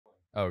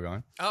Oh, we're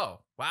going. Oh,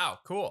 wow,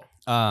 cool.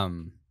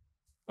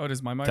 Oh,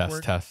 does my mic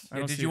work? Test.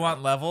 Yeah, did you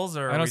want levels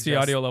or? I don't see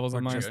audio levels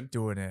on mine. Just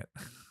doing it.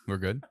 We're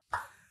good.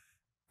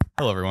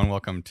 Hello, everyone.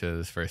 Welcome to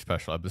this very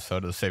special episode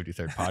of the Safety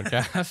Third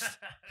podcast.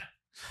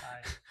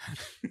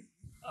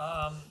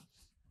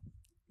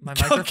 My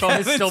microphone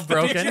is still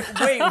broken.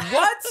 Wait,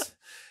 what?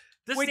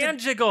 The Wait, stand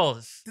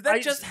jiggles. Did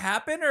that just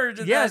happen, or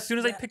did yeah? that, As soon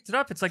as I picked it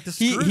up, it's like the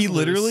He screws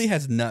literally loose.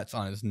 has nuts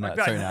on his nuts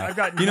right now. I've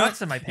got You know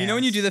nuts in my pants. You know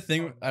when you do the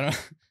thing? I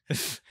don't.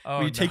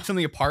 Oh, you take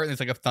something apart and there's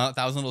like a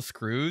thousand little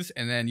screws,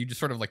 and then you just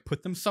sort of like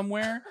put them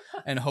somewhere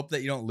and hope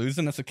that you don't lose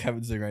them. That's what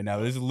Kevin's doing right now.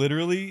 There's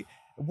literally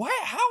why?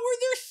 How are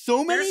there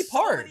so many There's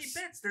parts? So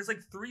many bits. There's like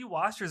 3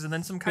 washers and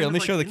then some kind Here, of. let me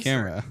like show the insert.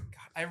 camera.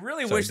 I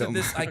really Sorry, wish that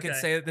don't- I could Okay.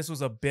 say that this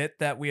was a bit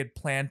that we had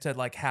planned to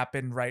like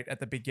happen right at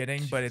the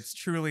beginning, but it's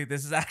truly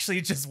this is actually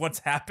just what's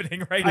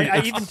happening right now. I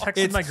even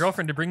texted my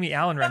girlfriend to bring me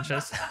Allen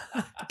wrenches.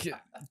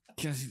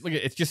 Look,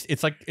 it's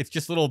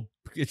just little.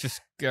 It's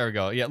just there we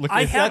go. Yeah, look.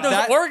 I it's had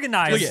those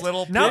organized. look at-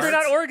 little Now they're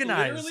not parts.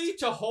 organized. Literally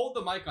to hold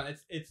the mic on.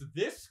 It's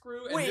this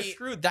screw and Wait. this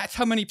screw. That's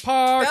how many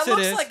parts That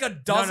looks it is. like a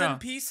dozen no.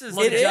 pieces.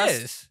 Look, It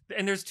just- is.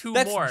 And there's 2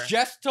 That's more.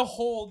 just to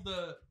hold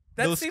the.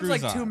 That those seems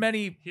screws like too on.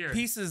 many Here.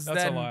 pieces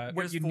That's a than lot.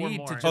 what There's you 4 need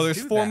more. to just Oh,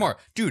 there's do 4 that. more,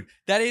 dude.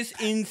 That is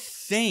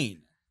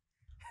insane.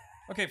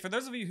 Okay, for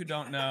those of you who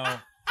don't know,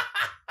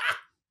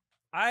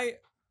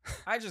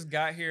 I just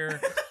got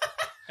here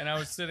and I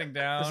was sitting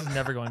This down, is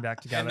never going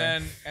back together.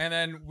 and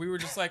then we were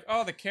just like,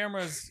 oh, the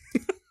cameras.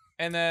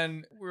 And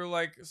then we were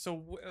like,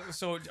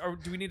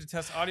 do we need to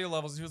test audio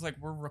levels? He was like,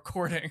 we're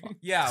recording.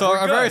 Yeah. So we're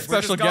our good. very We're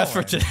special just guest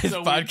for going. today's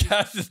So we-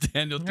 podcast is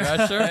Daniel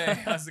Thrasher. Hey,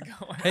 how's it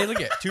going? Hey,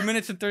 look at 2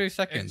 minutes and 30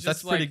 seconds. just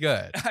That's pretty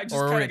like- good. I just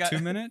Or we're kinda at got-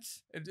 2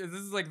 minutes. This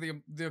is like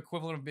the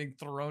equivalent of being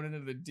thrown into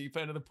the deep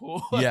end of the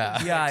pool.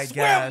 Yeah. Yeah, I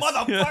guess.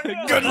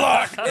 Good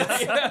luck.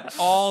 Yeah.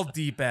 All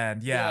deep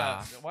end.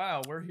 Yeah.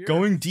 Wow, we're here.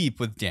 Going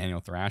deep with Daniel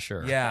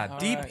Thrasher. Yeah. All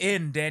Deep right.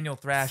 in Daniel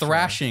Thrasher.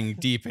 Thrashing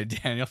deep in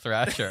Daniel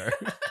Thrasher.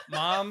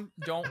 Mom,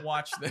 don't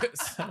watch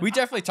this. We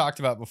definitely talked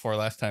about before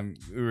last time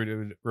we were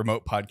doing a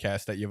remote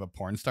podcast that you have a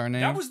porn star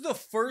name. That was the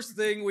first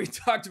thing we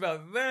talked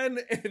about then,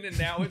 and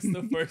now it's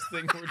the first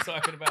thing we're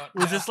talking about.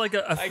 was now. this like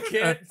I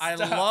can't. I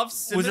stop. love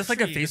was this like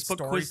a symmetry, the Facebook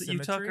story quiz that you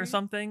took symmetry. or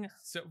something?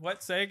 So,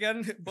 what? Say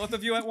again. Both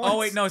of you at once. Oh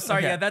wait, no, sorry.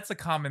 Okay. Yeah, that's a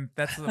common.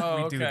 That's we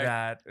Oh, do okay.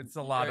 that. It's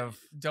a lot Right. of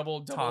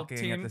double talking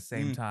team, at the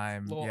same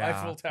time. little Yeah.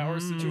 Eiffel Tower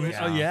Mm, situation.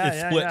 yeah. Oh yeah, it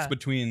yeah, splits yeah.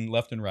 between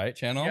left and right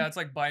channel. Yeah, it's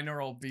like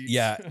binaural beats.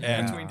 Yeah,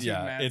 and between two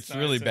mad it's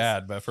really scientists.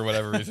 bad, but for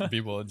whatever reason,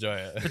 people enjoy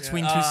it.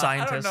 Between I two don't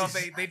scientists. know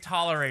if they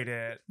tolerate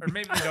it, or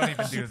maybe they don't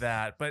even do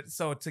that. But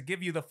so to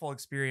give you the full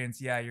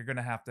experience, yeah, you're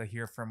gonna have to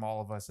hear from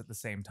all of us at the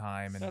same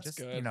time, and That's just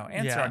good.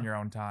 answer Yeah. on your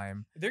own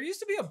time. There used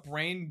to be a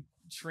brain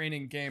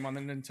training game on the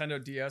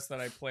Nintendo DS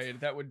that I played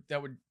that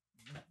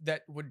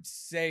would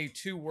say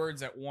 2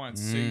 words at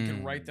once, so you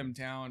could write them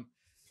down.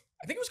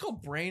 I think it was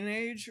called Brain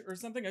Age or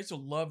something. I used to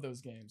love those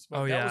games. But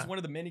Oh, that yeah. was one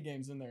of the mini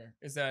games in there.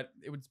 Is that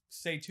it would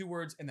say 2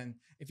 words, and then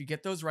if you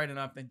get those right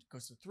enough, then it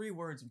goes to 3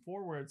 words and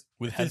 4 words.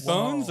 With Whoa.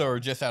 headphones or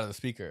just out of the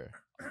speaker?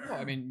 Well,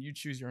 I mean, you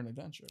choose your own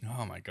adventure.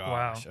 Oh my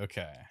gosh.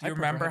 Okay. Do you I prefer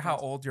remember how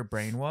headphones. old your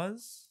brain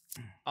was?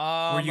 Were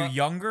Um, you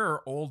younger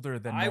or older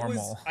than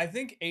normal? I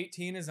think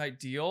 18 is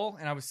ideal,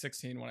 and I was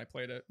 16 when I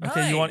played it.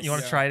 Okay, you want to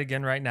Nice. try it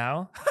again right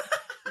now?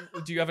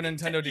 Do you have a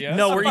Nintendo DS?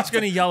 No, we're each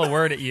gonna yell a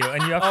word at you,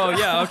 and you have to. Oh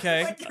yeah,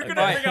 okay. Like you're All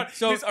gonna right, bring out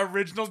so his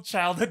original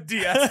childhood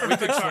DS from we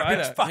the could try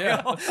garbage that.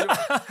 Yeah. pile. let's do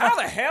it. How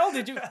the hell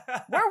did you?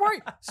 Where were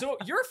you? So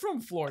you're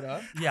from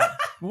Florida. Yeah.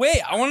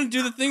 Wait, I want to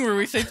do the thing where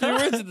we say 3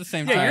 words at the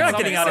same Yeah, time. you're not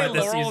Somebody getting out of say it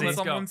this Laurel, easy. and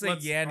Someone say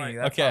Let's- Yanny. alright,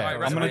 That's Okay, all right. I'm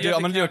Ready? gonna You do. have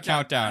I'm to gonna do a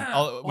count countdown.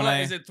 Hold on,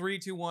 is it 3,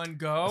 2, 1,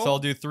 go? So I'll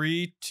do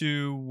 3,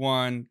 2,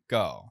 1,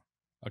 go.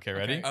 Okay,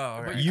 ready? Okay. Oh,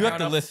 all But right. You have count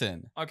to up-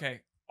 listen.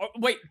 Okay. Oh,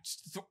 wait,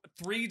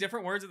 3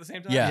 different words at the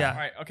same time? Yeah. Yeah. All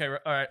right. Okay. All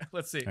right.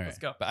 Let's see. All Let's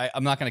right. go. But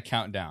I'm not gonna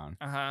count down.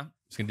 Uh huh.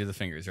 Just gonna do the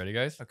fingers. Ready,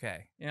 guys?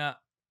 Okay. Yeah.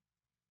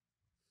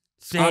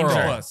 Danger.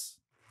 Octopus.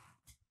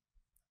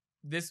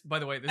 This, by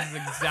the way, this is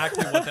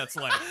exactly what that's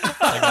like.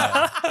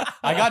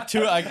 I got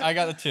 2. I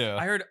got the 2.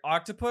 I heard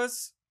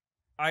octopus.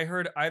 I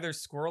heard either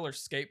squirrel or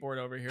skateboard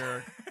over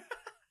here.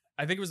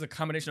 I think it was a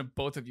combination of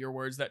both of your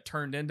words that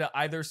turned into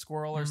either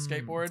squirrel or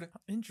skateboard.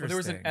 Interesting. But there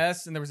was an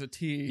S and there was a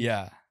T.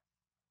 Yeah.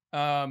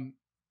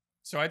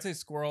 So I'd say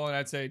squirrel and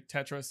I'd say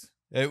Tetris.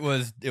 It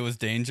was Uh-huh.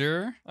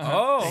 danger,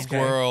 Oh, okay.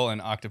 squirrel,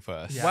 and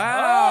octopus. Yeah.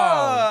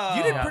 Wow.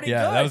 You did Yeah. pretty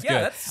Yeah, good. that was yeah,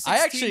 good. That's 16 I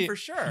actually- for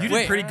sure. You did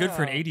Wait. pretty good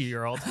for an Wow.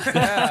 80-year-old.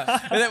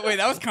 Yeah. Wait,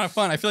 that was kind of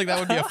fun. I feel like that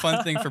would be a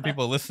fun thing for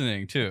people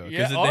listening too, because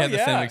Yeah. they Oh, had the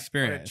same yeah.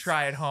 experience.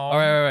 Try it home. All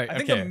right. I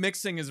think okay. the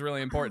mixing is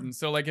really important.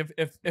 So like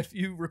if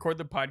you record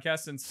the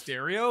podcast in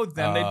stereo,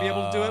 then they'd be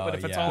able to do it. But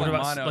if it's yeah. all What in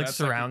about mono, like that's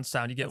surround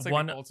sound? You get that's like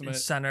one the in ultimate-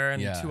 center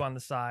and Yeah. 2 on the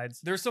sides.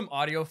 There's some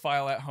audio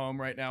file at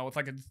home right now with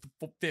like a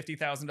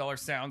 $50,000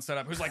 sound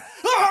setup who's like,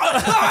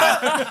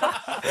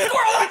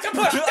 squirrel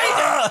octopus,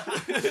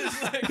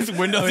 danger! His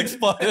windows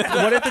exploded.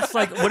 What if it's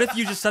like? What if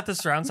you just set the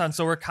surround sound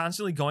so we're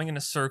constantly going in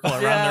a circle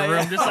around Yeah, the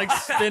room, yeah. just like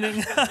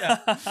spinning?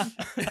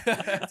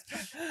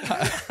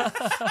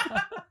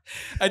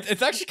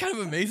 It's actually kind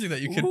of amazing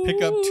that you can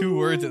pick up 2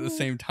 words at the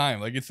same time.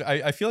 Like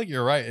I feel like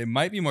you're right. It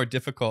might be more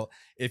difficult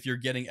if you're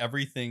getting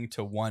everything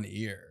to one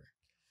ear.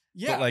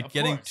 Yeah, but like of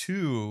getting course.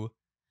 2,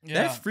 Yeah.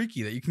 that's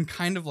freaky that you can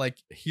kind of like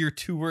hear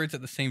 2 words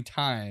at the same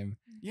time.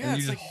 Yeah, and you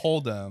it's just like-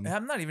 hold them.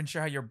 I'm not even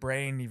sure how your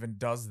brain even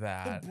does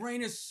that. The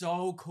brain is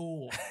so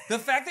cool. The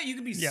fact that you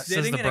could be Yeah, says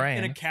sitting the in a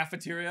brain.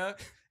 cafeteria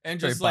and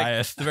Very just like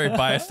biased. Very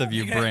biased of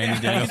you, brain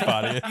and Daniel's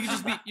body.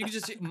 you could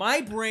just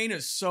my brain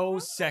is so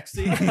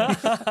sexy.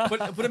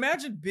 but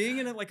imagine being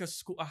in like a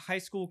high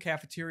school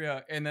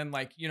cafeteria and then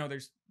like, you know,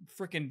 there's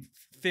freaking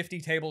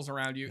 50 tables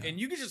around you and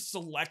you can just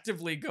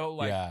selectively go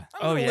like, Yeah.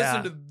 I'm gonna Oh, yeah.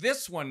 listen to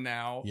this one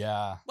now.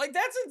 Yeah. Like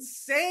that's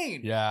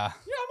insane. Yeah.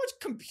 You know how much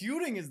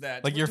computing is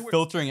that? Like To- you're to where-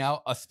 filtering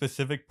out a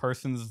specific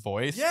person's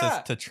voice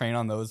Yeah. to train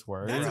on those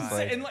words. That's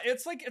Right. insane. And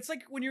it's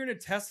like when you're in a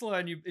Tesla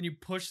and you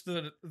push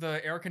the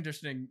air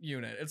conditioning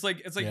unit. It's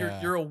like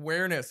Yeah. your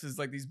awareness is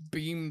like these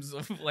beams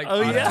of like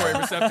Oh, yeah.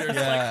 auditory receptors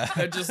Yeah. like,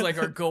 that just like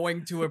are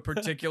going to a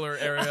particular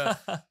area.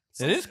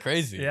 It is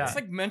crazy. Yeah. It's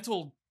like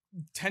mental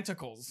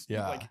tentacles,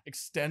 Yeah. like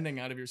extending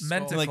out of your skull.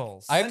 Mental- Like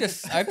Tentacles. I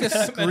have to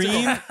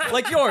scream.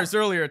 like yours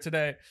earlier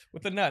today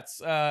with the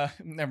nuts.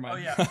 Never mind. Oh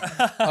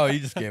yeah. Oh, you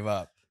just gave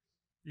up.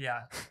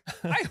 Yeah.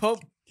 I hope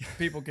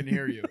people can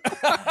hear you.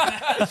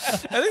 I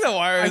think the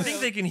wire I is.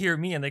 think they can hear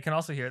me and they can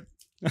also hear.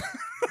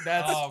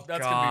 That's oh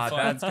that's God, gonna be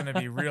fun that's gonna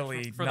be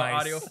really for nice. the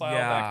audio file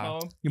yeah. back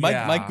home. my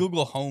Yeah.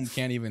 Google Home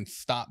can't even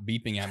stop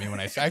beeping at me when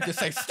I say. I have to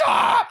say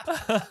stop.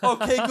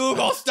 Okay,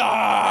 Google,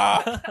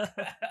 stop.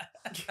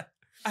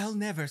 I'll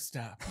never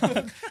stop.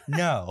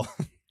 No.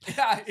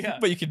 yeah.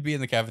 But you could be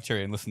in the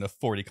cafeteria and listen to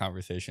 40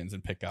 conversations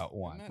and pick out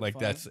one. Isn't that Like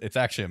fun? it's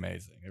actually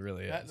amazing. It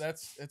really is.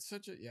 It's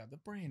such a the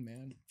brain,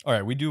 man. All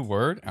right, we do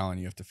word. Alan,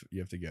 you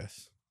have to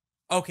guess.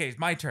 Okay, it's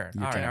my turn.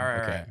 Your All right, turn. all right,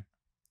 all Okay. right.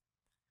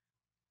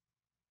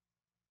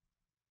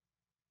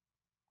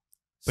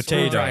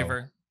 Potato.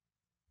 Screwdriver.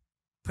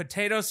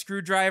 Potato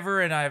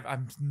screwdriver, and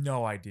I've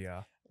no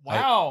idea.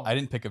 Wow. I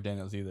didn't pick up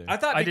Daniel's either. I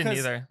thought I didn't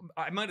because- either.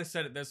 I might have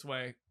said it this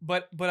way,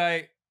 but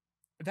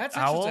that's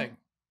Owl? interesting.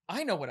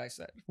 I know what I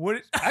said.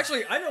 What?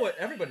 Actually, I know what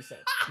everybody said.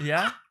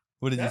 Yeah.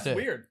 What did That's you say?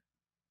 weird.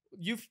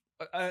 You've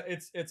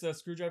it's a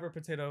screwdriver,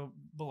 potato,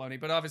 bologna,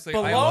 but obviously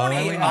Bologna.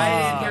 Bologna.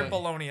 I didn't hear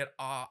bologna at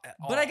all.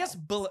 But I guess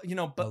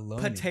Bologna.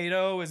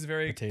 potato is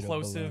very Potato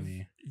plosive.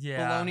 bologna.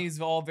 Yeah.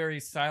 Bologna's all very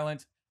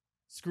silent.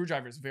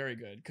 Screwdriver is very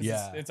good because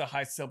Yeah. it's a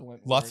high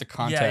sibilant. Lots word. of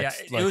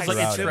context. It was like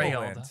throughout it's it.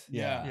 trailed. Sibilant.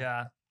 Yeah.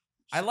 Yeah.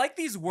 I like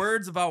these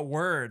words about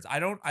words.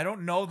 I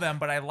don't know them,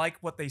 but I like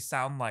what they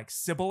sound like.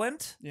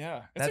 Sibilant.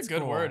 Yeah, it's That's a good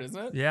cool. word,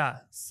 isn't it? Yeah.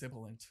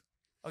 Sibilant.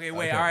 Okay,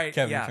 wait. Okay, All right.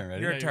 Kevin, yeah, turn,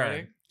 ready? your Yeah, you turn.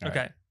 ready? All right.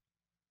 Okay.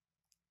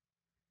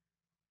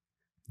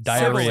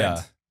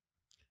 Diarrhea.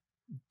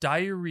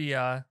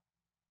 Diarrhea.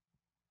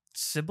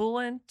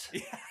 Sibilant. I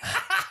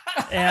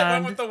went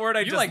And- with the word I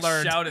You just like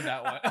learned. shouted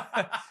that one.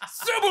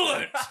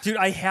 Sibilant. Dude,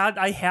 I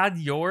had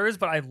yours,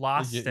 but I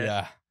lost it.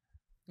 Yeah.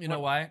 You know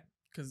why?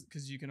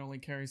 Because you can only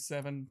carry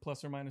 7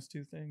 plus or minus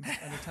 2 things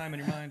at a time in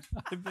your mind.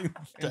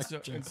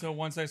 And so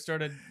once I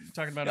started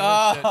talking about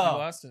other shit, you Oh.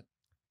 lost it.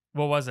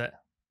 What was it?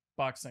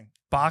 Boxing.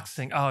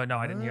 Boxing. Oh no,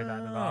 I didn't hear that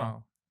at all.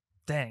 Oh.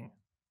 Dang.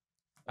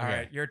 All Okay.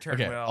 right, your turn,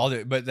 Okay, Will. I'll do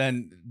it. But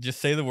then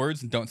just say the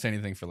words and don't say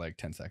anything for like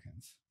 10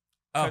 seconds.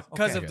 Oh,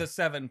 Because okay. of the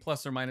 7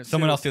 plus or minus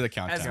Someone 2. else do the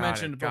countdown. As Got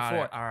mentioned it, got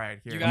before. it. All right,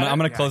 here. You we got go. it? I'm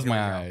gonna Yeah, close here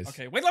my we go. eyes.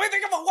 Okay, wait, let me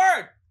think of a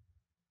word.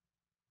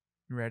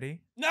 You ready?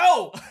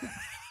 No.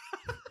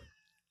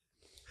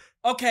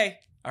 Okay.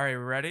 All right,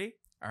 we ready?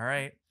 All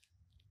right.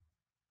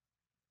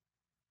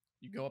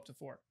 You go up to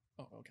 4.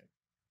 Oh, okay.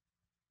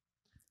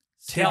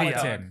 Tibia.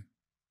 Skeleton.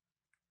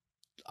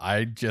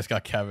 I just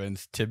got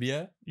Kevin's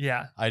tibia.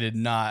 Yeah. I did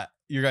not.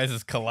 You guys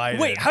is collided.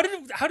 Wait, how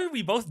did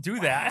we both do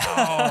that?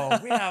 Oh,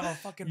 we have a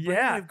fucking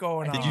Yeah. brainwave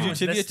going on. Did you do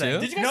tibia This thing.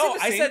 too? Did you guys No, say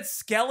the I same- said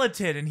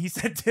skeleton and he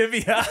said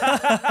tibia.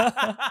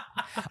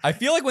 I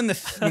feel like when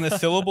the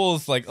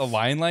syllables like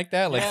align like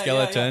that, like Yeah, yeah,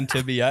 skeleton,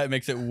 tibia, it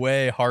makes it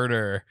way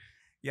harder.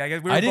 Yeah, I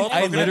guess we I were didn't- both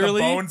I looking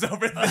literally- at the bones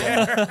over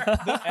there.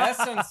 The S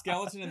on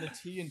skeleton and the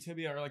T in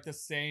tibia are like the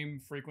same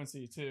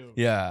frequency too.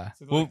 Yeah.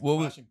 So they're, like, what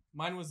was? flashing.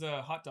 Mine was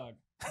a hot dog.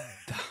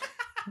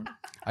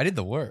 I did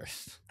the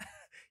worst.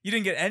 You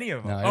didn't get any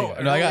of them. No,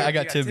 I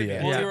got you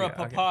tibia. Well, Yeah. you're a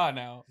Okay. papa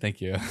now. Thank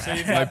you. So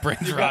you've My got,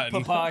 brain's you've got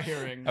rotten. papa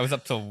hearing. I was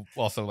up till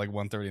also like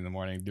 1:30 in the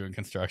morning doing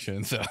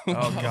construction. So. Oh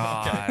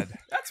God.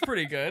 That's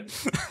pretty good.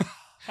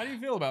 How do you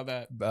feel about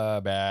that?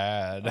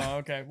 Bad. Oh,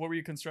 okay. What were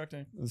you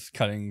constructing? I was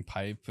cutting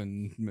pipe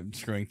and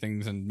screwing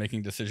things and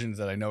making decisions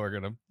that I know are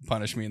gonna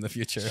punish me in the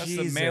future. That's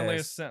Jesus. the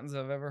manliest sentence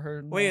I've ever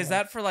heard. in my Wait, is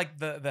life. that for like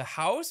the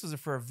house? Was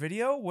it for a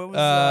video? What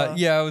was?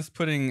 Yeah, I was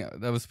putting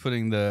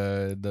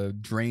the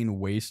drain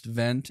waste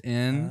vent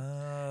in.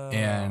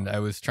 And I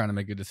was trying to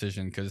make a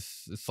decision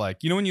because it's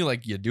like, you know, when you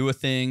do a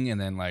thing and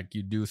then like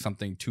you do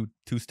something two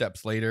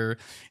steps later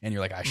and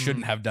you're like, I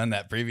shouldn't have done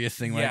that previous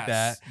thing like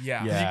that.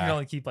 Yeah. Yeah. You can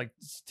only keep like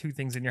 2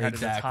 things in your head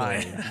Exactly, at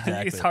a time.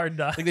 exactly. It's hard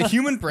to Like the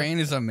human brain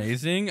is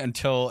amazing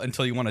until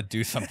you want to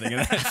do something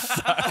and then it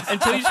sucks.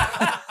 until you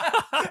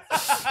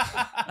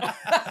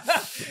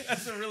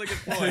That's a really good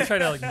They point. try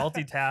to like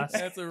multitask.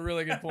 That's a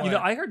really good point. You know,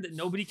 I heard that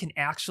nobody can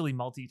actually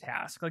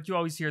multitask. Like you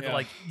always hear that, Yeah.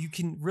 like you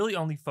can really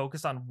only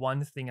focus on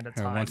one thing at a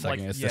Here, time. one second.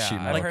 Like It's the sheet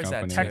yeah, metal I've heard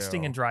that company. too.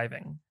 texting and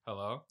driving.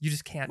 Hello. You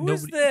just can't. Who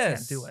is Nobody can't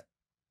this? do it.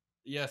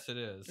 Yes, it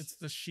is. it's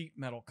the sheet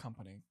metal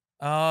company.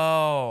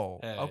 Oh,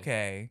 Hey.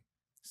 okay.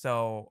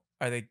 So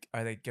are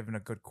they giving a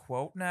good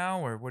quote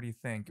now, or what do you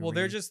think? Well,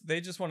 they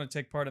just want to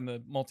take part in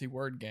the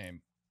multi-word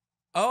game.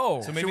 Oh,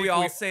 So should maybe we if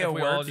all say a if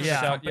we all word? just for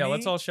the shout, yeah,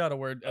 let's company? all shout a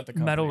word at the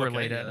company. Metal Okay,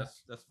 related. yeah,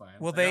 that's fine.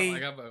 Will I they- got only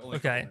a couple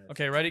Okay. minutes.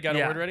 Okay, ready? Got a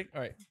Yeah. word ready?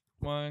 All right.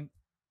 1,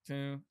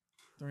 2,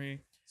 3.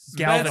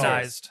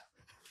 Galvanized.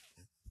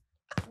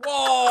 Whoa,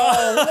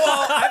 whoa!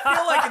 I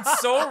feel like it's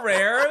so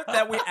rare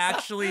that we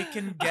actually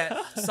can get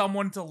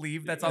someone to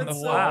leave that's on the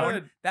That's phone. so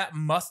good. That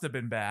must have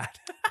been bad.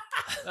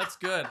 That's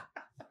good.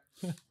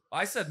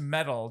 I said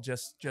metal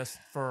just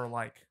for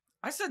like.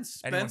 I said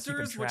Anyone keeping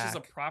Spencer's, which is a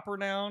track. proper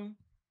noun.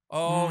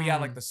 Oh yeah,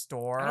 Mm. like the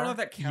store. I don't know if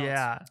that counts.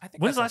 Yeah. I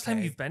think When's the that's last time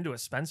okay. you've been to a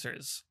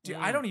Spencer's? Dude,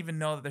 I don't even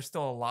know that they're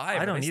still alive.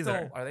 I Are don't they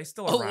either. Are they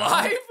still around?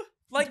 Alive?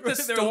 Like the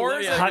They're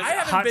stores? yeah. Like, I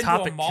haven't Hot been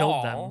Topic to a killed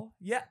mall. them.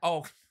 Yeah.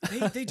 Oh,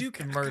 They do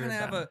kind Murdered of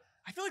have them. a.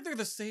 I feel like they're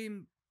the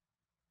same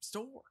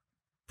store.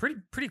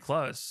 Pretty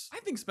close. I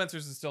think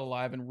Spencer's is still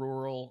alive in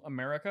rural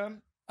America.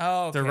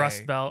 oh. Okay. The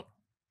Rust Belt.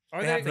 Are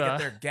They they? have to the- get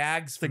their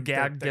gags, the from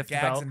gag their gift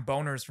gags belt. and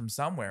boners from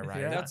somewhere, right?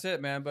 Yeah. That's it,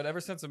 man. But ever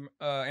since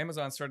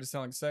Amazon started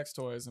selling sex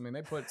toys, I mean,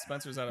 they put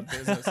Spencer's out of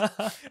business.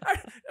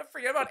 I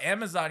forget about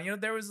Amazon. You know,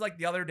 there was like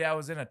the other day I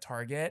was in a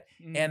Target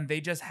Mm. and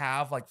they just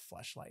have like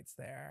fleshlights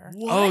there.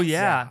 Oh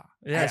yeah.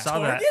 Yeah, I At saw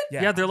that. Target?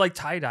 Yeah. They're like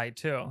tie-dye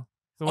too.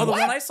 Oh, the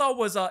one I saw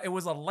was it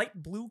was a light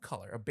blue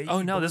color, a baby.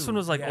 Oh no, this one blue.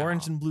 was like Yeah.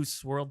 orange and blue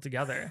swirled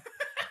together.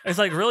 It's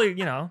like really,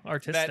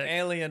 artistic. that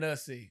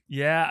alienussy.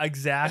 Yeah,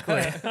 exactly.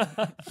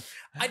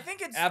 I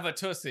think it's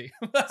Avatussi.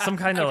 Some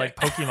kind of Okay. like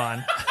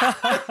Pokemon.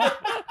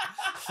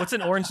 What's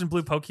an orange and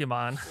blue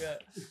Pokemon? Yeah.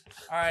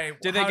 all right.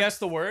 Did they guess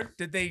the word?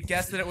 Did they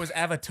guess that it was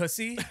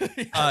Avatussi?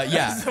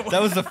 Yeah, that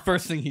was the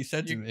first thing he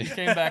said to You me.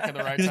 came back at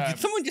the right He's like, time.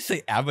 did someone just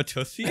say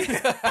Abatussi?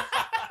 I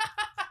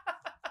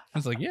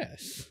was like,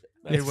 yes.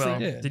 Hey, Yes, Will, they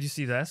did. did you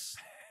see this?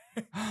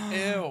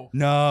 Ew.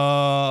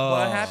 No.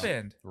 What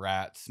happened?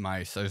 Rats,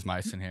 mice. There's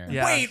mice in here.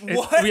 Yeah. Wait, It-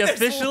 what? we There's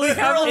officially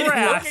literal have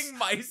rats. fucking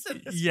mice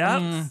in this. Yeah.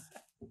 Mm.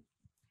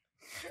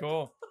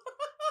 Cool.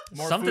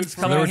 More Something's food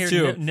for coming There in were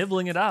here two.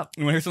 nibbling it up.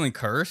 You want to hear something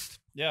cursed?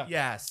 Yeah.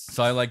 Yes.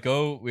 So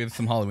I we have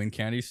some Halloween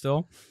candy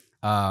still.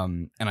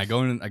 And I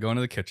go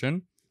into the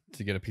kitchen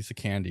to get a piece of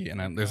candy,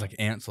 and there's like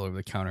ants all over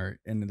the counter,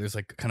 and there's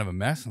like kind of a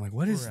mess. I'm like,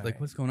 Right.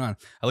 what's going on?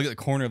 I look at the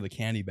corner of the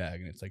candy bag,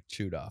 and it's like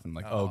chewed off. And I'm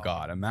like, oh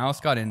god, a mouse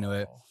got into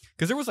it.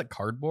 Because there was like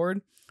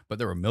cardboard, but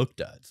there were milk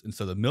duds. And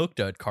so the milk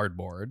dud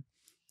cardboard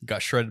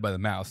got shredded by the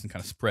mouse and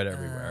kind of spread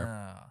everywhere.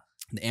 Ah.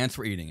 The ants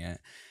were eating it.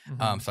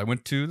 Mhm. So I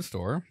went to the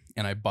store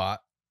and I bought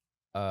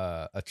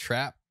a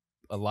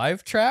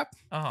live trap,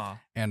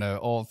 and an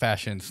old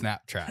fashioned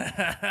snap trap.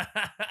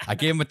 I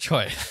gave him a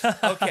choice.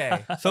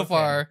 Okay. So okay.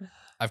 far,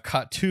 I've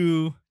caught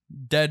 2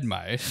 dead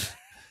mice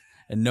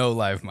and no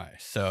live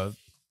mice. So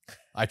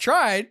I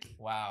tried.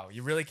 Wow,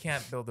 you really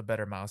can't build a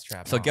better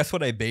mousetrap. So huh? guess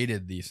what I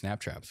baited these snap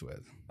traps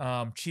with?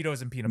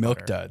 Cheetos and peanut Milk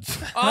butter. duds.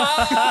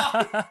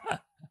 Oh!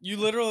 You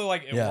literally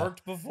it Yeah.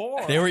 worked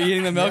before. They were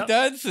eating the milk Yep.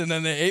 duds, and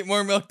then they ate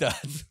more milk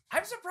duds.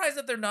 I'm surprised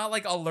that they're not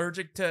like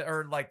allergic to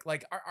or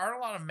aren't a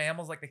lot of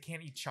mammals like they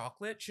can't eat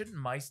chocolate? Shouldn't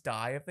mice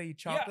die if they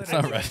eat Yeah. chocolate? It's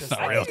Or not is it right. just It's not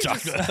like- real You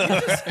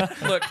just-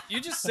 chocolate. Look, you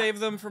just save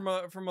them from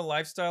a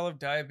lifestyle of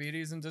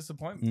diabetes and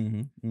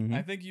disappointment. Mm-hmm,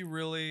 I think you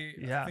really,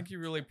 Yeah. I think you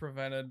really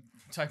prevented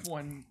type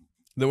 1.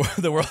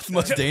 The world's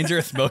most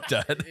dangerous milk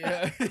dud.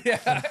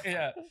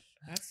 Yeah.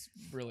 That's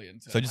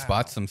brilliant. So I just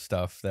bought some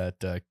stuff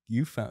that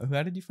you found.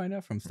 How did you find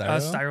out from Styro?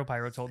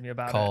 Styropyro told me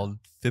about it. Called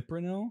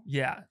Fipronil.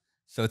 Yeah.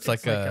 So it's like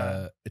It's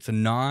like it's a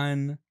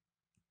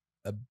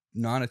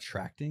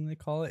non-attracting, they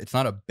call it. It's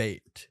not a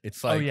bait.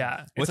 It's like Oh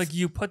yeah. It's what's- like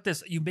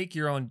you make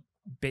your own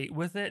bait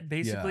with it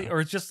basically, Yeah.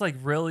 or it's just like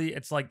really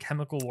it's like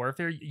chemical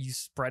warfare. You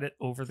spread it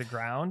over the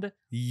ground.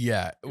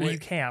 yeah, You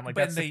can like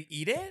But that's they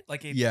eat it?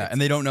 Like it, yeah, it's-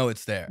 and they don't know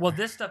it's there. well,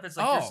 this stuff is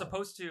like you're Oh.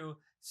 supposed to.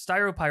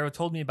 Styropyro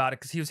told me about it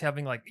because he was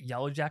having like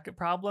yellow jacket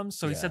problems.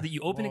 So he Yeah. said that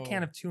you open a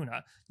can Whoa. of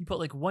tuna, you put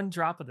like 1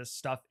 drop of this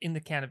stuff in the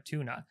can of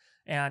tuna,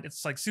 and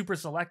it's like super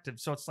selective.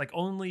 So it's like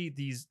only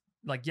these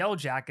like yellow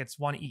jackets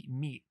want to eat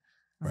meat.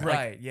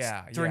 Right, like,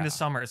 yeah. during yeah. the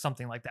summer or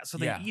something like that. So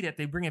they Yeah. eat it,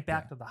 they bring it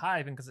back to the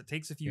hive, and because it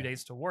takes a few Yeah.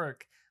 days to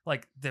work,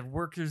 like the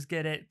workers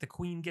get it, the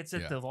queen gets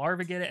it, Yeah. the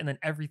larva get it, and then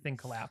everything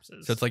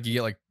collapses. So it's like you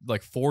get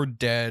like 4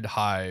 dead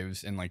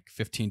hives and like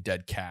 15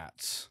 dead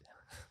cats.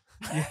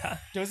 yeah,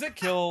 Does it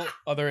kill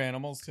other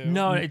animals too?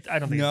 no, I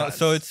don't think No, it does.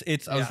 so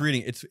it's I was Yeah.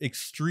 reading it's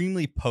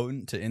extremely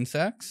potent to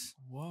insects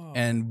Whoa.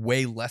 and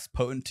way less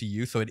potent to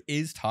you. So it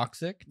is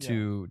toxic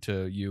to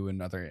you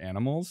and other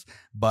animals,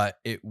 but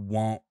it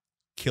won't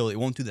kill. It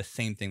won't do the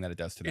same thing that it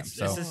does to them. it's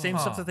So the same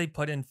Huh. stuff that they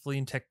put in flea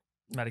and tick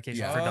medication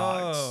Yeah. for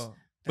dogs. Oh,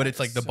 but that it's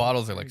like is the so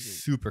bottles are like crazy.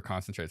 super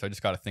concentrated. So I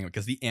just got to think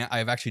because the ant,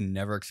 I've actually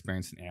never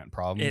experienced an ant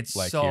problem It's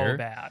like so here.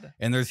 bad.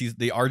 And there's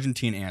the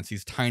Argentine ants,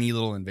 these tiny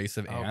little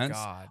invasive Oh ants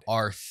god.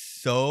 are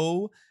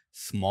so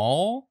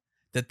small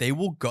that they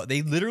will go.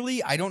 They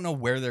literally, I don't know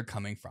where they're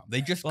coming from. They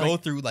just go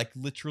through like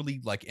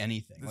literally like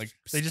anything. Like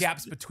they just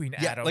gaps between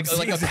atoms.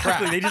 like a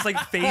crack. They just like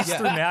phase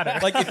through matter.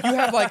 Like if you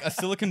have like a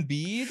silicon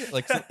bead,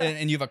 like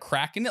and you have a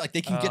crack in it, like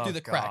they can get through the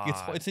crack.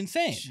 It's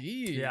insane.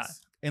 Jeez. Yeah.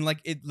 And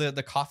like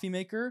the coffee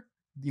maker,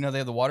 you know, they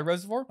have the water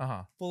reservoir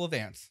full of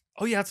ants.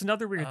 Oh yeah, it's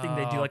another weird thing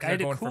they do. Like I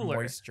had a cooler,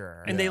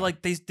 moisture. and they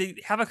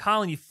have a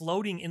colony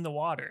floating in the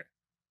water,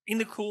 in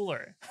the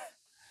cooler.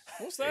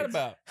 What's that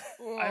about?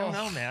 I don't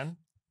know, man.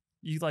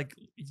 You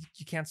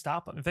can't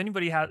stop them. If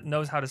anybody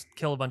knows how to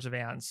kill a bunch of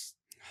ants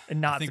and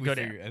not the good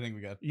ant, I think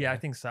we got. yeah, I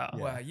think so.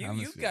 Wow,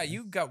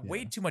 you got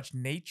way too much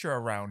nature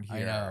around here. I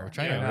know. We're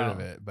trying to get rid of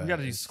it, but we got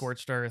to do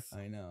scorched earth.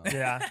 I know.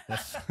 Yeah.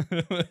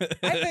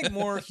 I think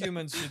more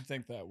humans should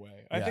think that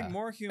way. I think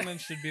more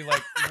humans should be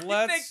like,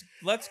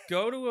 let's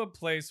go to a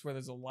place where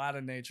there's a lot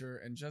of nature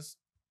and just.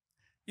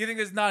 You think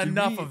there's not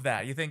enough of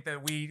that? You think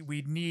that we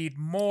need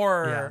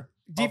more? Yeah.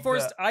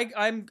 Deforest.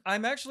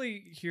 I'm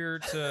actually here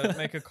to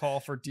make a call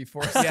for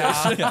deforestation.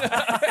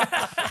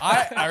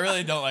 I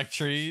really don't like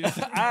trees.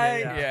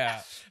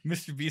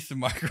 Mr. Beast and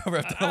Mark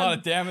Robert have done a lot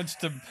of damage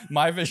to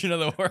my vision of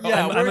the world.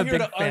 Yeah, I'm a here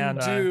big to fan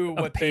undo of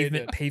what they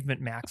did.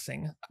 pavement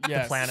maxing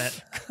the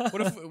planet. What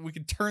if we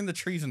could turn the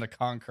trees into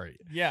concrete?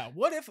 Yeah.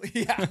 What if?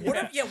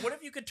 What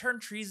if you could turn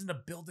trees into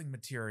building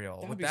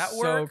material? Would that so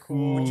work?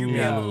 cool. Would you be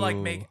able to like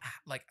Ooh. make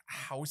like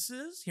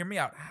houses? Hear me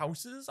out.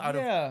 Houses out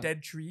of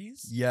dead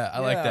trees. Yeah, I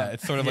like that.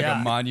 It's sort of like a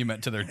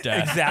monument to their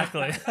death.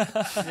 Exactly.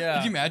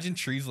 Could you imagine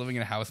trees living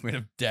in a house made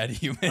of dead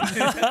humans?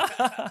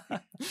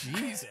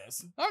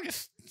 Jesus. I'm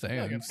just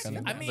saying. It's kind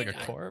of I mean, like a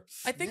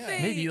corpse. I think they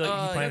Maybe like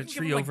you plant a can give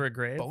tree them, over a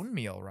grave. bone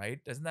meal, right?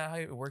 Isn't that how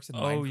it works in Oh,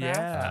 Minecraft?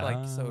 yeah.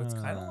 Like so, it's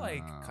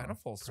kind of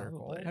full circle.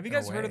 Probably. Have you in a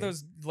guys heard of way.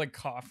 those like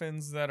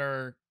coffins that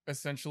are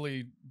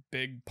essentially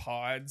big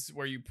pods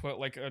where you put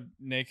like a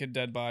naked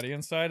dead body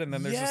inside and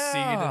then there's a seed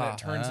and it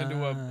turns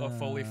into a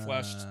fully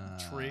fleshed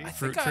tree? I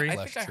Fruit think tree? I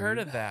think I heard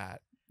of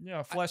that.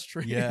 Yeah, a flesh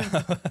tree. Yeah.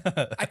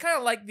 I kind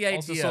of like the idea.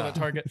 Also sold at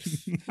Target.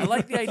 I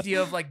like the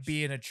idea of like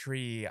being a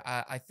tree.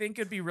 I think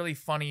it'd be really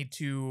funny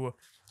to,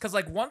 because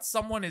like once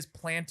someone is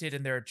planted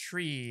and they're a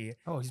tree,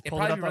 Oh, he's it'd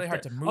pulled it probably up be really up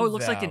hard there. to move. Oh, it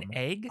looks like an them.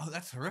 egg. Oh,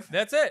 that's horrific.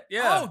 That's it.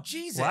 Yeah. Oh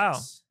Jesus! Wow.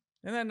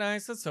 Isn't that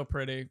nice? That's so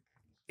pretty.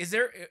 Is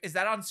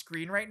that on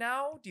screen right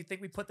now? Do you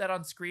think we put that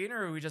on screen,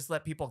 or we just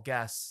let people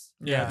guess?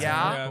 Yeah.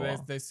 Yeah? Yeah,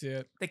 they see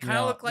it. They kind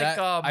of look like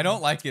I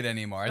don't like it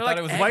anymore. I they're thought like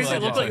it was. eggs. Why does Well,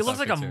 it look like it looks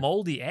like a picture.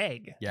 moldy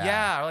egg?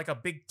 yeah, or like a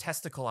big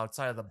testicle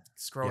outside of the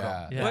scrotum.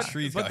 Yeah. Yeah. That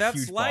tree's But got that's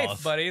huge life,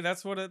 balls. buddy.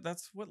 That's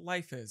what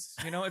life is.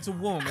 You know, it's a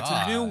womb. It's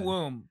a new God.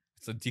 womb.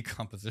 It's a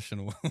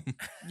decomposition womb.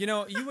 You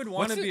know, you would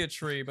want to be a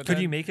tree, but Could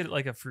then you make it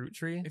like a fruit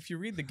tree? if you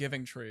read the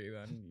Giving Tree,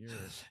 then you're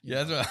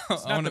Yeah, that's what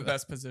it's I not want the to.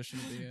 best position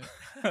to be in.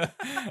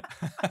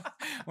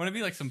 I want to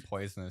be like some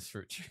poisonous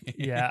fruit tree.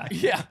 Yeah.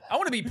 Yeah, I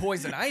want to be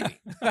poison ivy.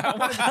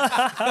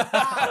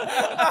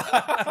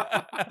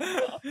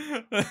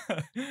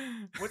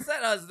 What's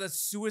that? The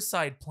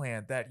suicide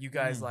plant that you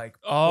guys like?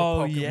 Oh,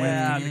 were poking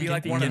yeah, with? Can you be the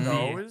like one of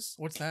gimme. those?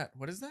 What's that?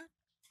 What is that?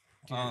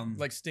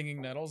 Like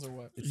stinging nettles or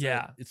what?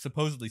 It's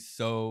supposedly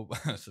so.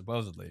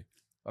 Supposedly.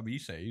 I mean, you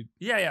say.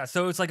 Yeah.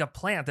 So it's like a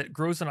plant that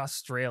grows in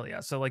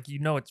Australia. So like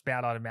it's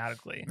bad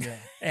automatically. Yeah.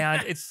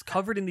 And it's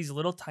covered in these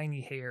little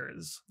tiny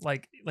hairs,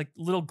 like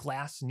little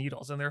glass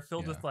needles, and they're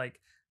filled with like,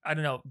 I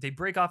don't know, they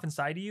break off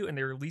inside of you and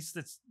they release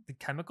the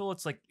chemical.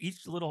 It's like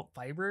each little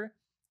fiber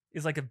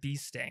is like a bee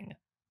sting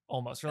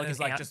almost, or like And there's,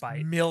 an like, ant just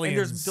bite. millions.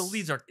 And there's the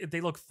leaves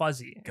they look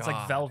fuzzy. It's like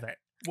God. velvet.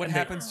 What And they-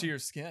 happens to your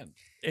skin?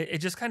 It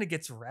just kind of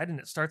gets red and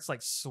it starts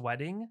like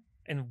sweating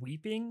and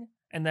weeping.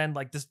 And then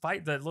like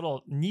the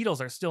little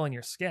needles are still in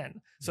your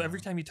skin. So every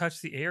time you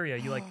touch the area,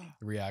 you like,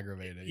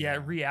 Reaggravated.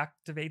 it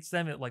reactivates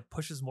them. It like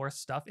pushes more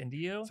stuff into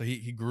you. So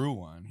he grew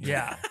one.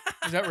 Yeah.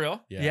 Is that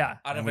real? Yeah.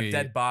 Out of And a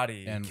dead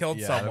body, and killed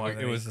someone. It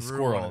and was he a grew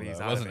squirrel. one of Though. these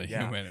It out of wasn't a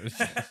yeah. human. It was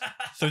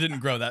so it didn't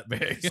grow that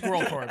big.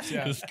 Squirrel corpse.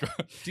 Yeah. Just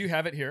Do you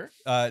have it here?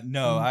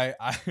 no, I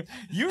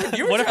you were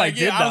What if I trying-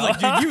 did, I was like,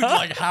 though? dude, you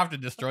like have to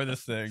destroy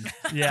this thing.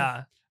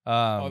 Yeah.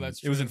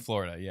 That's It was in true.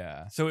 Florida.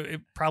 Yeah. So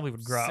it probably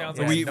would grow. Sounds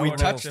And like we no we one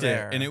touched else it,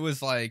 there. and it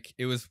was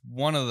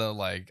one of the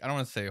like I don't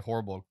want to say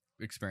horrible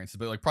experiences,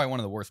 but like probably one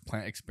of the worst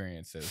plant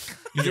experiences.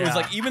 'Cause it was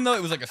like even though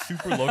it was like a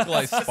super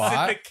localized spot.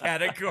 Specific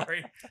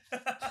category.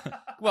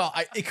 Well,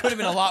 it could have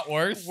been a lot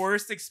worse.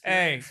 Worst Hey,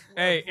 experience.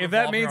 if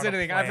that revolving means around a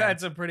anything, I've plant. had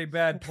some pretty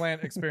bad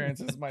plant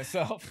experiences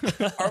myself.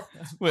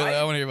 Wait, I-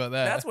 I want to hear about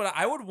that. That's what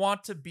I would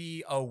want to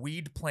be, a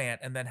weed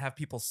plant, and then have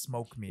people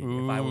smoke me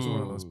if I was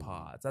one of those Ooh.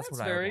 pods. That's, That's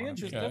what very I would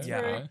interesting. Okay. That's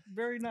Yeah. very,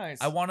 very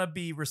nice. I want to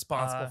be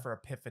responsible Uh, for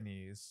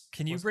epiphanies.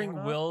 Can you What's bring going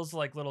on? Will's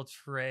like little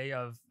tray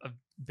of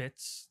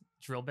bits,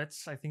 drill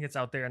bits? I think it's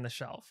out there in the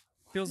shelf.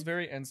 Feels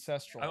very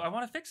ancestral. I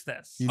want to fix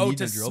this. You Oh, need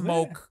to a drill bit?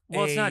 smoke.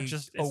 Well, it's not a-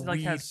 just- a it's like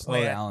weed has-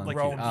 plant Alan,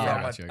 grown oh,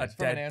 from gotcha, a gotcha.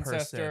 dead From an person.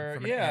 ancestor,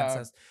 From an yeah.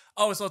 ancestor.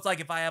 Oh, so it's like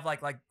if I have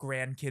like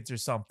grandkids or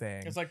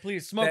something. It's like,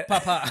 please smoke,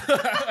 That-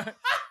 Papa.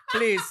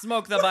 Please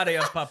smoke the body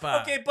of Papa.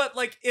 Okay, but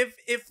like if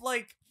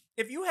like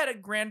if you had a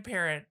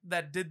grandparent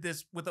that did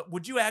this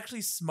would you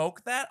actually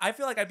smoke that? I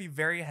feel like I'd be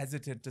very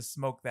hesitant to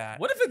smoke that.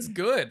 What if it's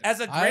good? As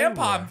a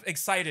grandpa, I'm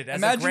excited. As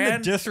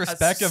Imagine the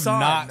disrespect of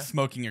not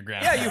smoking your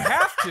grandpa. Yeah, you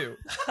have to.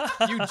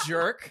 You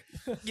jerk.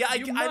 Yeah, I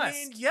must.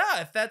 mean,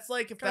 yeah. If that's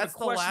What kind that's of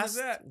the question last is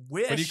that?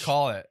 wish. What do you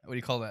call it? What do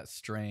you call that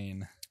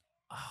strain?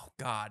 Oh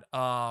God.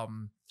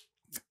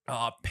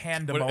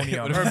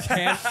 Pandemonium. What if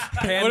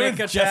Panic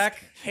just-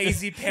 attack.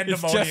 Hazy It's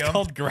pandemonium. just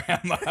called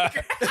grandma.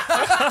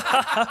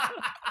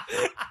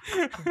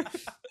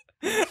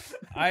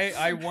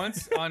 I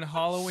once on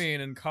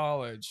Halloween in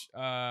college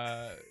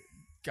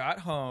got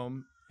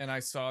home and I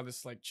saw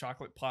this like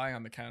chocolate pie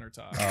on the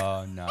countertop.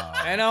 Oh no.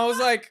 And I was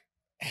like,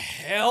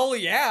 hell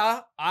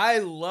yeah, I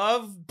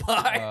love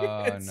pie.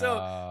 Oh, And so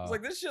I was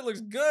like, this shit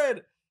looks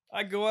good.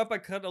 I go up, I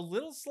cut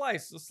a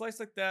slice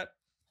like that.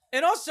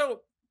 And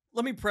also,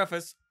 let me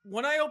preface,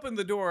 when I opened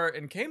the door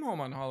and came home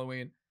on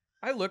Halloween,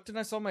 I looked and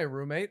I saw my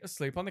roommate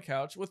asleep on the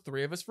couch with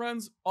 3 of his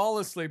friends, all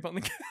asleep on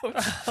the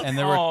couch. And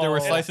there were Oh.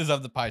 slices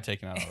of the pie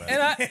taken out already.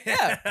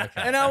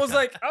 And I was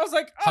like,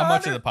 How oh, much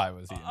of they're- the pie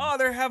was eaten? Oh,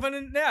 they're having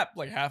a nap,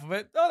 like half of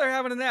it. Oh, they're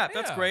having a nap.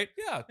 That's Yeah, great.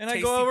 Yeah. And I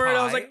tasty go over and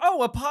I was pie. like,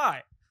 oh, a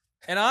pie.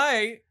 And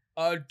I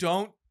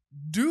don't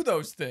do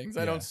those things.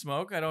 I Yeah. don't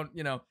smoke. I don't,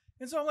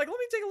 And so I'm like, let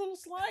me take a little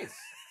slice.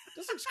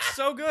 This looks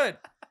so good.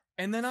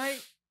 And then I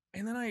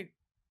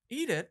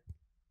eat it.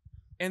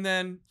 And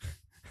then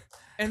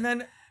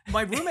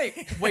my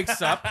roommate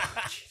wakes up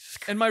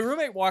and my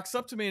roommate walks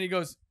up to me and he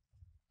goes,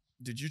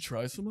 did you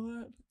try some of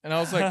that? And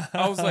I was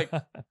like,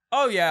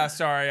 oh yeah,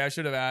 sorry, I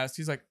should have asked.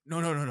 He's like,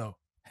 no.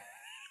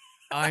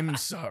 I'm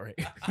sorry.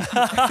 And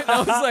I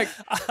was like,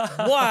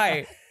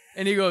 why?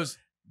 And he goes,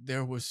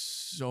 there was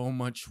so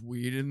much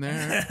weed in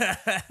there.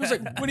 I was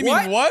like, What do you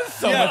mean was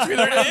so Yeah. much?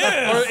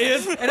 There Or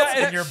is. And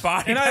I, in your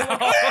body. and I now.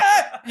 like,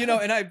 "Ah!"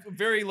 and I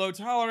very low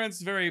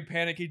tolerance, very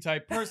panicky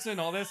type person,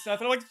 all this stuff.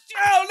 And I'm like,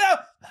 oh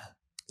no,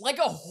 like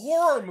a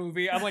horror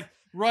movie. I'm like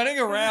running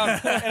around,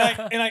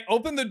 and I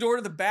open the door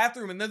to the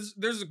bathroom, and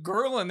there's a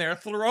girl in there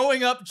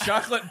throwing up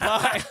chocolate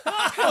pie.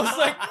 I was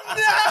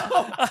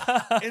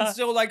like, no. And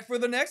so like for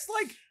the next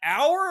like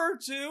hour or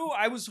two,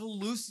 I was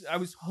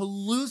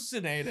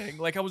hallucinating.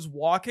 Like I was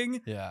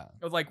walking. Yeah.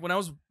 Like when I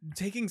was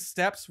taking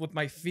steps with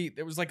my feet,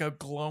 there was like a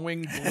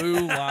glowing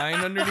blue line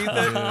underneath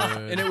it,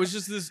 and it was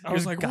just this. I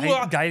was like,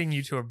 "Whoa." guiding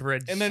you to a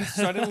bridge. And then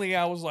suddenly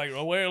I was like,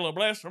 "Oh well,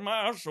 bless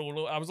my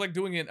soul." I was like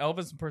doing an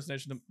Elvis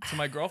impersonation to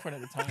my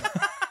girlfriend at the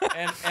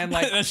time, and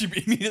like, And then she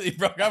immediately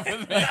broke up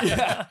with me.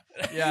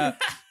 yeah.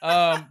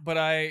 But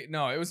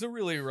it was a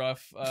really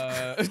rough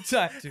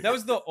time. That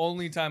was the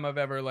only time I've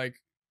ever like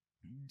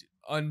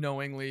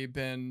unknowingly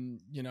been,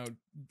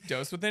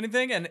 dosed with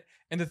anything. And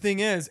the thing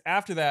is,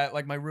 after that,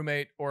 like my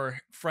roommate or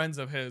friends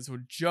of his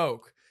would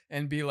joke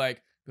and be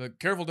like,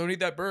 careful, don't eat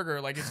that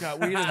burger. Like it's got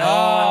weed in it.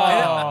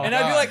 Oh, and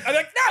I'd be God.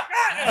 like,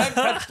 no, and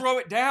I'd throw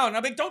it down.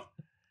 I'd be like, don't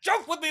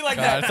joke with me like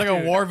God, that. it's like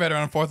a war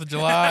veteran on 4th of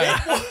July.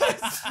 It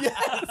was,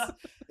 yes.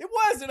 It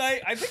was, and I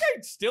think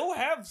I still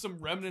have some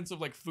remnants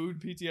of like food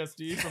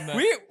PTSD from that.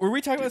 Were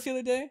we talking about this the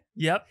other day?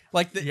 Yep.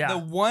 Like the Yeah.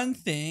 one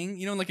thing,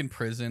 like in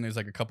prison, there's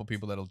like a couple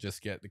people that'll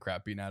just get the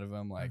crap beaten out of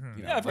them, like Mhm.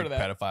 Yeah, I've heard like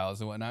of that. pedophiles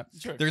and whatnot.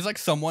 Sure. There's like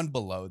someone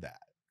below that,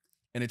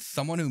 and it's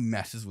someone who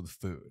messes with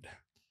food.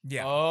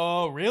 Yeah.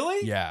 Oh,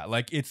 really? Yeah,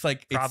 like it's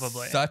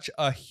Probably. such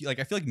a like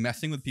I feel like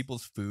messing with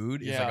people's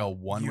food is like Yeah. a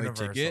one-way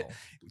ticket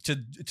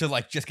Universal. to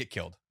like just get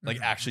killed, like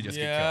Mhm. actually just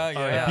Yeah, get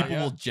killed. yeah, Like, people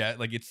yeah. will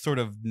like it's sort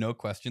of no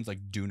questions, like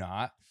do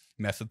not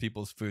mess with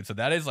people's food. So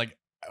that is like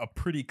a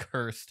pretty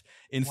cursed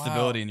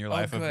instability Wow. in your Oh,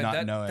 life of good.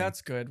 not knowing.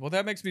 That's good. Well,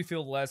 that makes me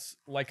feel less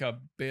like a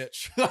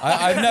bitch.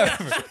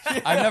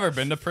 I've never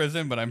been to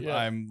prison, but Yeah.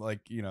 I'm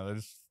like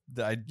there's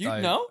You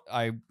know?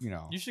 You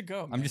You should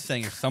go. I'm man. just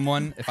saying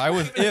if I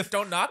was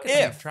Don't knock it.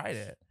 if- You've tried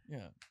it.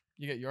 Yeah.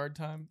 You get yard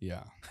time.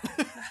 yeah.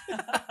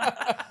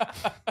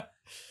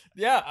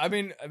 Yeah, I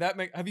mean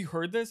have you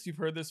heard this? You've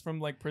heard this from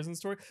like prison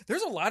story.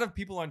 There's a lot of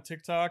people on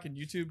TikTok and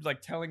YouTube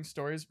like telling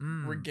stories,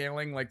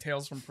 regaling like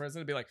tales from prison.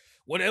 It'd be like,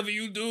 whatever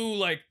you do,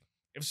 like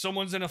if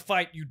someone's in a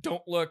fight, you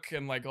don't look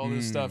and like all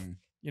this stuff. Mm,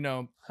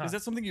 Huh. Is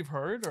that something you've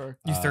heard or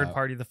You Uh, third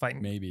party the fight.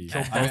 and maybe.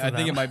 kill I both of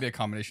think it them. might be a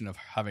combination of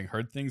having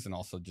heard things and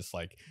also just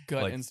like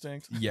gut like-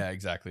 instinct? yeah,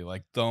 exactly.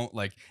 Like don't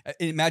like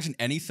imagine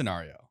any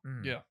scenario.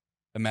 Mm. Yeah.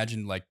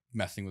 Imagine like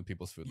messing with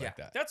people's food Yeah. like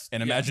that. That's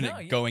And yeah, imagine no,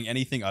 it yeah. going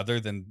anything other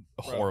than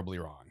Bro. horribly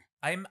wrong.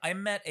 I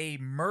met a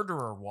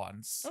murderer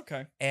once,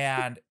 Okay.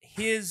 and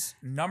his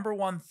number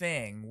one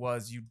thing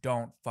was you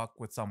don't fuck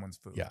with someone's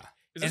food. Yeah.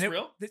 Is And this it-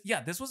 real?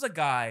 Yeah, this was a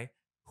guy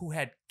who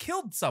had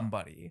killed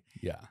somebody,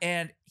 Yeah.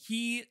 and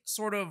he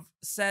sort of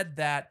said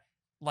that,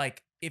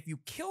 like, if you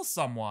kill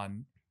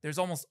someone, there's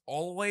almost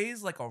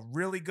always like a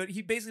really good.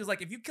 He basically was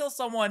like, if you kill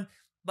someone,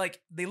 like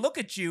they look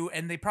at you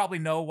and they probably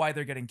know why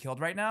they're getting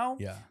killed right now.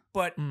 Yeah.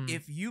 But Mm.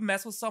 if you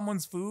mess with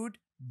someone's food,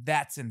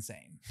 that's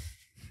insane.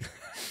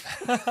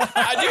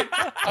 I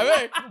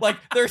mean, like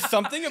there's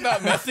something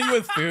about messing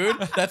with food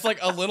that's like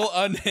a little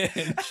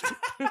unhinged.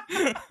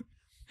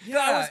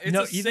 Yeah, it's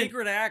No, a even-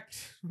 sacred act.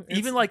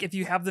 Even like if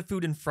you have the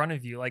food in front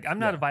of you, like I'm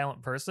not Yeah. a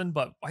violent person,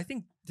 but I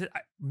think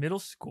middle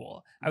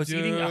school, I was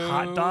eating a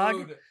hot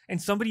dog Dude,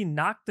 and somebody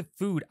knocked the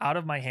food out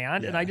of my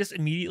hand and Yeah. I just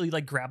immediately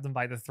like grabbed them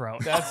by the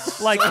throat. That's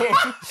Like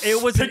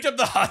it was Picked up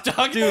the hot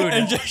dog, Dude.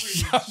 and just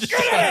shoved it.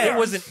 it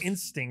was an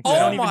instinct. I Oh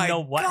don't even my know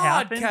what God,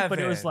 happened, but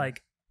it was Kevin.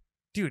 like,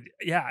 dude,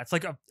 yeah, it's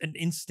like an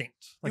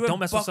instinct. Like You don't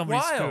went mess with buck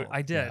somebody's wild. food.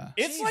 I did. Yeah.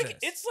 It's like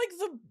Jesus.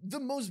 the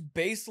most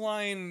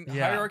baseline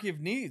Yeah. hierarchy of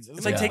needs.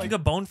 It's like taking a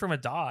bone from a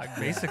dog,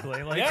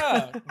 basically. Like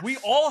yeah, we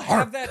all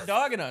have that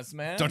dog in us,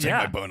 man. Don't take Yeah,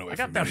 my bone away I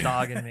got from that me.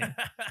 dog in me.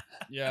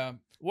 Yeah.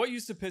 What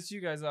used to piss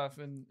you guys off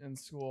in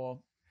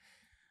school?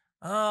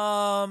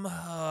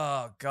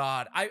 Oh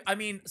God. I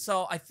mean,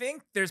 so I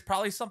think there's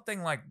probably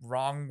something like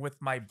wrong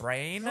with my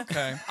brain.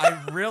 Okay.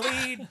 I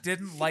really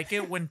didn't like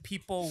it when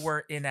people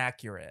were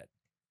inaccurate.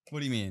 What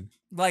do you mean?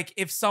 Like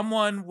if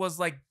someone was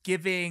like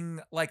giving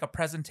like a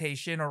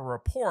presentation or a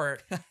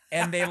report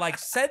and they like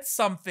said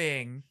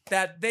something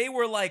that they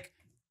were like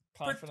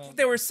Confident.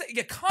 they were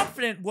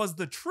confident was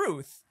the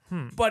truth,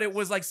 Hmm. but it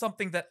was like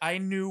something that I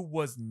knew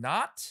was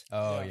not.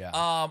 Oh Yeah.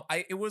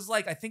 yeah. It was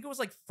like I think it was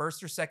like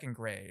first or second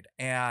grade,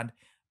 and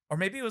or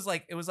maybe it was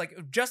like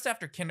just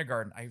after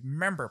kindergarten. I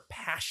remember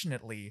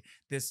passionately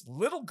this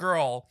little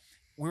girl.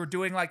 We were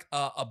doing like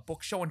a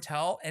book show and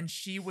tell, and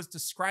she was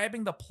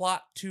describing the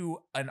plot to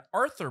an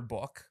Arthur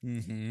book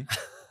Mm-hmm.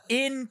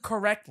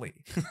 incorrectly.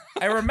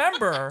 I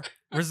remember,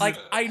 like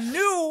I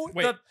knew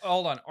Wait, the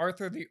hold on.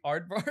 Arthur the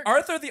Aardvark?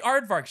 Arthur the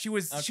Aardvark. She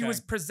was Okay.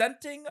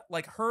 presenting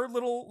like her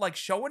little like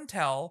show and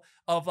tell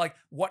of like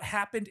what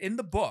happened in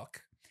the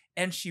book,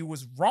 and she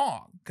was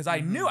wrong because I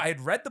knew I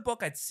had read the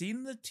book, I'd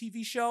seen the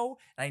TV show,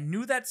 and I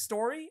knew that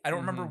story. I don't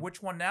remember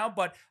which one now,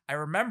 but I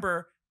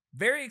remember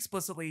very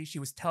explicitly she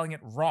was telling it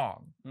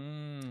wrong,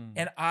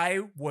 and I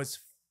was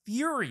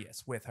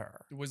furious with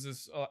her. Was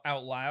this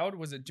out loud?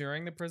 Was it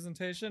during the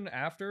presentation?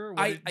 After?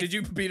 I- Did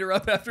you beat her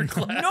up after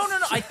class? No.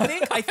 I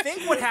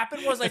think what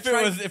happened was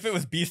If it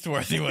was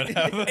Beastworth, he would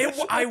have.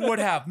 I would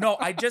have. No,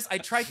 I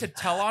tried to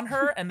tell on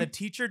her, and the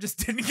teacher just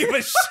didn't give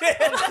a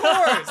shit. Of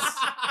course.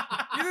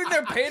 You think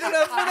they're paid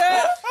enough for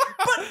that?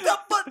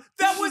 but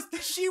that was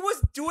she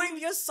was doing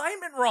the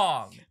assignment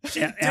wrong.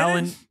 She didn't-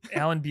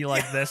 Alan be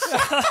like this.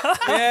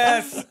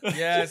 Yes.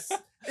 Yes.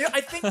 Yeah,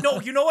 I think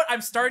no. You know what? I'm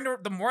starting to.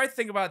 The more I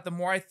think about it, the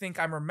more I think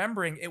I'm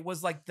remembering. It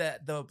was like the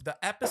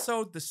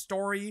episode, the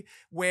story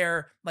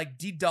where like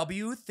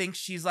DW thinks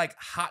she's like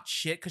hot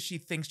shit because she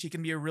thinks she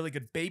can be a really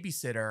good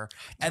babysitter,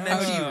 and then How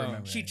do you she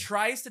remember that?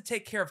 tries to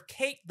take care of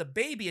Kate, the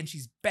baby, and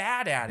she's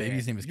bad at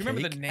Baby's it. name is You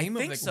remember Cake? the I name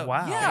of think the so.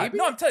 Wow. Yeah, baby?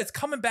 no, I'm telling you, it's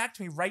coming back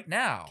to me right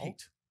now.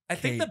 Kate. I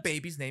think the Kate.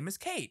 baby's name is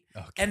Kate.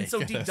 Oh, And so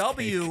Cake.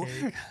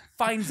 DW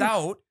finds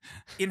out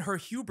in her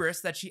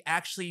hubris that she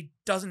actually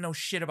doesn't know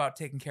shit about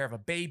taking care of a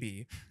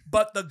baby.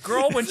 But the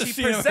girl, when she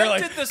Scene of her, presented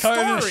like, the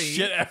covering story,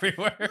 shit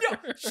everywhere.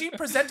 no, she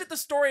presented the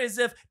story as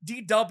if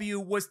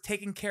DW was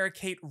taking care of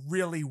Kate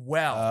really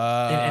well.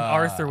 And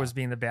Arthur was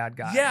being the bad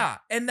guy. Yeah,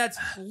 and that's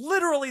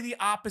literally the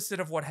opposite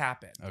of what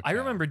happened. Okay. I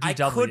remember I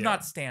DW. could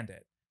not stand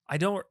it. I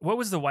don't. What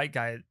was the white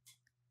guy?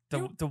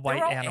 The They white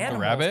were all animal.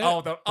 animals. rabbit?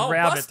 Oh, The oh,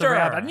 rabbit. Buster. The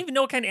rabbit. I didn't even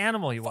know what kind of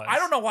animal he was. I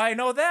don't know why I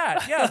know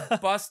that. Yeah,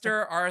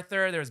 Buster,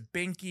 Arthur. There was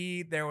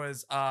Binky. There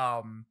was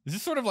Is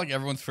this sort of like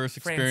everyone's first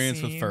experience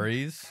with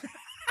Francine. furries?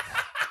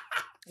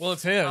 Well,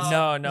 it's his.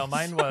 No,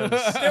 mine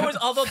was.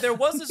 although there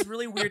was this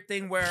really weird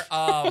thing where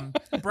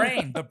the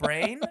brain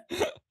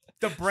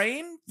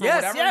for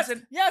whatever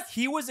reason,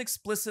 he was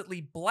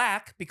explicitly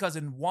black because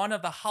in one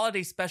of the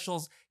holiday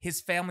specials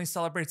his family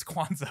celebrates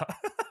Kwanzaa.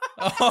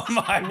 Oh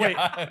my Wait,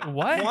 god!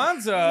 what?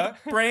 Kwanzaa.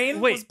 Brain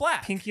Wait, was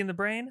black. Pinky in the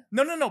Brain?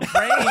 No, Brain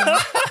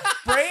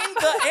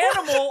the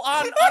animal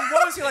on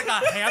what was he, like a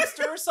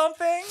hamster or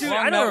something? Dude,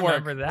 Wrong I don't network.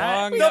 remember that.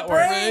 Wrong the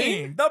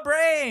network.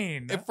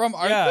 brain. From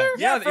Arthur? Yeah,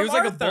 Yeah, he from was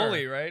like Arthur. a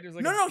bully, right? He was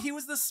like No, he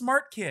was the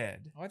smart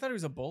kid. Oh, I thought he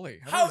was a bully.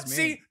 How? That was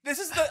mean. See, this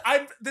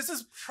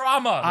is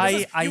trauma.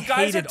 I you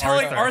guys are hated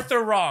telling Arthur. Arthur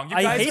wrong. You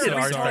I guys hated are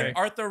Arthur. telling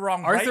Arthur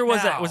wrong. Arthur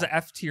right now. was an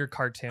F tier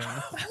cartoon.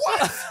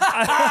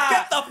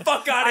 Get the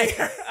fuck out of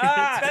here!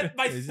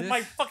 Is it?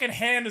 My fucking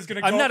hand is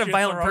gonna. Go I'm not up a your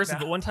violent throat person, now.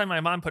 but one time my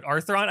mom put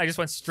Arthur on, I just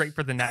went straight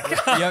for the neck. Do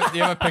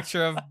you have a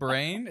picture of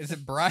Brain? Is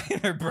it Brian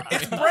or Brian?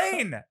 It's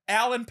Brain.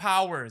 Alan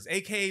Powers,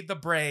 aka the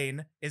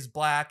Brain, is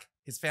black.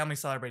 His family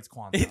celebrates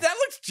Kwanzaa. That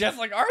looks just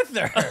like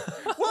Arthur.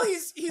 Well,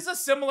 he's a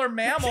similar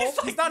mammal.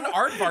 He's not an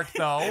aardvark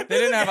though. They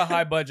didn't have a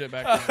high budget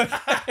back then.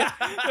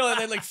 No,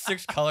 they had like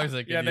 6 colors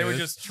they could Yeah, they would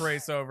use. just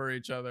trace over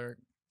each other.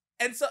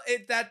 And so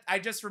I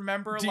just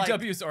remember like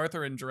DW's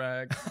Arthur in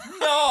drag.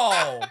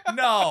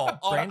 no.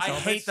 Oh, Brain I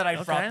celebrates? hate that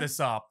I brought Okay. this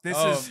up. This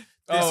Oh. is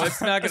Oh,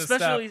 it's not gonna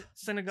Especially stop.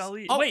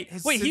 Senegalese. Oh, wait,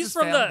 his he's sister's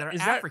from family, the. they're Is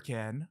that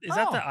African. the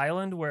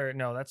island where?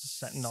 No, that's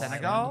Sentinel.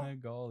 Senegal? Island.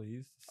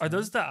 Senegalese. Are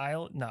those the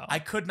island? No. I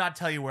could not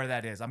tell you where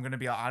that is. I'm gonna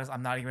be honest.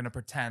 I'm not even gonna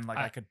pretend like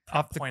I could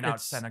off the- point out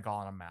it's- Senegal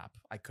on a map.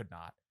 I could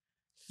not.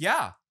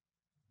 Yeah,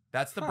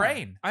 that's the Huh.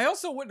 Brain. I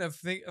also wouldn't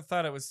have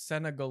thought it was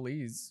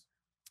Senegalese.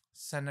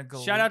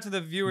 Senegal. Shout out to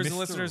the viewers and Mr.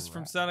 listeners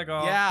from Rat.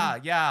 Senegal.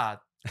 Yeah.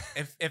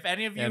 If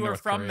any of you And are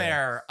North from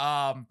Korea.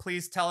 there,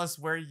 please tell us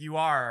where you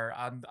are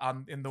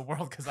on in the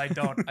world because I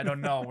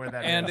don't know where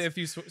that is. And if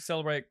you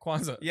celebrate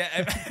Kwanzaa. yeah,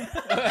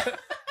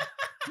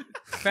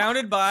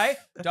 Founded by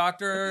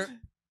Dr.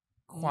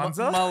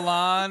 Kwanzaa?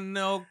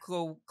 Milano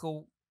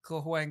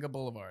Cahuenga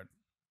Boulevard.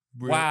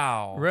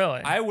 wow,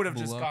 Really? I would have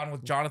just Below- gone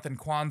with Jonathan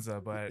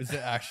Kwanzaa, but Is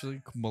it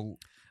actually?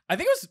 I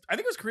think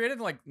it was created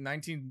in like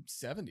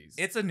 1970s.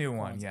 it's a new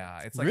one. Kwanzaa. Yeah,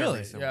 it's like Really?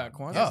 a recent Yeah,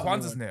 one. Kwanzaa's Yeah, a new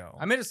Kwanzaa's one. new.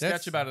 I made a sketch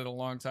That's- about it a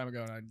long time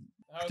ago. And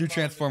Do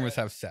Transformers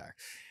have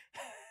sex?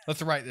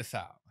 Let's write this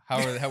out.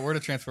 Where do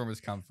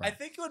Transformers come from? I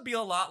think it would be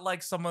a lot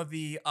like some of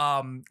the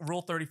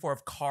Rule 34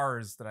 of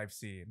Cars that I've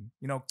seen.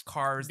 You know,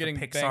 Cars, getting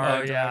the banged Pixar. by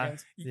Oh, yeah.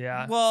 dragons.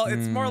 Yeah. Well,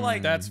 it's more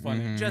like That's funny.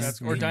 Mhm. just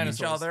Or eating each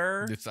dinosaurs.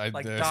 other,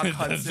 like Doc that's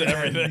Hudson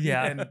everything. and,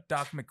 Yeah. and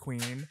Doc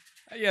McQueen.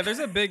 Yeah, there's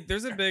a big So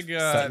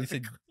you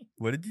said,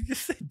 what did you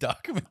just say?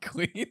 Doc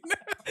McQueen?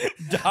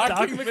 Doc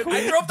McQueen?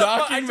 I drove the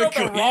Docking the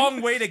McQueen?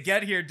 wrong way to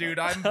get here, dude.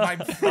 I'm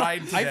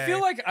fried today. I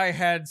feel like I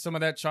had some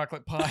of that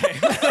chocolate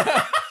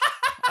pie.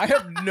 I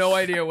have no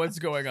idea what's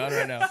going on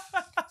right now.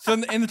 So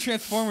in the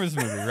Transformers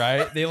movie,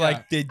 right?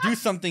 They do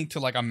something to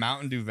like a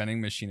Mountain Dew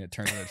vending machine. It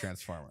turns into a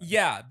Transformer.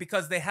 yeah,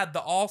 because they had the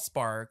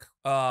Allspark.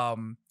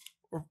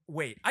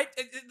 Wait,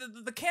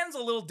 the can's a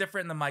little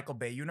different in the Michael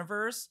Bay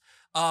universe.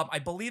 I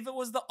believe it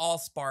was the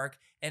Allspark,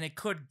 and it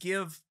could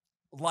give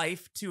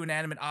life to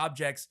inanimate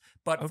objects,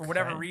 but for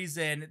whatever Okay.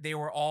 reason, they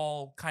were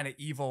all kind of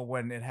evil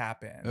when it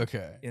happened.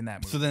 Okay. In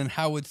that movie. So then,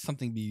 how would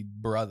something be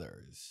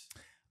brothers?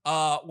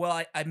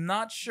 Well, I'm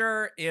not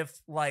sure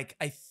if like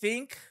I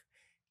think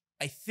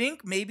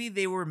maybe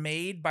they were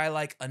made by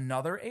like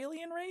another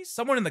alien race.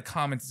 Someone in the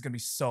comments is gonna be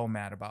so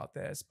mad about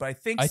this, but I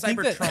think I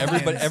think that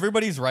Cybertronians-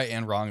 everybody's right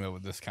and wrong though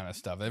with this kind of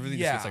stuff. Everything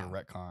just Yeah. gets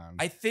like retcon.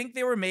 I think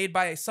they were made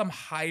by some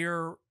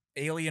higher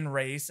alien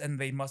race, and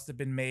they must have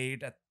been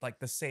made at like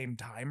the same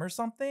time or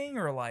something,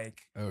 or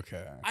like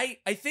Okay.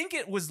 I think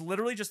it was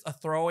literally just a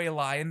throwaway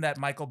line that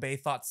Michael Bay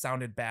thought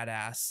sounded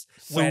badass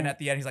So- when at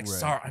the end he's like,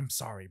 right. I'm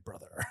sorry,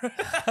 brother.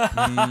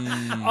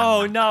 Mm.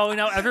 Oh no,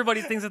 no!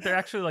 Everybody thinks that they're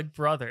actually like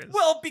brothers.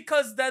 Well,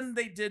 because then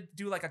they did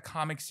do like a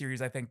comic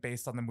series, I think,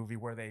 based on the movie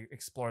where they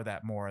explore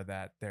that more,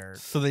 that they're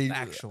So they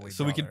actually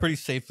So we can brothers. pretty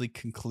safely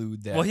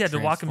conclude that. well, he had to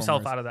walk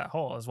himself Transformers- out of that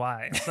hole, is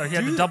why. So he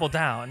had to double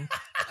down.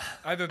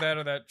 Either that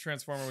or that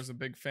Transformer was a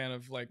big fan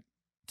of like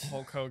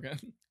Hulk Hogan.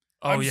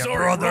 Oh yeah,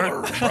 brother.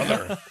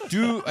 brother.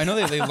 I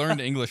know they learned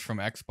English from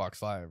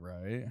Xbox Live,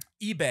 right?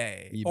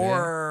 eBay. eBay?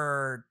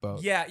 Or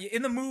Both. yeah,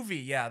 in the movie,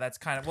 yeah, that's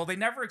kind of, well, they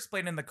never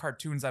explained in the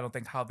cartoons, I don't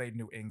think, how they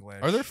knew English.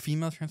 Are there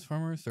female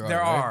Transformers? There right?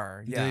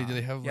 are, Do yeah. Do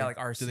they have Yeah, like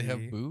Do they have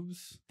RC.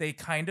 boobs? They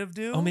kind of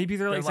do. Oh, maybe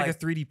they're like, like a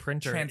 3D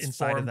printer inside of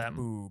transformed them.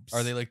 boobs.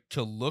 Are they like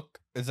to look?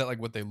 Is that like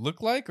what they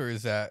look like, or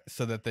is that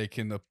so that they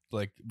can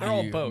like be They're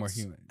all more boats.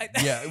 human? I-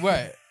 Yeah,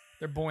 right.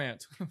 They're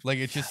buoyant. Like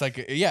it's just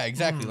like yeah,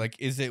 exactly. Mm. Like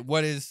is it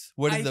what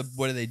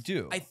do they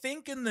do? I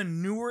think in the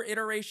newer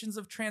iterations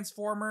of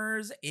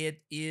Transformers,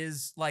 it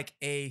is like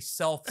a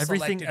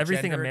self-selected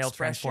Everything a gender male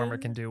expression. transformer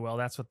can do. Well,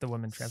 that's what the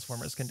women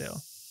transformers can do.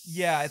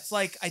 Yeah, it's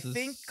like I So-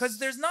 think because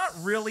there's not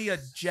really a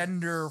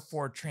gender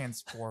for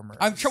Transformers.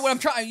 What I'm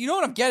trying. You know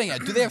what I'm getting at?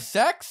 Do they have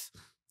sex?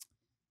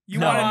 You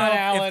No. want to know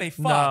Alan. if they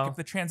fuck, No. if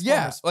the Yeah,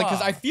 Transformers like because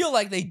fuck. I feel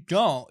like they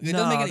don't. It doesn't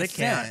No, make any they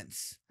can't.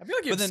 sense. I feel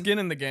like you But have then- skin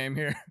in the game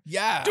here.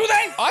 Yeah. Do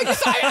they?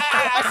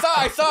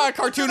 I saw a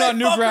cartoon Do they on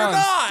fuck or Newgrounds.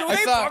 not? Do I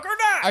they saw fuck or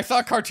not? I saw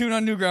a cartoon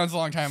on Newgrounds a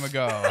long time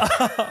ago.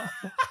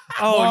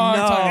 Oh Long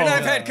no! time And ago.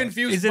 I've had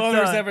confused Is it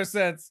boners the- ever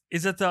since.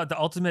 Is it the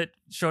ultimate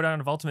showdown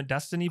of Ultimate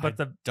Destiny, but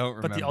Don't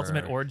remember. but the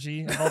ultimate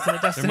orgy of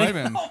Ultimate There Destiny? might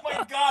have been. Oh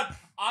my god,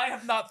 I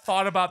have not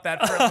thought about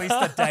that for at least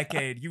a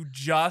decade. You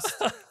just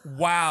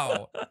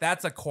wow,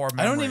 that's a core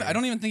memory. I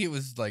don't even think it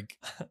was like.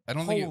 I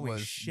don't think it Holy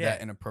was shit.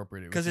 that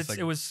inappropriate. Because just, like,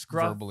 it was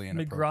Scruff. verbally McGruff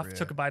inappropriate.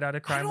 took a bite out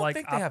of I crime. don't Like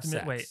think they have Optimus.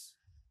 sex. Wait,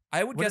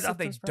 I would What guess did that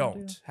they Optimus Prime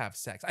don't do? have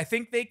sex. I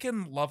think they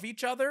can love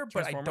each other,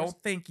 but I Transformers?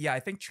 don't think. Yeah, I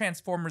think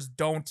Transformers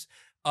don't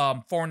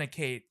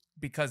fornicate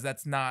because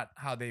that's not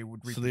how they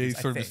would So reproduce. they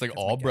I sort of just think, like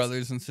is my all guess.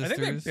 brothers and I sisters.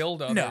 think they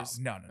build others.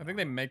 No. I think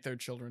they make their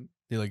children.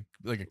 They like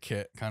a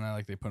kit, kind of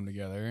like they put them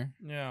together.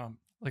 Yeah.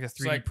 like a It's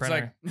 3D like,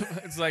 printer.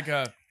 It's like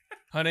a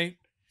honey,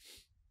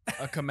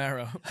 a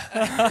Camaro.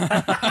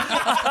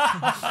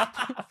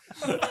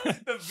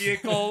 The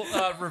vehicle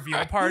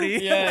reveal party.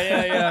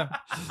 yeah.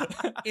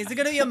 Is it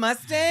gonna be a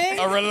Mustang?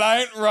 A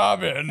Reliant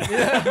Robin.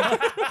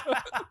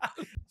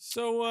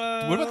 So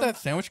What about that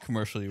sandwich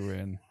commercial you were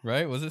in?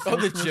 Right? Was it? Oh,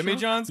 the sandwich Jimmy commercial?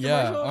 John's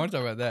Yeah, commercial? I want to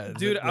talk about that.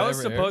 Dude, I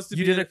was supposed to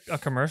You be did a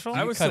commercial?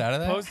 I was cut out of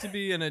that? supposed to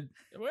be in a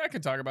well, I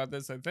could talk about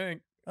this, I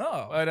think.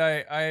 Oh, But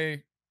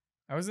I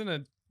was in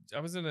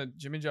a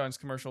Jimmy John's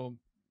commercial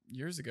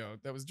years ago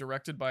that was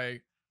directed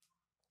by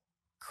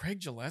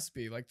Craig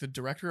Gillespie, like the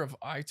director of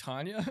I,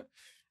 Tonya.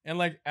 And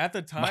like at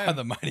the time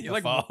the mighty he have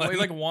like, fallen. he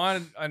like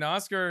won an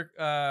Oscar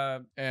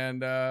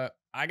and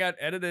I got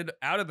edited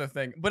out of the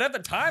thing. But at the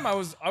time I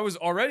was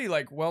already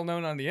like well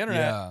known on the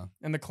internet. Yeah.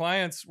 And the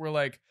clients were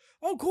like,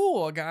 oh,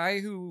 cool, a guy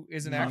who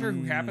is an actor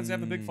who happens to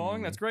have a big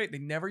following. That's great. They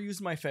never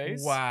used my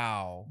face.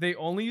 Wow. They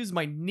only used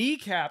my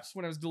kneecaps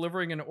when I was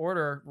delivering an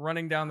order,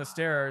 running down the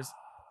stairs,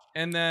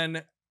 and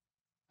then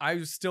I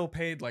was still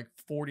paid like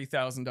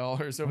 $40,000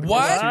 over the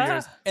course of 2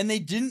 years. And they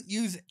didn't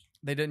use.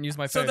 They didn't use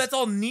my face. So that's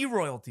all knee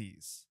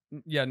royalties.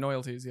 Yeah,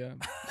 noyalties. Yeah,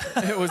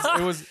 it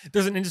was.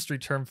 There's an industry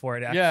term for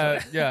it.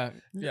 Actually.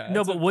 Yeah.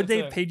 No, but would they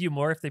have have paid you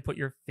more if they put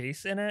your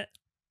face in it?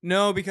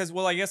 No, because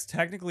I guess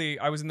technically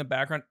I was in the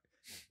background.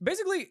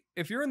 Basically,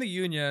 if you're in the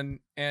union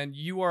and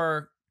you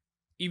are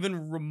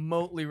even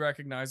remotely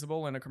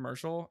recognizable in a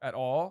commercial at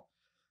all,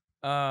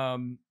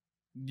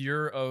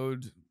 you're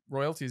owed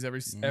royalties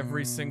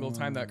every single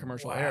time that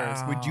commercial airs.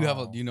 Would you have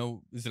a? Do you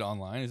know? Is it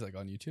online? Is it like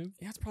on YouTube?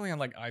 Yeah, it's probably on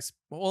like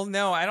Well,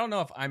 no, I don't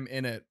know if I'm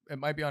in it. It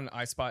might be on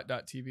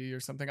iSpot.tv or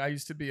something. I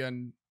used to be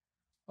in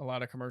a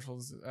lot of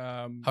commercials.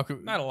 How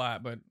could not a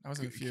lot, but I was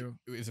in a few.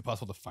 Is it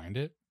possible to find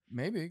it?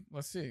 Maybe.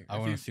 Let's see. I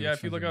want to see. Yeah, which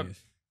if you ones look it up is.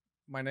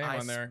 my name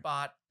on there.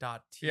 iSpot.tv.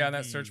 Yeah, in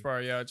that search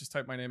bar. Yeah, just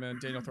type my name in,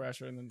 Daniel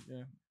Thrasher, and then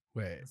yeah.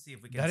 Wait, Let's see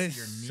if we can that see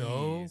is your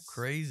so knees.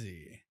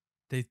 crazy.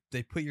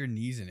 They put your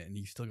knees in it, and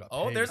you still got.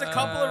 Oh, paid. there's a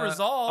couple of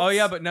results. Oh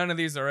yeah, but none of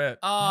these are it.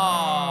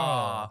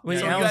 Oh. Wait,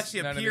 so you Alice,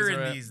 actually none of appear these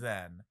are in it. these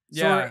then.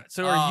 Yeah.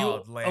 So are Oh,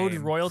 you owed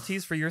lame.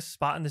 royalties for your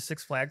spot in the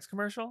Six Flags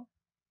commercial?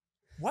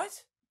 What?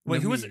 Wait,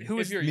 No, who was me. who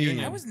was If you're me.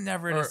 union. I was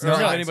never in a Or Six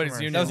Flags anybody's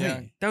commercial. union. That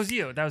was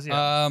yeah. me. That was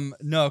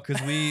you. No,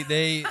 because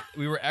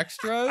we were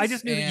extras. I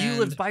just knew that you and-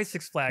 lived by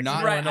Six Flags.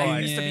 not in Right, I Illinois.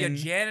 used to be a Union.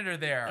 janitor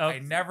there. Oh. I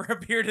never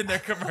appeared in their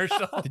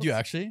commercial. Did you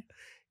actually?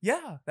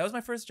 Yeah, that was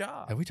my first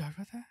job. Have we talked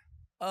about that?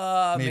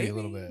 Maybe a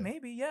little bit.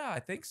 Maybe, yeah, I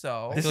think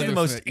so. I This feel is like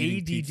the there's most some eating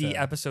ADD pizza.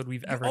 episode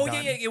we've ever Oh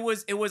done. yeah. It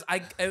was.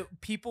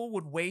 People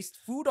would waste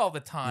food all the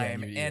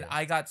time, you would eat and it.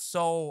 I got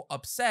so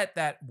upset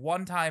that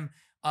one time,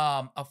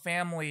 a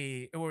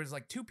family. It was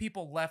like two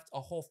people left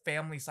a whole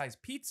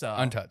family-sized pizza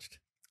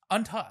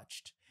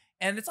untouched.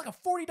 And it's like a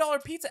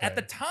 $40 pizza at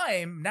the Right.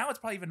 time. Now it's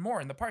probably even more.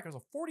 In the park, it was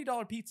a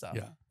 $40 pizza.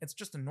 Yeah. It's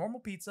just a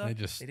normal pizza. They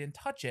just- didn't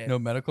touch it. No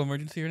medical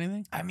emergency or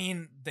anything. I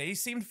mean, they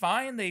seemed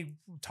fine. They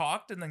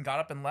talked and then got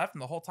up and left.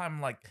 And the whole time,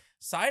 I'm like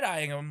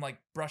side-eyeing them, like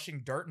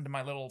brushing dirt into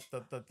my little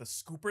the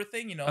scooper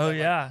thing, you know? Oh that, like,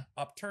 yeah.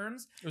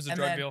 upturns. It was a And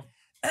drug then- deal.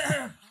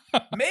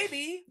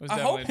 Maybe. was I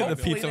definitely hope a drug The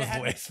hopefully pizza they was had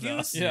an waste, though.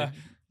 excuse. Yeah.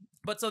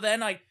 But so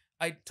then I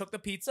took the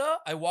pizza.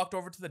 I walked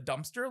over to the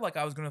dumpster like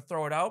I was going to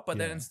throw it out. But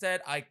then Yeah.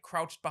 instead, I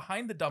crouched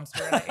behind the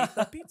dumpster and I ate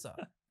the pizza.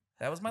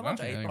 That was my lunch.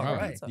 I ate Okay, the all whole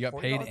right. pizza. You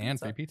got paid $40 and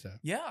pizza. free pizza.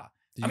 Yeah.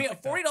 Did I you mean, a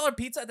like that? $40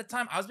 pizza at the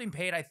time, I was being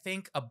paid, I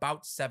think,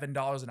 about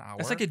 $7 an hour.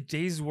 That's like a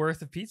day's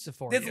worth of pizza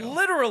for It's you.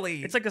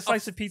 literally. It's like a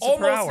slice of pizza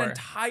almost per hour. an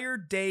entire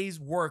day's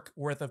work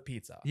worth of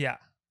pizza. Yeah.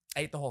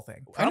 I ate the whole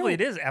thing. Probably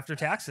it is after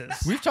taxes.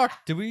 We've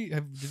talked. Did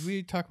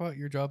we talk about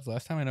your jobs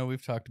last time? I know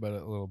we've talked about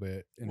it a little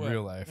bit in What?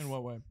 real life. In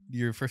what way?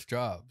 Your first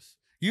jobs.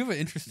 You have an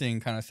interesting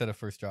kind of set of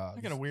first jobs.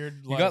 I got a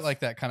weird. You got like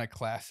that kind of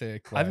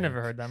classic. I've like,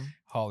 never heard them.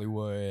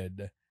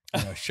 Hollywood.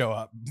 Show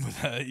up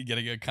with you get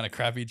a kind of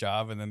crappy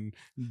job and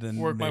then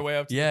Work my way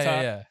up to the yeah,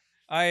 top.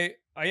 Yeah,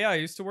 I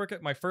used to work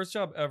at my first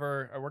job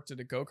ever. I worked at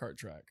a go-kart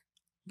track.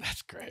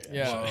 that's great.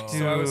 Yeah, Whoa.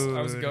 so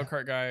I was a Dude.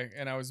 go-kart guy,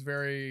 and I was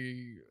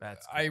very.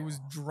 That's I cool. was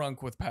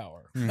drunk with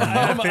power. Mhm.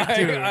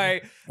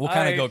 I- What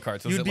kind I- of go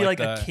karts? You'd be like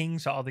a king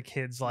to all the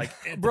kids, like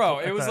bro,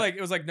 at it was the-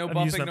 like no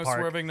bumping, amusement no park.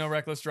 swerving, no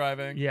reckless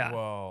driving. yeah.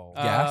 Whoa.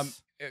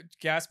 Gas?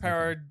 Gas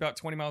powered, about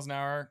 20 miles an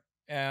hour,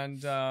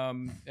 and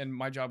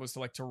my job was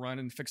to run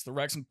and fix the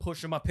wrecks and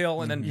push them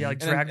uphill, and then Yeah,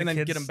 like and drag then, the and then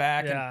kids. get them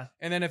back. Yeah.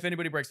 And then if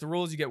anybody breaks the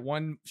rules, you get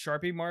one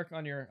Sharpie mark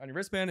on your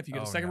wristband. If you get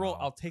Oh, a second no. rule,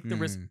 I'll take the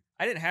wrist. Mm.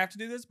 I didn't have to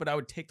do this, but I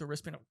would take the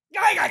wristband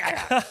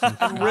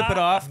and rip it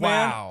off,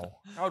 man. Wow.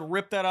 I would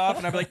rip that off,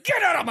 and I'd be like,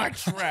 "Get out of my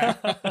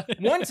track!"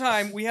 One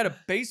time, we had a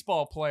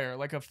baseball player,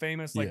 like a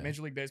famous Yeah.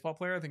 Major League Baseball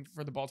player, I think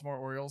for the Baltimore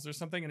Orioles or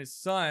something, and his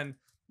son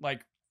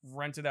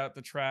rented out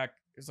the track.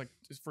 It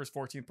was for his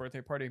 14th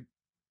birthday party,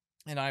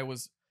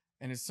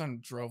 and his son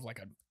drove like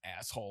an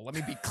asshole. Let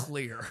me be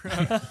clear,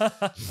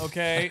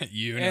 okay?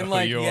 You know And who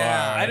like, you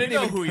yeah, are. I didn't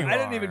know even who you I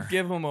didn't even are.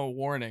 give him a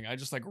warning. I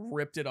just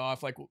ripped it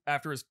off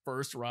after his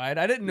first ride.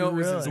 I didn't know it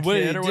was his Really? What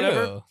did kid he or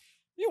whatever. do?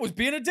 He was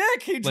being a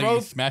dick. He Like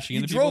drove smashing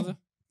he into drove people?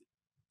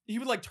 he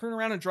would turn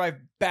around and drive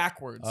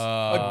backwards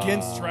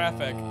against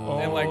traffic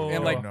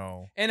Oh.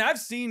 no. and I've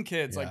seen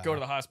kids Yeah. go to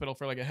the hospital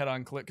for a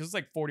head-on collision because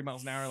it's 40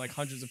 miles an hour,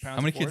 hundreds of pounds.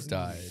 How many of kids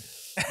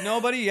force. died?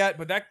 Nobody yet,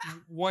 but that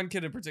one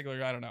kid in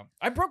particular, I don't know.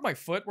 I broke my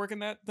foot working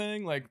that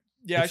thing.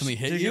 Yeah, Did something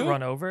hit Did you? you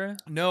run over?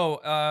 no,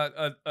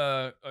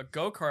 a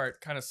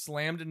go-kart kind of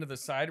slammed into the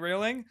side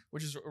railing,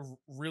 which is a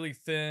really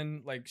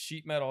thin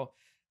sheet metal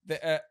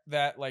that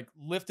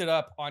lifted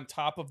up on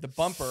top of the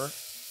bumper,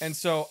 and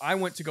so I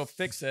went to go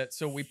fix it.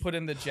 So we put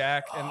in the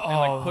jack and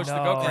pushed the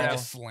no. go-kart And it out.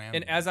 just slammed.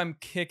 And as I'm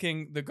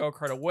kicking the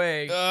go-kart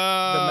away, the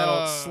the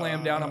metal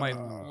slammed down on my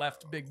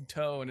left big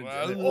toe and it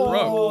Oh.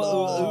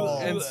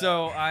 broke. And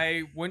so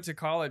I went to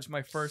college.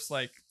 My first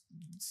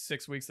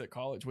 6 weeks at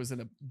college was in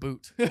a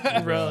boot.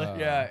 Really?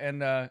 Yeah. And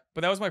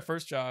but that was my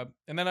first job.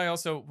 And then I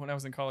also, when I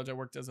was in college, I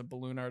worked as a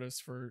balloon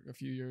artist for a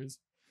few years.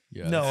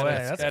 Yeah. No that's- way,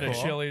 that's that's at cool. a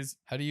cool. Chili's.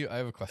 How do you? I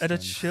have a question. At a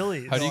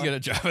Chili's. How do you get a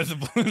job as a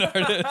balloon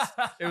artist?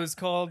 It was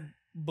called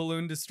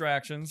Balloon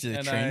Distractions. Did they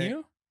and train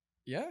you?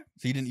 Yeah.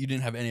 So you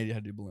didn't have any idea how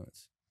to do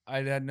balloons.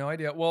 I had no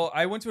idea. Well,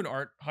 I went to an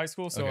art high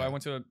school, so Okay. I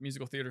went to a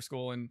musical theater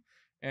school, and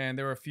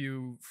there were a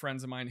few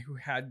friends of mine who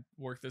had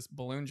worked this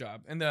balloon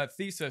job. And the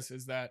thesis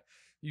is that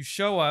you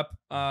show up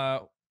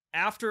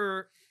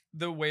after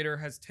the waiter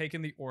has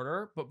taken the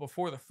order, but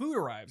before the food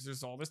arrives,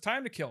 there's all this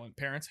time to kill, and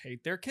parents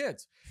hate their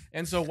kids.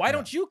 And so why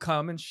don't you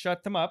come and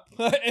shut them up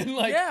and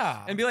like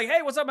yeah. and be like,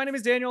 hey, what's up? My name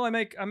is Daniel. I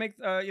make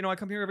I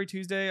come here every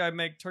Tuesday. I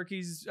make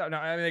turkeys. No,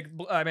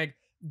 I make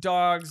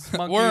dogs,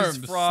 monkeys,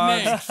 Worms,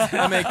 frogs. snakes.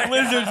 I make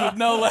lizards with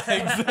no legs.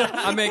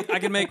 I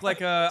can make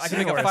a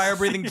Seahorse. fire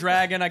breathing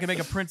dragon. I can make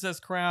a princess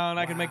crown.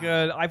 I can make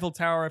an Eiffel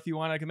Tower if you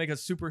want. I can make a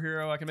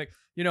superhero. I can make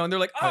and they're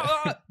like,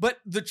 but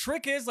the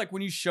trick is like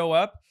when you show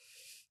up,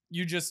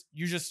 you just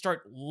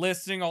start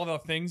listing all the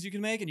things you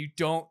can make, and you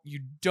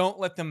don't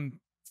let them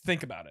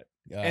think about it.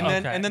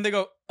 And then they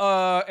go,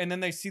 and then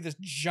they see this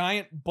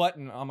giant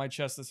button on my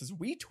chest that says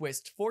 "We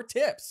twist for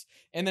tips,"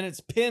 and then it's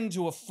pinned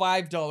to a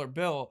 $5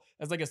 bill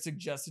as like a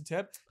suggested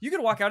tip. You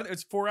could walk out of there.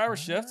 It's 4-hour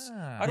shifts.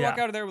 I'd walk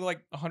out of there with like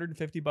 $150.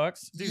 Dude,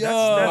 Yo.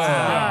 that's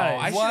Wow.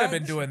 I should What? have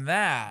been doing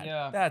that.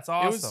 Yeah. That's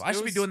awesome. I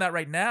should be doing that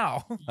right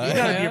now. You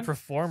gotta be a man.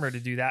 performer to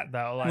do that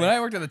though. Like, When I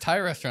worked at the Thai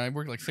restaurant, I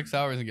worked like 6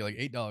 hours and get like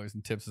 $8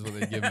 in tips is what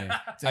they give me.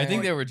 I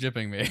think they were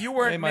jipping me. You They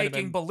weren't might have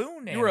making been.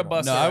 balloon. You were a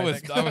animals. busser. No, I I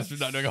think. was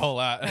not doing a whole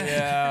lot.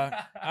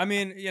 Yeah, I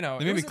mean, They it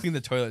made me was clean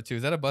the toilet too.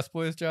 Is that a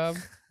busboy's job?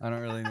 I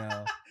don't really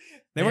know.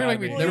 They yeah, were gonna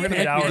make me. well, They were you gonna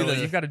get make paid me do hourly.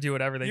 the. You've got to do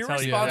whatever they You're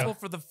tell you. responsible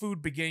for the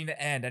food beginning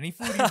to end. Any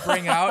food you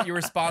bring out, you're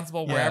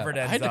responsible Yeah, wherever it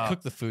I ends had to up.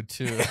 cook the food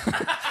too. And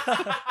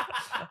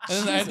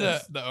then I had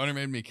to, the owner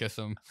made me kiss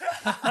him.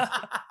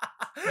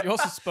 you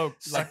also spoke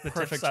Suck like the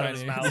perfect tips out of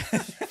his Chinese.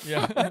 mouth.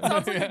 Yeah, That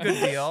sounds like a good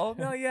deal.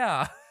 No,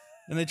 yeah.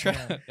 And they try.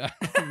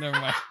 Never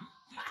mind.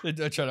 They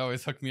try to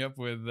always hook me up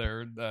with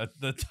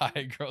the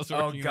Thai girls.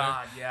 Oh working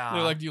God, yeah. there.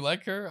 They're like, "Do you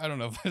like her?" I don't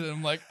know.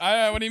 I'm like,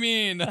 "What do you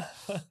mean?"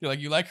 You're like,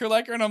 "You like her?"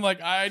 And I'm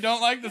like, "I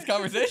don't like this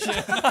conversation."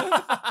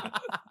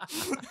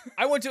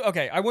 I went to Oh,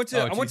 I went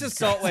to Jesus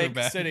Salt Christ, so Lake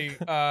bad. City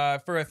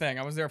for a thing.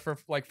 I was there for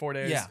like 4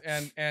 days.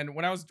 Yeah. And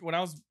when I was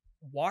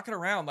walking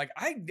around, like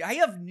I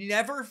have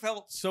never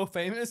felt so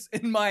famous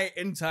in my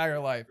entire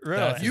life. Really?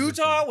 That's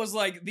Utah was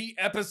like the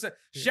epicenter.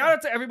 Shout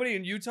out to everybody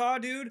in Utah,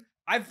 dude.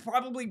 I've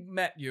probably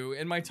met you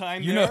in my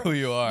time You there. know who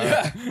you are.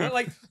 Yeah. But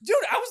like, dude,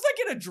 I was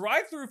like in a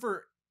drive-through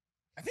for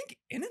I think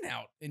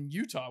In-N-Out in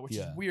Utah, which is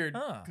Yeah. weird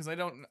Huh. because I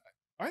don't.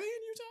 Are they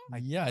in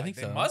Utah? Yeah, I think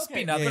They so. must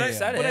Okay. be now Yeah, that I yeah,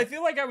 said But it. I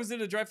feel like I was in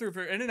a drive-through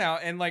for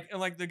In-N-Out, and like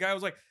the guy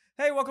was like,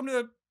 "Hey, welcome to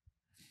the."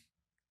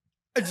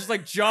 It just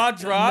like jaw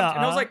dropped,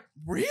 and I was Nuh-uh. like,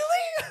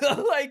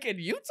 "Really? Like in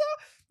Utah?"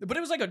 But it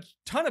was like a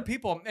ton of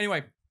people.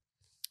 Anyway,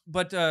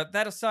 but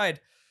that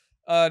aside,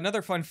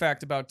 another fun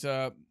fact about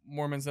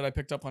Mormons that I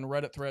picked up on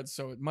Reddit threads,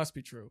 so it must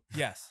be true,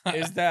 yes.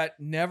 is that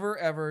never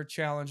ever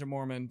challenge a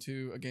Mormon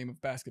to a game of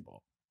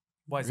basketball.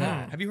 Why is Really?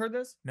 that? Have you heard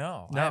this?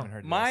 No, I No. haven't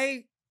heard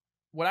this.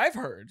 What I've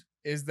heard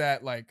is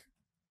that like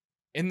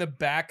in the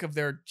back of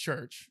their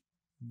church,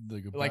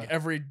 like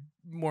every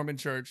Mormon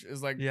church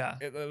is like, Yeah.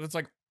 it's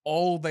like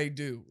all they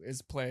do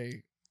is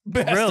play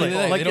Really?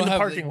 basketball. Like in the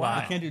parking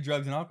lot. They can't do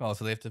drugs and alcohol,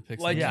 so they have to pick.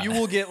 Like Yeah. you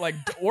will get like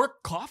or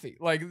coffee,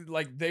 like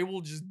they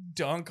will just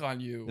dunk on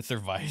you. it's their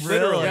vice.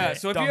 Really? Yeah.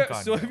 So Dunk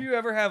on if you. you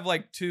ever have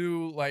like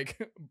two like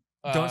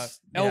Don't yeah.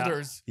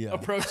 elders Yeah.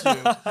 approach you,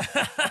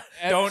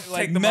 Don't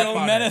like, take them men- up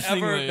on it.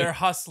 menacingly. Ever, they're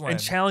hustling. and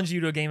challenge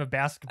you to a game of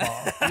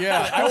basketball.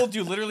 yeah, I will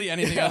do literally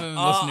anything other than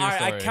all listen to your right,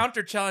 story. I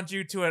counter challenge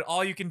you to an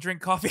all you can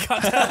drink coffee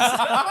contest.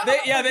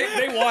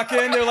 they walk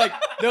in. They're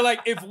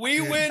like if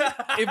we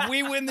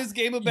win this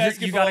game of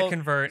basketball, you gotta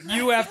convert.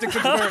 You have to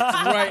convert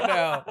right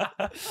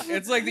now.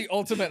 It's like the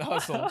ultimate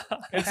hustle.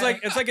 It's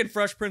like in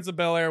Fresh Prince of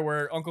Bel-Air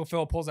where Uncle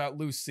Phil pulls out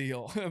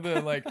Lucille.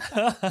 Like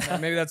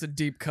maybe that's a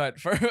deep cut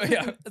for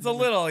yeah. It's a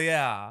little,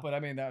 yeah. But I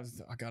mean I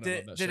gotta love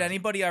that Did show.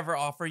 anybody ever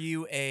offer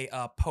you a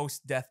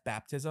post-death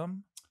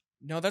baptism?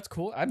 No, that's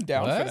cool. I'm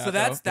down What? for that. So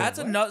that's though. that's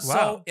another.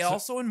 Wow. So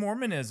also in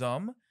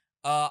Mormonism,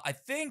 I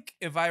think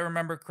if I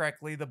remember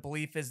correctly, the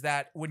belief is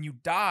that when you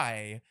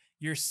die,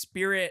 your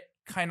spirit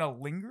kind of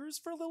lingers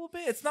for a little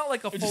bit. It's not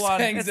like a It just full on.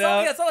 hangs It's not,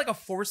 out. yeah, it's not like a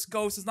force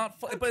ghost. It's not,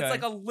 but Okay. it's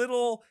like a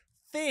little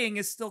thing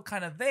is still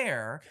kind of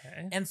there.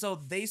 Okay. And so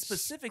they Scroll of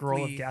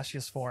specifically,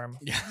 gaseous form.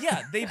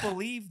 yeah, they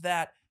believe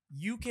that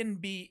you can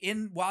be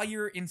while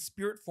you're in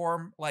spirit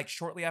form, like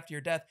shortly after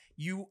your death,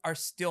 you are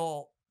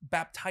still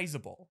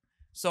baptizable.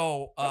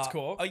 So That's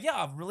cool.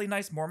 Yeah, a really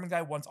nice Mormon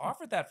guy once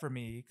offered that for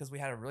me because we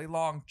had a really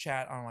long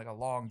chat on like a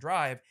long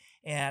drive,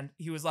 and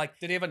he was like,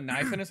 Did he have a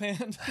knife in his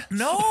hand?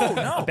 "No, A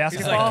no." He's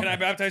basketball. like, "Can I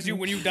baptize you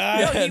when you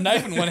die?" Yeah, a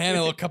knife in one hand and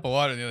a little cup of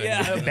water in the other.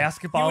 Yeah. hand. A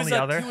basketball in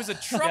the other. He was a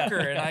trucker,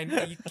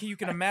 and you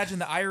can imagine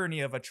the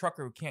irony of a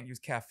trucker who can't use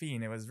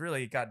caffeine. It was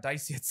really got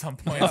dicey at some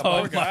point.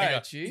 Oh But my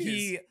God. Jeez.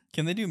 he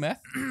Can they do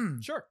meth?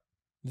 Sure.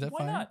 Is that Why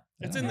fine? not?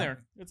 It's in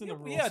there. It's in the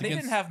rules. Yeah, they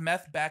Against- didn't have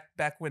meth back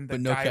when the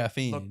But no guy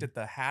caffeine. looked at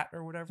the hat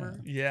or whatever.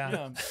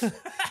 Yeah. Yeah.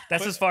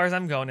 That's as far as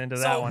I'm going into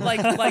that So one.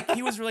 like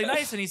he was really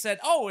nice, and he said,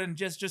 "Oh, and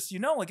just you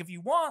know, like if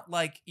you want,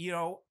 like you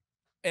know,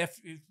 if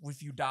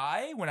you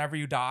die, whenever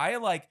you die,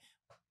 like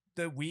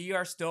we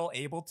are still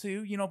able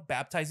to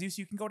baptize you so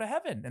you can go to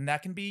heaven, and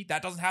that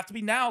doesn't have to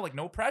be now, like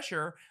no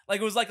pressure.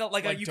 Like it was like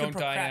a you don't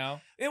can die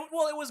now. It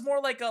was more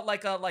like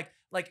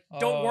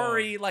don't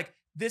worry, like."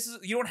 This is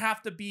you don't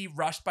have to be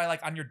rushed by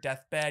like on your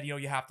deathbed. You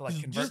have to like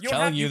convert. Just You don't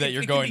telling have- you that can-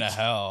 you're it can going be to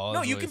hell.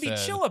 No, is you what can he be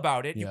said. chill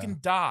about it. You Yeah. can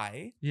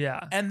die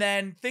yeah. and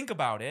then think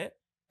about it,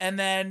 and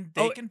then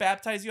they Oh. can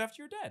baptize you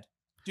after you're dead.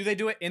 Do they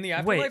do it in the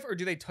afterlife or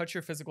do they touch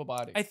your physical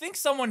body? I think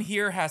someone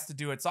here has to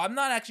do it, so I'm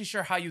not actually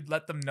sure how you'd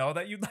let them know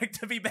that you'd like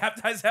to be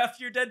baptized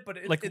after you're dead. But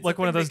it's Like a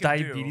one of thing those they can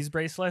do. diabetes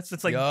bracelets.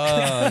 It's like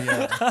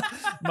Yeah.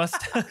 must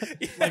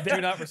Like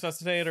do not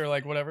resuscitate or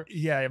like whatever.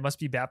 yeah, it must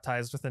be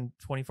baptized within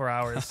 24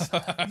 hours.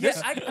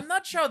 Yeah, I'm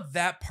not sure how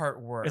that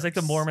part works. It's like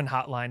the Mormon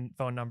hotline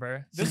phone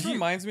number. This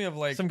reminds me of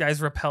like Some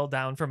guys rappel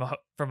down from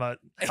a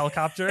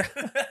helicopter.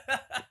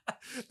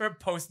 for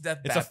post-death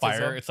It's baptism. a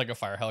fire. It's like a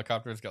fire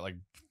helicopter. It's got like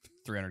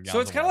 300 gallons. so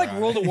it's of kind of like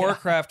water World on of it.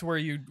 Warcraft where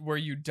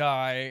you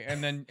die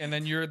and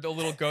then you're the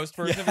little ghost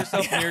version of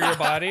yourself near your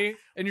body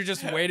and you're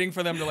just waiting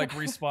for them to like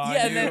respawn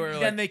Yeah, and you then, or like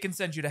then they can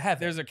send you to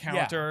heaven. there's a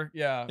counter.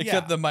 Yeah.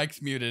 Except the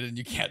mic's muted and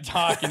you can't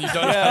talk and you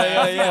don't.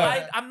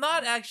 Yeah. I'm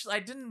not actually. I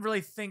didn't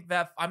really think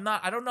that.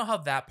 I don't know how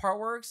that part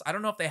works. I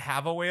don't know if they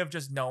have a way of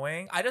just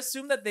knowing. I'd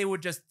assume that they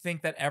would just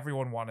think that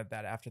everyone wanted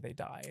that after they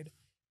died.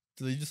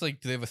 Do they just like?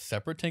 Do they have a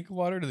separate tank of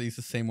water? Or do they use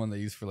the same one they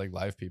use for like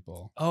live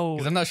people? Oh,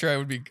 Because I'm not sure I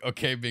would be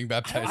okay being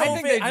baptized. I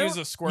think I they'd don't- use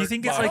a squirt. you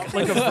think it's bottle.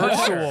 like a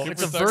virtual? Super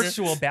It's a sucker.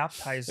 virtual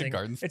baptizing.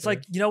 garden It's spray.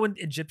 like when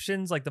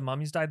Egyptians, like the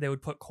mummies died, they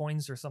would put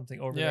coins or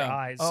something over their Yeah.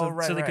 eyes, Oh, so,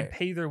 right, so they right. could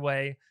pay their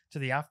way to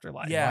the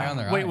afterlife. Yeah. Why on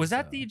their Wait, eyes, was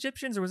that though? the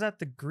Egyptians or was that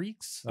the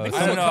Greeks? Oh, I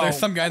someone- don't know. There's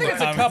some guy in the think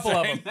it's a comments couple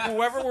of saying- them.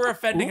 Whoever we're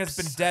offending has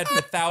been dead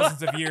for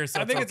thousands of years. So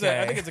I think it's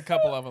I think it's a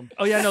couple of them.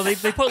 Oh yeah, no, they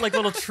put like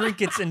little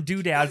trinkets and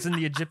doodads in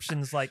the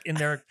Egyptians, like in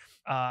their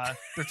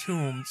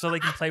tomb, so they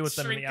can play with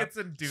them. trinkets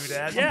and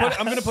doodads. Yeah.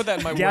 I'm gonna put that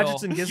in my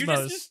Gadgets will. and You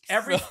gizmos.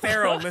 every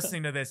pharaoh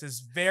listening to this is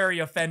very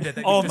offended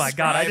that you Oh my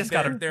God, I just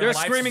described gotta- their They're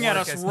life's screaming at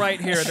work us as right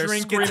here. They're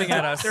trinkets screaming and-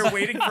 at us. They're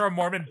waiting for a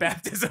Mormon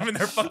baptism, and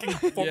their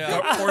fucking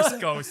Yeah. horse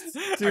ghosts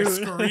are Dude.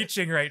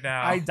 screeching right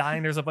now. I die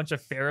and there's a bunch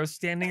of pharaohs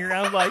standing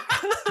around like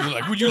You're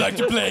like, would you like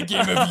to play a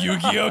game of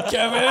Yu-Gi-Oh,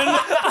 Kevin?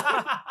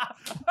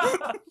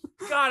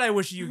 God, I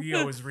wish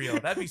Yu-Gi-Oh was real.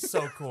 That'd be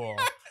so cool.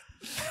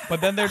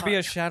 But then there'd be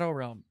a Shadow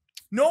Realm.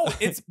 No,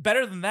 it's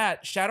better than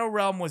that. Shadow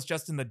Realm was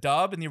just in the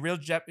dub, and the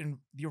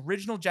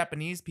original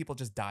Japanese people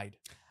just died.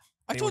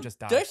 They would just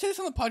die. Did I say this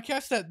on the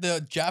podcast that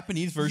the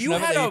Japanese version You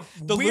of had it,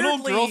 a the little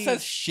girl weirdly-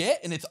 says shit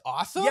and it's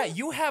awesome? Yeah,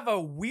 you have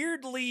a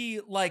weirdly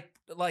like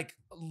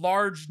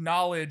large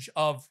knowledge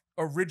of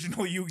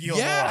original Yu-Gi-Oh!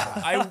 Yeah.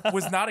 lore. I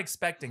was not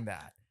expecting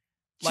that.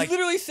 She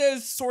literally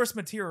says, Source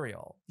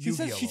material. she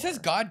Yu-Gi-Oh! says,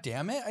 lore. God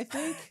damn it, I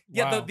think.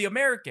 Yeah, Wow. the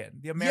American.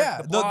 Yeah,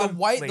 the the blonde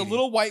white, lady. the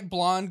little white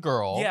blonde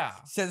girl Yeah.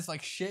 says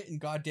like shit and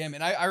goddamn.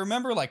 And I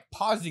remember like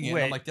pausing it. And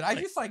I'm Wait, like, did I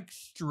just like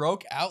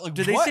stroke out? Like,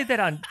 did they what? say that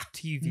on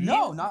TV?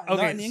 No, not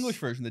Okay. in the English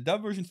version. The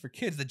dub version's for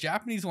kids. The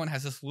Japanese one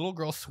has this little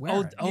girl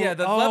swearing. Yeah,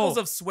 the levels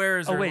of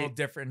swears are a little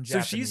different in So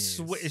Japanese.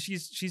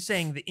 she's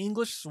saying the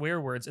English swear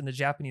words in the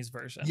Japanese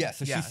version. Yeah,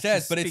 so Yeah, she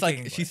says, she's but it's speaking like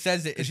English. she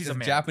says it. 'Cause It's she's a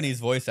American. Japanese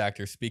voice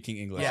actor speaking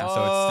English, Yeah. so it's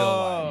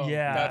still like,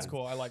 Yeah. That's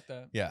cool. I like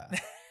that. yeah.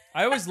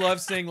 I always love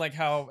seeing like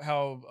how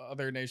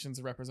other nations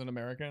represent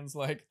Americans.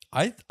 Like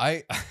I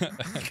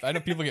know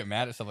people get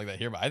mad at stuff like that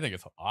here, but I think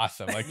it's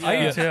awesome. Like I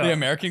do the, too. the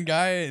American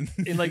guy and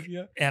In like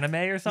yeah. anime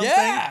or something.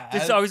 Yeah.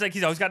 Just always like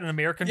he's always got an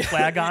American Yeah.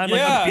 flag on, yeah,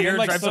 like the beard, and,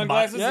 like drives a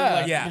sunglasses bike. and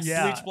like Yeah.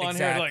 Yeah. bleached blonde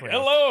hair. Like Exactly.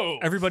 hello.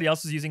 Everybody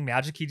else is using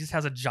magic. He just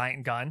has a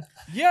giant gun.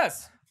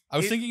 Yes, I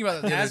was thinking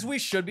about that. as we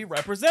should be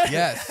represented.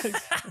 yes,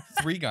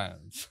 3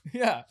 guns.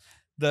 Yeah.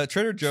 The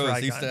Trader Joe's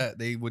Trigun.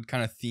 they would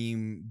kind of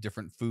theme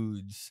different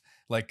foods,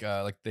 like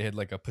they had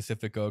like a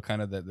Pacifico kind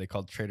of that they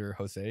called Trader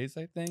Jose's,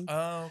 I think.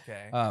 Oh,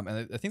 okay. And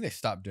I think they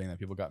stopped doing that.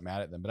 People got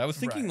mad at them. But I was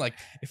thinking, Right. like,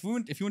 if you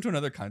went to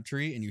another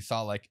country and you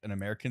saw like an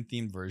American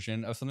themed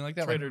version of something like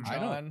that, Trader like,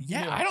 John.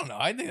 I don't know.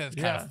 I think that's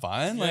kind Yeah. of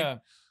fun. Like, Yeah.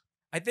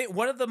 I think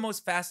one of the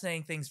most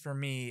fascinating things for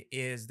me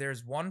is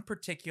there's one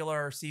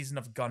particular season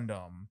of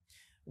Gundam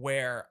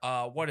where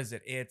what is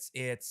it? It's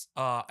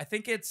I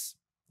think it's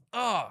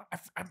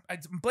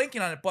I'm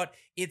blanking on it, but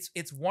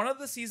it's one of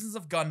the seasons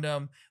of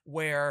Gundam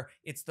where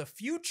it's the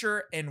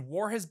future and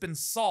war has been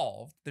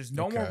solved. There's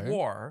no more Okay.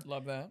 war.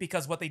 Love that.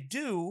 Because what they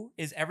do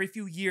is every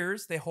few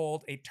years they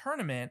hold a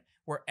tournament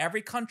where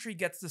every country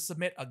gets to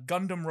submit a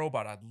Gundam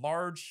robot, a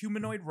large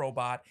humanoid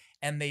robot,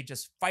 and they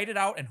just fight it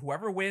out, and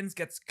whoever wins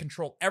gets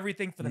control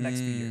everything for the next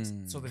few years.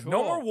 So there's no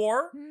Cool. more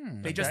war.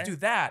 hmm, They just Okay. do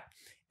that.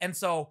 And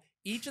so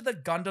each of the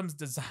Gundam's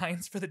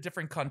designs for the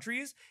different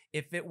countries,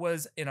 if it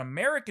was an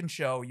American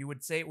show, you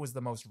would say it was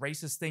the most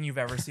racist thing you've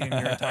ever seen in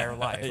your entire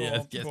life.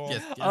 yes, yes, Cool.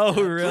 yes, yes, Oh, yes.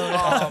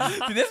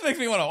 really? Dude, this makes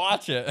me want to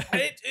watch it.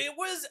 it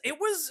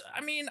was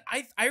I mean,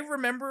 I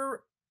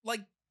remember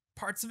like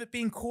parts of it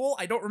being cool.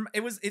 I don't remember.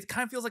 It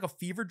kind of feels like a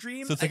fever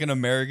dream. So it's like an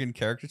American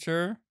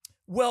caricature.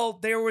 Well,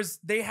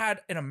 they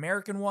had an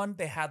American one,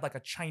 they had like a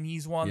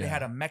Chinese one, they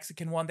had a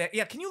Mexican one.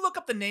 Can you look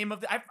up the name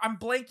of I'm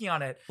blanking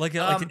on it. Like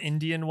an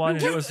Indian one,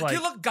 and it was like.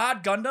 Can you look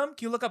God Gundam?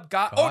 Can you look up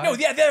God? Oh no,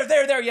 yeah,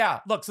 there,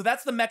 yeah. Look, so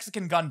that's the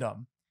Mexican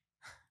Gundam.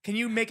 Can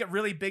you make it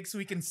really big so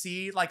we can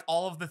see like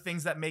all of the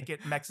things that make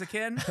it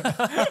Mexican?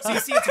 So you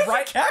see,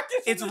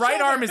 its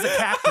right arm is a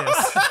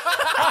cactus.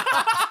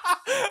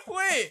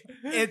 Wait,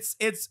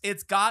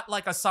 it's got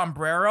like a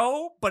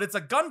sombrero, but it's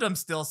a Gundam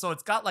still, so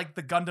it's got like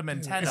the Gundam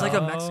antenna. It's like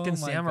a Mexican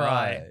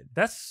samurai. God.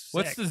 That's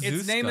What's sick. the Zeus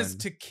its name gun? is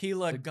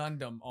Tequila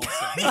Gundam. Also,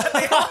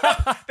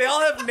 they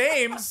all have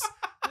names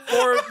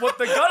for what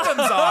the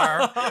Gundams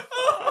are.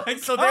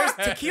 So there's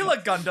Tequila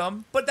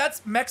Gundam, but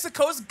that's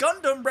Mexico's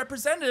Gundam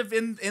representative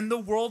in the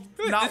world,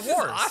 not This is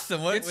wars.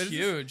 awesome. it's what is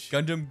huge.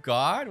 this? Gundam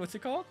God? What's it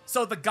called?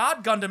 So the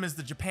God Gundam is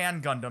the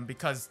Japan Gundam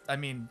because I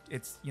mean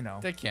it's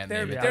They can't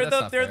they're name it. they're That's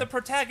the not they're fair. the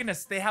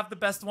protagonists. They have the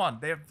best one.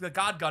 They have the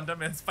God Gundam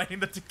and it's fighting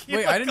the Tequila.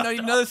 Wait, I didn't Gundam.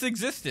 even know this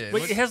existed.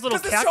 Wait, it has little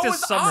 'Cause this show cactus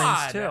is submarines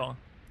odd. too.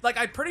 Like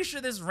I'm pretty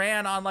sure this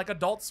ran on like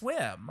Adult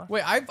Swim.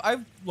 Wait,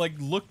 I've like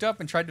looked up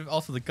and tried to.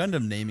 Also, the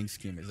Gundam naming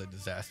scheme is a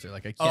disaster.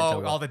 Like I can't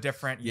tell. All the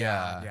different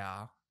Yeah.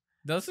 yeah.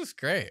 This is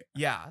great.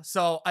 Yeah.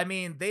 So I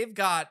mean, they've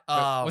got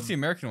What's the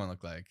American one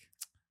look like?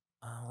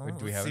 Wait,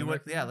 do we let's have see an what?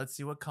 American Yeah, one? let's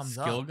see what comes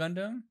Skill up.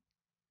 Gundam?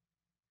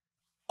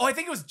 Oh, I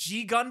think it was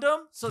G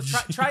Gundam. So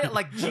try it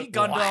like G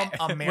Gundam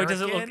American. Wait,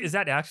 does it look? Is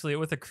that actually it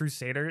with a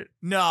Crusader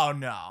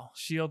No.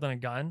 shield and a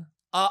gun?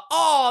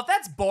 Oh,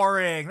 that's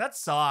boring. That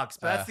sucks.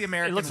 But that's the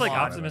American. It looks like one.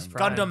 Optimus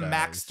Prime. Gundam does.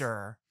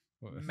 Maxter.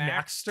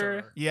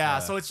 Maxter? Yeah, Yeah.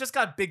 so it's just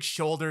got big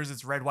shoulders.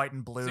 It's red, white,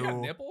 and blue. Does it have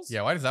nipples?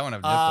 Yeah, why does that one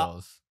have Uh,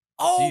 nipples?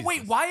 Oh Jesus.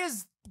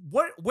 wait,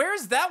 where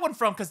is that one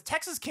from? Because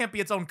Texas can't be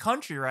its own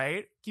country,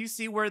 right? Can you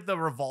see where the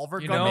revolver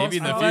You gun know, maybe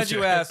in the I'm glad future.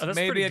 you asked. Oh, that's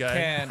Maybe pretty it good.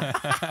 can.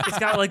 It's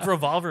got like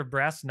revolver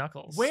brass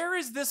knuckles. Where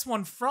is this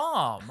one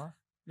from?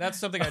 That's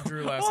something I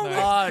drew last Oh,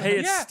 night. Hey,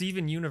 it's yeah.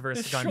 Steven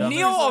Universe The Gundam. shoulders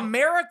Neo are-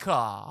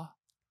 America.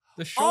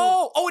 The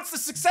shoulder. Oh, it's the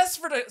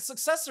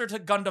successor to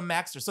Gundam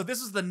Maxter. So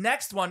this is the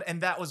next one, and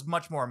that was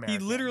much more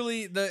American. He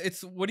literally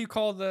it's what do you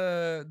call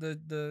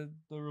the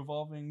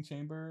revolving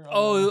chamber?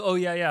 Oh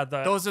yeah.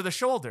 Those are the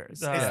shoulders.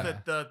 Yeah. It's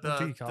the What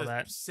do you call the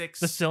that? six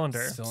The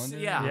cylinder. cylinder.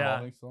 Yeah.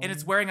 revolving and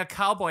it's cylinder? wearing a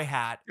cowboy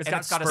hat. It's and got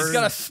it's got spurs. It's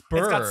got a It's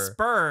spur. got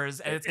spurs,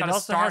 and it's It got a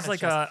also star has on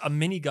its like chest. a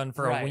minigun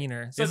for Right. a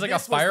wiener. So It's like a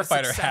this was the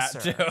firefighter hat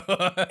successor.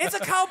 too. It's a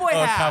cowboy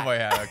Oh, hat. cowboy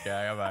hat. Okay,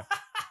 I got back.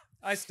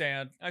 I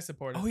stand. I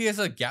support it. Oh, he has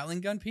a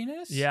Gatling gun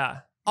penis.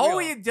 Yeah. Oh,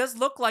 Real. it does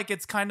look like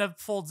it's kind of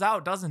folds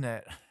out, doesn't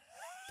it?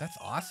 That's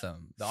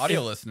awesome. The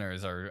audio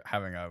listeners are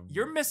having a.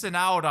 You're missing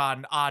out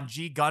on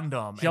G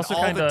Gundam He and also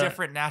all the kinda-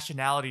 different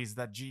nationalities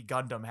that G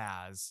Gundam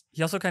has.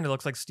 He also kind of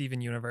looks like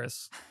Steven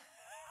Universe.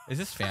 Is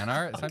this fan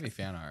art? It's might be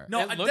fan art.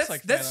 No, It looks that's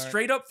like that's fan art.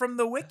 straight up from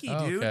the wiki,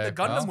 Oh, dude. okay. The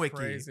Gundam Well, wiki.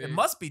 crazy. It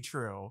must be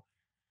true.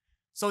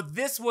 So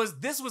this was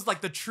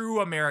like the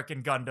true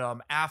American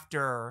Gundam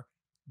after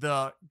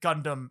the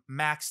Gundam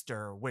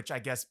Maxter, which I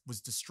guess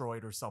was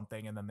destroyed or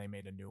something, and then they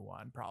made a new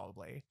one.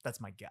 Probably that's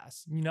my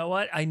guess. You know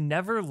what? I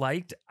never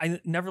liked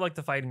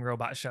the fighting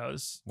robot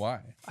shows.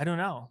 Why? I don't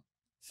know.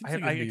 Seems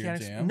like it'd be your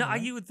can't. jam, No,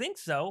 right? you would think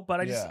so,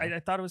 but Yeah. I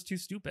thought it was too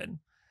stupid.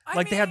 I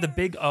Like they had the mean,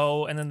 big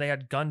O, and then they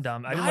had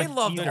Gundam. I didn't I like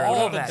loved either all of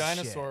What of about those, the that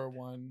dinosaur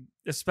one?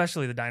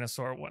 especially the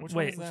dinosaur one. Which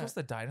one Wait, was Which was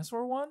the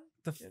dinosaur one?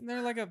 Isn't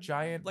there like a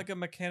Giant- like a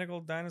mechanical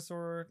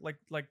dinosaur? Like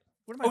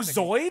what am I Oh,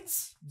 thinking?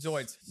 Zoids.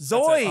 Zoids. That's it.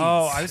 Zoids.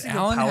 Oh, I was thinking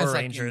Alan Power has,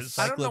 like, Rangers.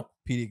 I don't know-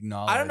 encyclopedic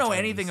knowledge. I don't know on this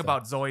anything stuff.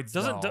 about Zoids.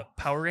 Doesn't though.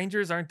 Power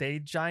Rangers aren't they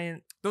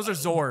giant Those are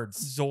Zords.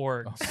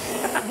 Zords?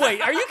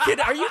 Wait, are you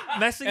kidding? Are you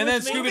messing And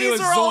with then me? Scooby-Doo These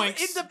is are all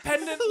Zoinks.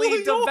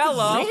 independently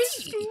developed.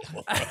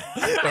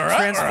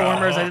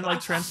 Transformers. I didn't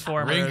like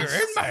Transformers. Ringer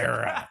in my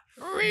rat.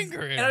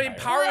 Ringer in And I mean, my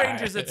Power rat.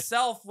 Rangers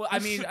itself. I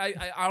mean,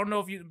 I don't know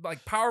if you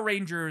like Power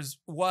Rangers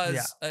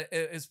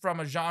is from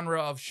a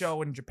genre of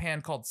show in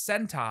Japan called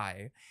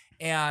Sentai,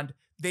 and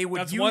they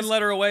would That's use one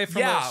letter away from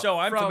yeah, a show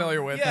I'm from-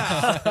 familiar with.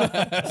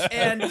 Yeah,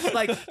 and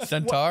like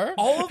Centaur.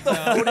 all of the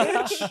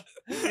footage.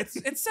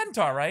 It's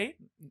Centaur, right?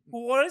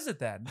 Well, what is it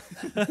then?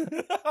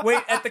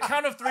 Wait, at the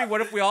count of 3,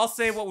 what if we all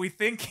say what we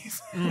think?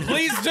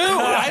 Please do.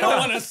 I don't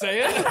want to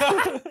say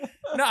it.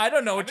 No, I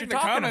don't know what I you're think the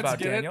talking comments about,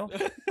 get it.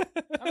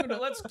 Daniel.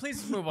 Let's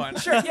please move on.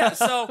 Sure, yeah.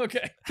 So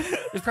Okay.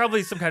 There's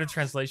probably some kind of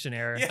translation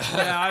error.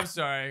 Yeah, I'm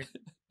sorry.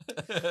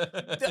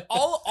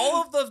 all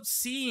of the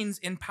scenes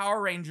in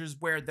Power Rangers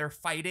where they're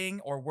fighting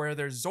or where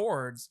there's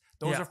Zords,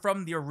 those Yeah. are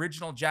from the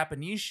original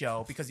Japanese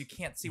show because you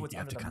can't see what's You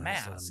have under to the kinda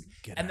let mask. them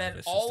get And out then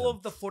of the all system.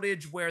 of the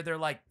footage where they're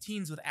like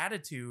teens with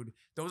attitude,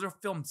 those are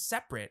filmed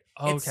separate.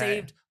 Okay. It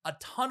saved a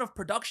ton of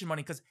production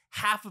money because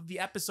half of the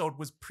episode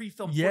was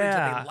pre-filmed footage that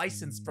Yeah. they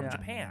licensed from Yeah.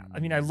 Japan. I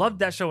mean, I loved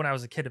that show when I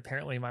was a kid.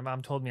 Apparently, my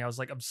mom told me I was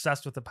like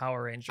obsessed with the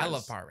Power Rangers. I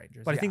love Power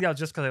Rangers. but I yeah. think that was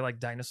just because I like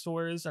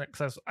dinosaurs, and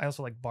because I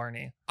also like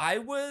Barney. I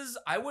was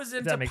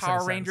into That makes Power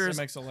sense. Rangers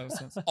That makes a lot of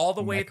sense. all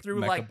the way Mech-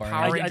 through Mecha like Barney.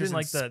 Power I Rangers didn't in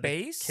like the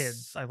space.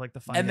 kids. I like the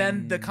fun. And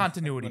then the Mm.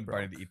 continuity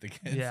Barney broke. to eat the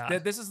kids. Yeah.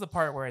 This is the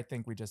part where I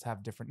think we just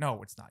have different.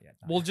 No, it's not yet.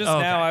 Not Well, yet. just Oh,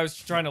 okay. now I was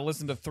trying to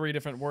listen to 3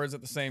 different words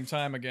at the same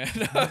time again.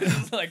 I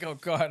was like, oh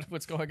God,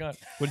 what's going on?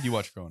 What did you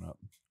watch growing up?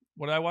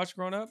 What did I watch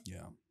growing up?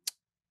 Yeah.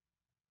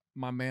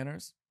 My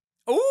Manners.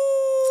 Ooh,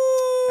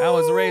 I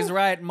was raised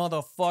right,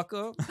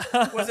 motherfucker.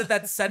 Was it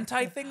that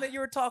Sentai thing that you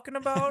were talking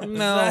about?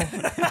 No. Is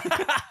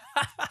that-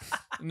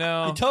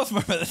 No, Tell us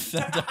more about the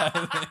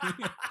Sentai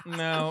thing.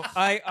 no.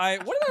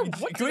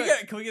 What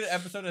Can we get an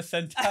episode of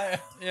Sentai?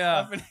 Yeah.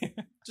 up in here?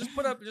 Just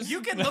put up. Just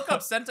you can look up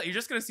Sentai. You're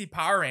just gonna see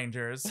Power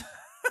Rangers.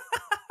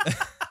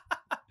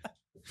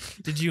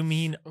 Did you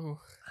mean? Ooh.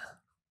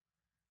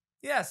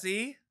 Yeah,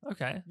 see,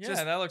 Okay. Yeah,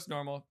 Just- that looks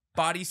normal.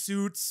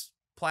 bodysuits,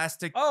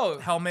 plastic Oh,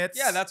 helmets.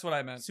 yeah, that's what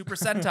I meant. Super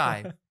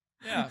Sentai.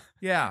 Yeah,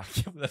 Yeah,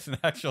 That's an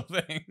actual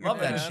thing. Love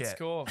that yeah, shit. That's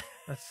cool.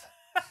 That's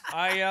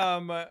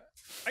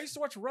I used to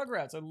watch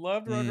Rugrats. I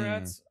loved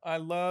Rugrats. I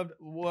loved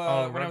when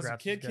I was a Rugrats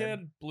is good. kid.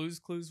 Blue's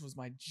Clues was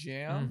my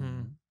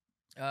jam.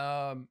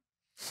 Mhm.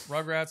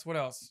 Rugrats. What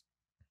else?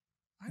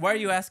 why are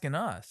you asking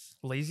us?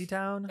 Lazy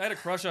Town. I had a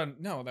crush on.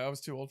 No, I was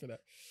too old for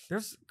that.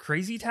 There's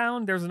Crazy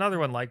Town. There's another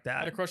one like I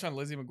had a that. crush on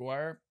Lizzie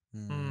McGuire,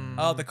 Mm.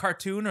 Oh, the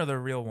cartoon or the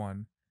real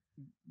one?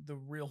 the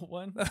real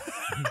one.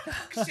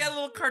 She had a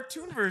little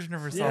cartoon version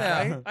of herself, Yeah,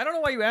 right? I don't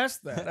know why you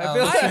asked that. I Alan,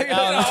 feel like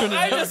Alan's trying to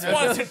I do just it.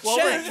 wanted to Well,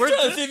 check. We're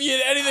trying to see if you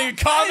had anything in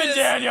common,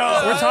 Daniel.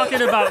 We're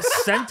talking about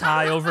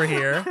Sentai over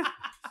here.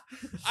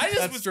 I just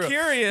That's was true.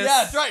 curious.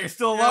 Yeah, that's right. You're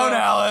still alone,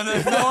 Alan.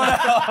 There's no one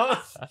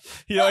else.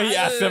 He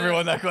asks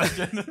everyone that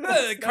question.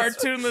 The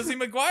cartoon Lizzie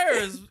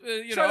McGuire is,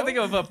 you trying know, to think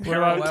of a What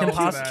about parallel Kim to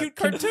Poss- that. cute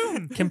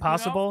cartoon. Kim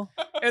Possible.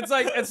 It's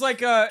like it's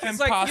like you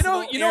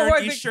know who I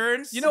think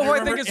Insurance. you know who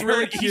I think is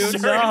really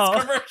cute? No.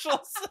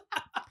 Commercials.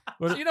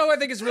 You know who I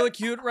think is really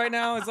cute right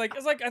now? It's like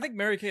I think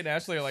Mary Kate and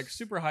Ashley are like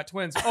super hot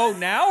twins. Oh,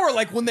 now or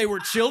like when they were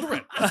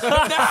children?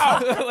 Now,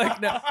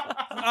 like no,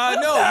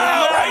 no,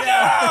 right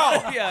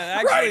now! Yeah,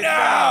 actually, Right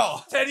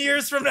now! 10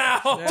 years from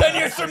now. Yeah. 10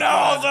 years from now,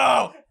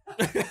 also!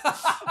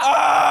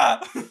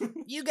 Ah!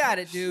 You got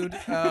it, dude.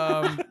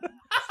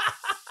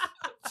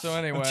 So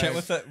anyway, Chet,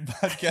 what's that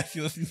podcast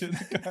you listen to in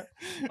the car?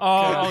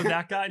 Oh,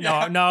 that guy?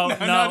 No, no, No,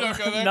 no, don't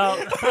go there. no.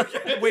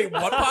 Wait,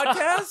 what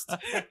podcast?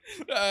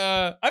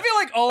 I feel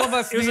like all of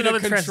us It was need another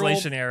a control.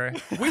 translation error.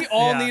 We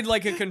all Yeah. need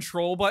like a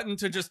control button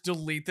to just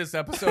delete this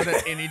episode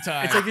at any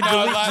time. It's like you No,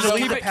 delete, last-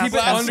 delete keep the it, past keep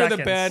it 10 under the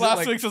seconds. bed. Last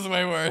like- week's was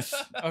way worse.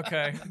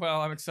 Okay, well,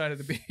 I'm excited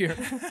to be here.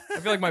 I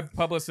feel like my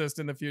publicist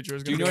in the future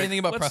is Do going you to know anything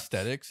about "Let's-"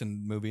 prosthetics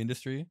and movie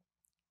industry?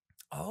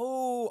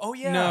 Oh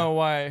yeah. No,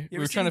 why? You We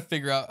ever were trying to seen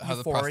figure out how the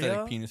Euphoria?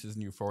 prosthetic penises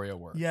in Euphoria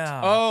work.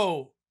 Yeah.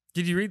 Oh,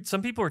 Did you read?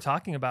 Some people were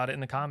talking about it in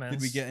the comments.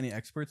 Did we get any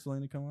experts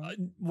willing to come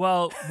on?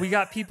 Well, we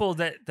got people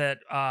that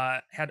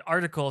had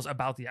articles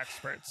about the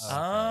experts.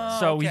 Oh,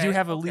 So we do okay,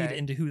 have a lead okay.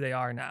 into who they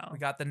are now. We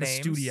got the the names.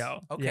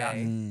 studio. Okay.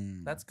 Yeah.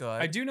 That's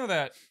good. I do know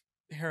that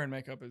hair and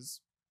makeup is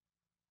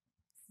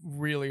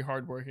really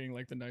hardworking,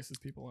 like the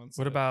nicest people on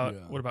set. What about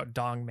Yeah.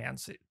 dong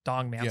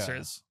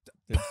mancers?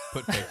 They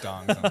put fake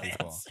dongs on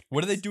people.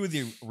 What do they do with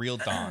the real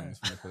dongs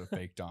when they put a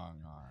fake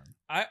dong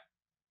on?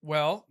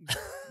 Well,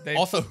 they.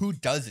 Also, who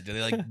does it? Do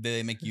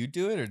they make you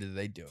do it, or do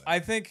they do it? I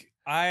think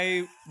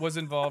I was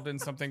involved in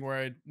something where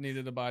I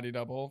needed a body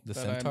double The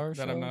that Centaur I'm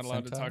show? not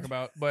allowed to Centaur? talk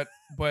about. But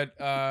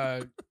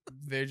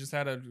they just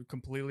had a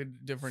completely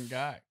different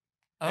guy.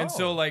 And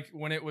so Oh. like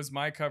when it was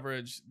my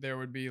coverage, there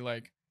would be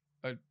like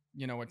a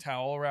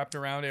towel wrapped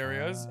around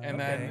areas, and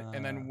okay.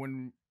 then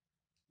when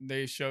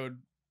they showed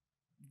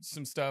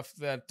some stuff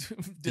that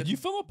Did you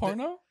film a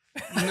porno?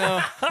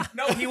 No,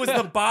 no, he was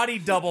the body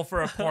double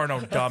for a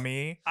porno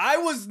dummy. I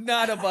was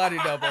not a body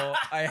double.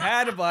 I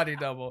had a body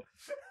double,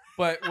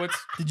 but what's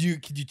Could you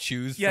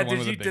choose? Yeah, for one did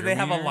with a you? Did bigger they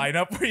have a wiener?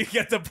 lineup where you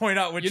get to point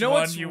out which you know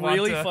one what's you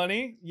really want to?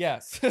 funny?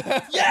 Yes.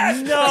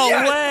 Yes. No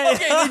yes!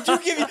 way. Okay, they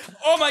do give you.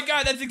 Oh my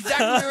god, that's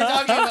exactly what we were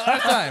talking about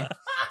last time.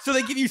 So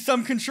they give you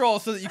some control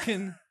so that you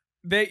can.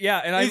 And I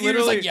You're just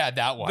literally like, yeah,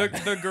 that one.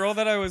 the girl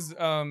that I was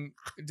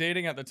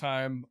dating at the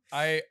time,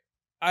 I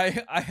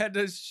had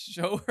to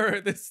show her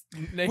this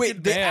naked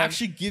Wait, they man.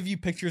 actually give you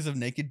pictures of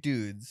naked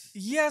dudes.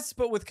 Yes,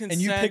 but with consent.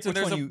 And you pick which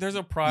there's one a you- there's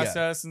a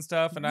process and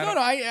stuff. And I don't,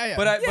 I.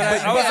 But I was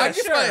I'm like,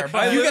 just sure, like,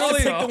 but you get to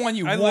literally- pick the one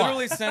you I want.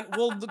 literally sent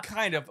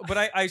kind of, but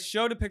I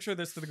showed a picture of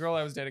this to the girl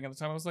I was dating at the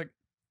time. I was like,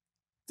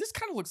 this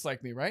kind of looks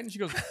like me, right? And she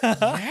goes,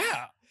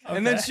 yeah.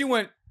 And then Okay. she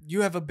went,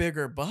 you have a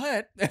bigger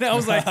butt. And I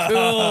was like,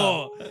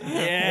 cool.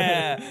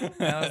 Yeah.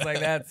 And I was like,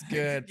 that's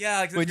good. Yeah,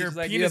 like Which your is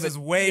like, you penis have is a-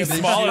 way you have a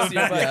smaller juicy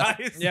than butt. that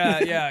guy's.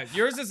 Yeah.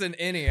 Yours is an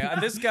innie.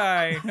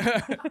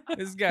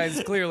 This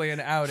guy's clearly an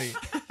Audi.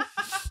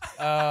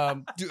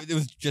 Dude, it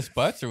was just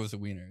butts or was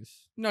it wieners?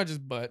 No,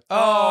 just butt.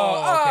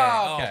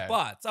 Oh, okay. Oh,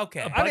 butts.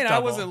 Okay. I mean, I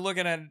double. wasn't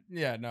looking at.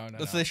 Yeah, no.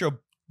 So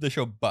they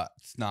show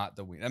butts, not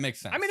the wiener. That makes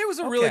sense. I mean, it was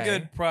a really Okay.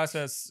 good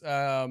process.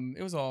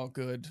 It was all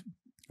good.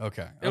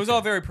 Okay. It was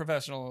all very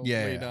professionally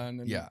yeah,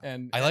 done. yeah.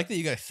 And I like that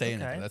you guys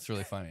saying Okay. it. That's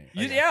really funny.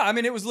 yeah, I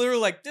mean, it was literally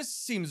like, this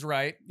seems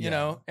right, you Yeah.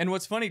 know? And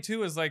what's funny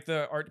too is like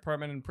the art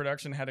department and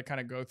production had to kind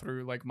of go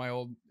through like my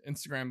old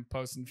Instagram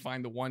posts and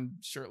find the one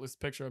shirtless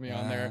picture of me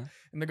on there.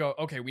 And they go,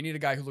 okay, we need a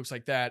guy who looks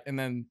like that. And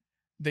then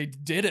they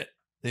did it.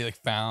 They like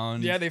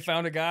found. Yeah, they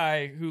found a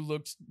guy who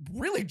looked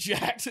really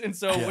jacked. And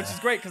so, Yeah. which is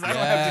great because I don't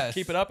have to Yes.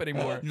 keep it up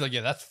anymore. You're like,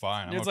 yeah, that's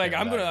fine. It's okay like,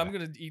 I'm with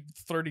gonna eat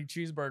 30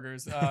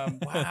 cheeseburgers.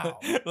 Wow.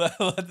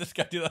 let this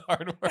guy do the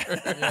hard work.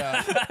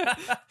 Yeah.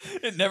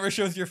 It never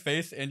shows your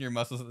face and your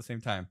muscles at the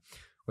same time.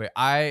 Wait,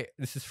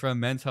 this is from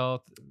Men's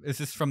Health. Is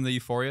this from the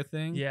Euphoria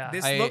thing? Yeah.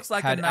 This I looks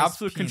like had a nice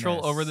absolute control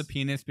penis. over the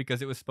penis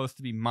because it was supposed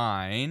to be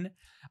mine.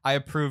 I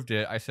approved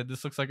it. I said,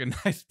 this looks like a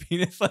nice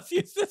penis. Let's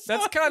use this.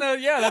 That's kind of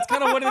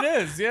what it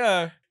is.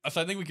 Yeah. So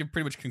I think we can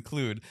pretty much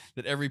conclude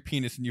that every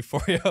penis in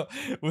Euphoria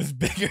was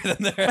bigger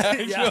than their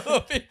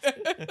actual penis.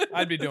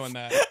 I'd be doing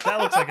that. That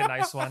looks like a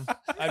nice one.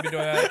 I'd be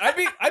doing that.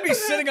 I'd be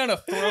sitting on a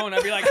throne.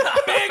 I'd be like,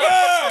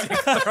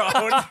 bigger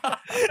throne.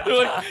 They're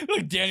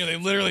like, Daniel, they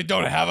literally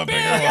don't have a bigger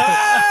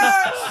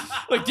one.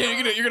 Like,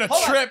 Daniel, you're gonna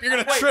trip. You're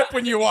gonna trip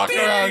when you walk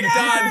around.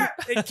 Done.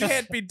 It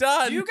can't be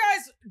done. Do you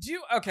guys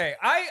okay?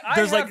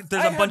 There's I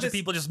a bunch of this-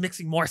 people just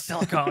mixing more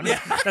silicone.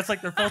 That's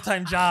like their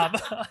full-time job.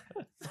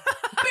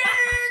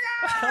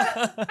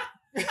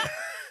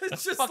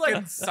 It's just fucking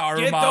like Saruman.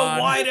 get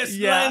the widest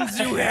Yeah. lens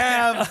you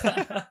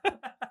have.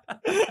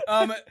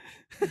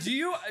 Do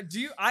you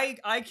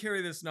I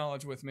carry this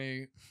knowledge with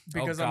me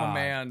because I'm a God.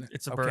 man.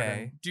 It's a Okay.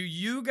 burden. Do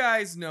you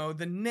guys know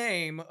the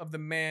name of the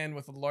man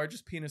with the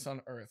largest penis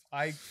on earth?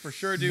 I for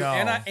sure do. No.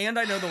 And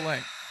I know the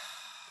length.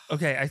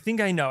 Okay, I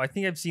think I know. I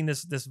think I've seen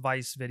this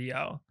Vice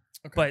video.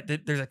 Okay.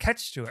 But there's a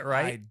catch to it,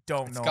 right? I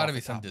don't It's know. gotta off be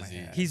the some top of my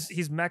disease. head.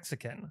 He's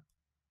Mexican.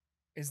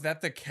 Is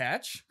that the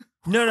catch?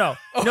 No.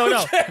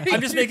 Okay.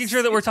 I'm just making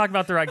sure that we're talking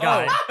about the right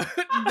guy.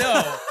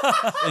 No.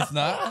 It's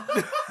not.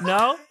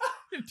 No?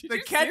 The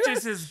catch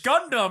is his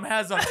Gundam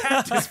has a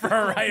cactus for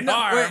a right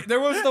arm. Wait, there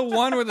was the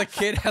one where the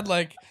kid had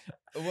like.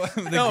 It was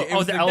the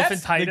the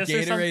elephantitis or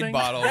Gatorade something?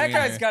 bottle. That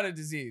guy's wiener. got a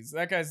disease.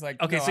 That guy's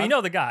like Okay, no, so you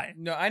know the guy.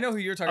 No, I know who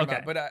you're talking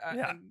Okay. about, but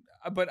Yeah.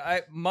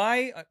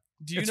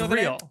 do you It's know the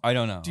real. name? I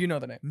don't know. Do you know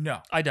the name? No.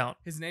 I don't.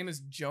 His name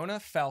is Jonah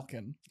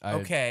Falcon.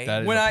 Okay.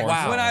 that is When a I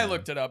porn when I star.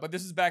 looked it up, but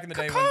this is back in the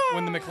day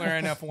when the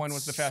McLaren F1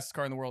 was the fastest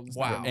car in the world.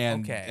 Wow.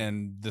 and Okay.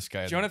 and this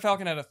guy Jonah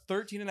Falcon had a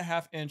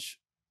 13.5-inch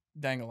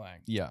dangalang.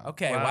 Yeah.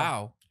 Okay. Wow.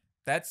 Wow.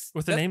 That's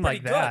With a that's name pretty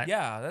like good. that.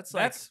 Yeah. That's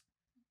That's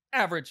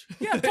average.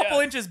 yeah, a couple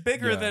inches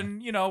bigger Yeah.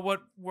 than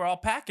what we're all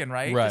packing,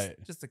 right? Right.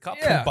 Just a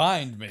couple. Yeah.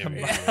 Combined, maybe.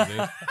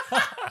 Combined.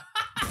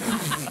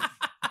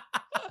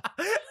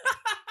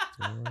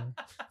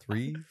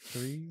 Three,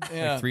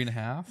 Yeah. like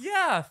 3.5.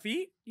 Yeah,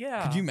 feet.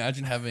 Yeah. Could you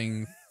imagine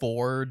having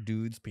 4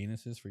 dudes'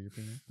 penises for your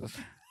penis?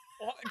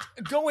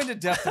 Go into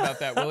depth about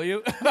that, will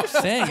you? I'm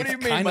saying What do you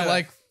it's mean kind by of that?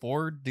 like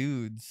 4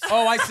 dudes.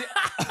 Oh, I see.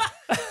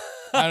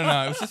 I don't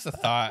know. It was just a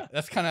thought.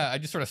 That's kind of I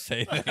just sort of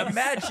say things.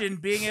 Imagine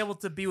being able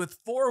to be with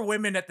 4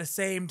 women at the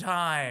same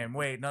time.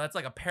 Wait, no, that's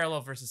like a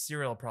parallel versus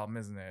serial problem,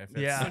 isn't it? If it's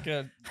Yeah. Like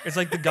a- It's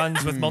like the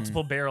guns with Hmm.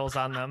 multiple barrels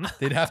on them.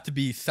 They'd have to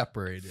be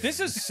separated. This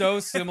is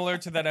so similar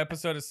to that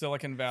episode of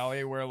Silicon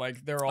Valley where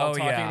like they're all Oh,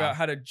 talking yeah. about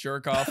how to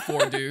jerk off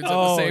 4 dudes at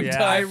Oh, the same yeah.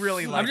 time. I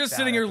really like I'm just that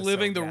sitting here episode,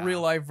 living the yeah.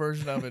 real life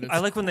version of it. It's I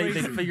like when they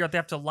crazy. figure out they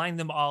have to line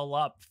them all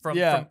up from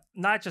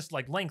not just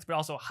like length, but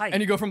also height.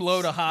 and you go from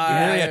low to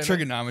high. yeah, and-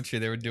 trigonometry.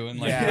 They were doing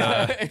like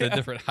Yeah. the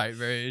different height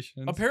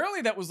variations.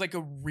 Apparently that was like a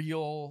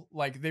real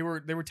like they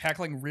were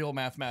tackling real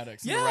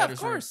mathematics. in the Yeah, of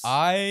writers' room. course.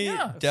 I Yeah.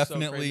 That's so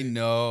definitely crazy.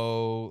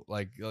 know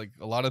like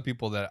a lot of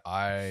people that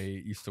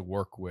I used to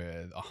work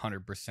with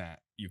 100%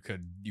 you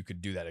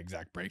could do that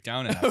exact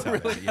breakdown and that's how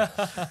Really? they,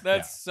 yeah.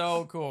 That's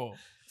so cool.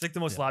 It's like the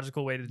most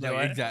logical way to do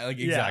Like, it.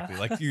 exactly Yeah.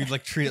 like you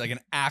like treat it like an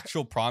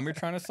actual problem you're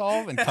trying to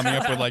solve and coming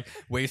up with like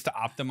ways to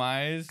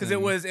optimize Because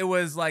and- it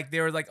was like they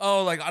were like,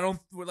 oh, like I don't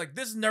like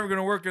this is never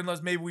gonna work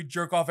unless maybe we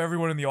jerk off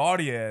everyone in the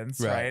audience,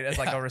 Right. right? As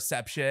like Yeah. a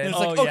reception. and it's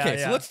Oh, like yeah, okay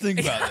yeah. so let's think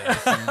about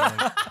this and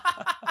like,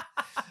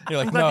 you're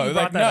like I'm glad no you they're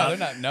brought like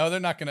that no up. they're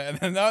not gonna and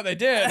then, no they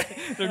did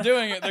they're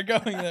doing it they're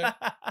going there.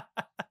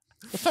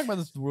 Let's talk about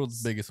this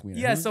world's biggest wiener.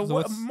 Yeah, Who- so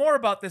what's- more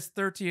about this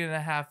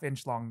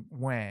 13.5-inch long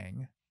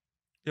wang.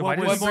 Yeah, What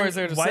did was- we more is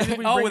there to why say? did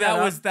we Oh, bring that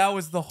up?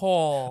 was the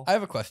whole. I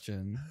have a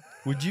question.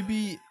 Would you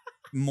be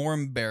more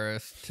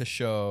embarrassed to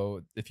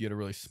show if you had a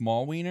really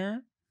small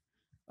wiener?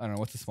 I don't know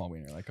what's a small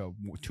wiener, like a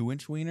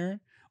 2-inch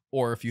wiener,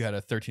 or if you had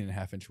a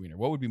 13.5-inch wiener.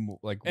 What would be more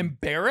like?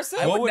 Embarrassing?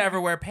 I what would would- never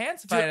wear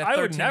pants if I Dude, had I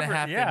a would 13 and a never-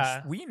 half yeah.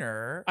 inch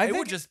wiener. I It would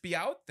think just be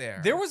out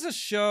there. There was a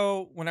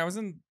show when I was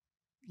in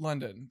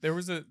London. There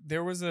was a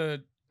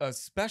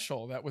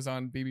special that was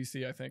on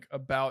BBC, I think,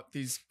 about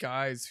these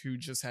guys who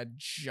just had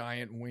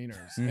giant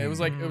wieners. It was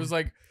like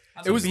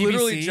it was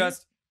literally BBC?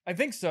 just. I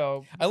think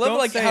so. I love Don't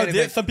like say how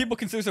anything. some people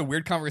consider this a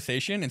weird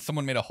conversation, and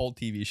someone made a whole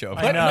TV show.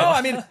 I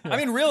about But it. know. no, I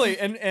mean, really,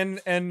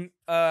 and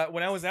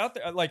when I was out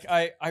there, like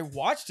I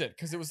watched it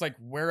because it was like,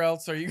 where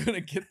else are you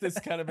gonna get this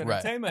kind of Right.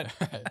 entertainment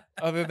Right.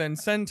 other than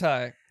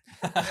Sentai?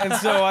 And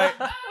so I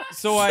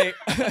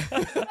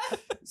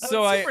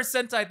So I Super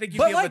Sentai, I think you'd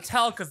But be able like- to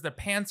tell because the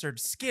pants are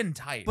skin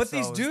tight. But so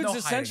these there's dudes no hiding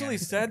essentially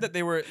anything. said that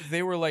they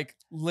were like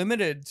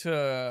limited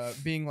to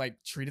being like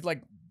treated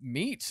like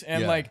meat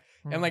and Yeah. like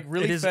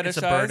really it's a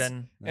fetishized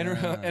burden.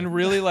 and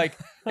really like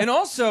and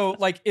also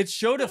like it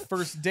showed a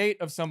first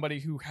date of somebody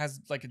who has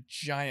like a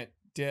giant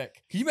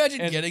dick. Can you imagine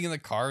And- getting in the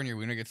car and your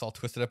wiener gets all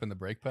twisted up in the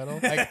brake pedal?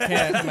 I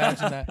can't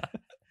imagine that.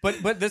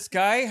 But this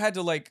guy had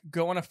to like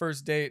go on a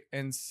first date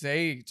and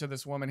say to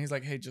this woman, he's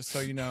like, "Hey, just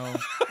so you know."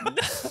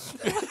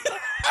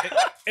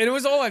 And it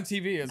was all on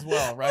TV as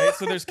well, right?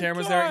 So there's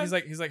cameras there.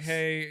 He's like,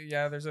 "Hey,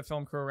 yeah, there's a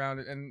film crew around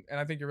it, and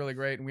I think you're really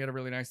great, and we had a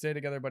really nice day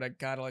together. But I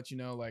gotta let you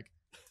know, like,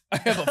 I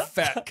have a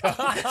fat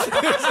cock."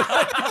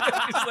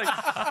 She's like,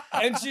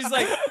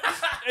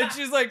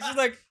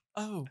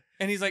 "Oh,"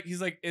 and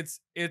he's like,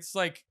 it's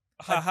like,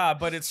 haha,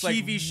 but it's like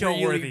TV show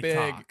really worthy big.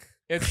 cock.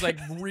 It's like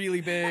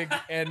really big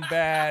and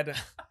bad,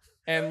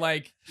 and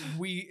like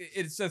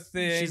it's a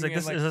thing. She's like,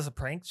 and, "Is this a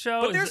prank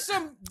show?" but Is there's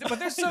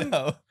it- some,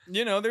 No.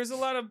 you know, there's a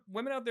lot of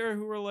women out there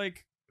who are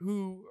like,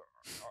 who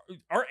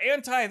are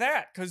anti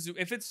that because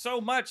if it's so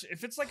much,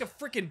 if it's like a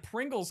freaking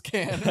Pringles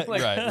can,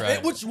 like,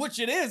 Right. which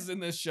it is in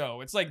this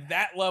show, it's like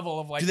that level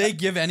of like. Do they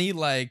give any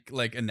like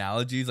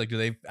analogies? Like, do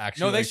they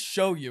actually? No, they like,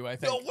 show you. I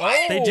think. No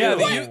way! They do. Yeah,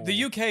 What?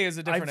 the UK is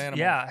a different animal.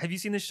 Yeah, have you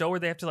seen the show where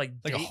they have to like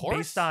Like a date horse?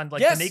 based on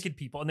like Yes. the naked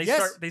people, and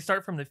Yes. they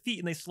start from the feet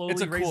and they slowly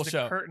It's a raise cool the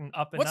show. curtain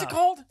up and What's up. it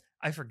called?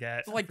 I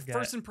forget. I Like forget.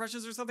 First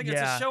Impressions or something. It's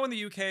Yeah. a show in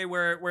the UK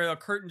where a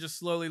curtain just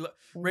slowly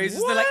raises.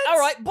 What? They're like, all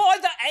right, by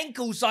the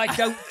ankles, I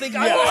don't think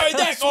I Yeah. want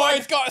that this guy's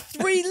one. got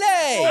 3 legs.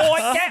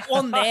 Right, that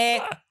one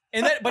there.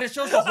 And then, but it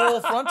shows the whole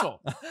frontal.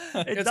 It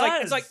It's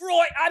like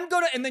right. I'm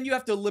gonna, and then you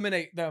have to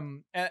eliminate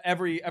them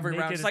every round.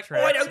 Naked It's like, oh,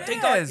 I don't attraction.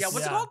 think I. Yes. Yeah, what's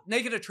it Yeah. called?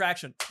 Naked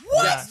Attraction.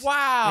 What? Yes.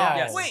 Wow.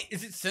 Yes. Wait,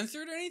 is it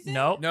censored or anything?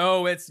 Nope.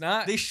 No, it's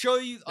not. They show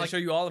you. They Like, show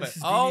you all of it. this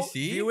is Oh,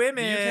 BBC? view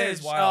image. UK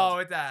is wild. Oh,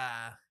 it's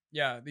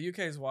Yeah, the UK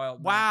is wild.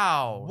 man.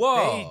 wow.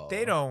 Whoa.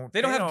 They don't.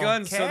 They don't have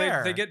guns, so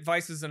care. they get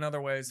vices in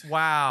other ways.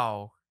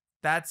 Wow.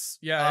 That's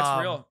Yeah,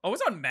 it's real. Oh,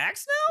 it's on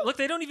Max now. Look,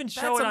 they don't even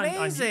show That's it on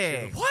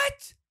amazing. YouTube.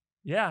 What?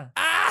 Yeah.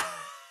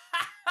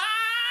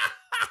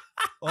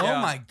 Oh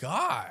Yeah. my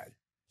god,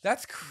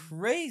 that's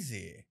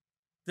crazy.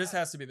 This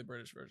has to be the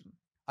British version.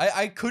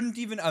 I couldn't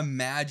even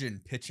imagine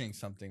pitching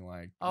something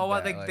like. Oh,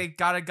 well, that. they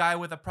got a guy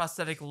with a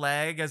prosthetic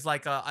leg as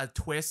like a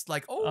twist.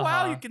 Like, oh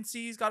wow, Uh-huh. you can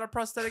see he's got a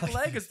prosthetic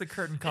leg as the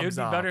curtain It would comes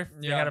be up. better if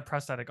they Yeah. had a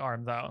prosthetic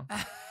arm, though.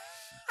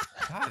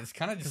 God, it's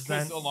kind of just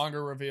then- It's a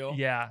longer reveal.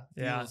 Yeah,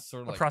 yeah. feels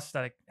sort of A like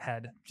prosthetic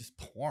head. just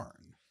porn.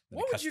 when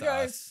What it would cuts you to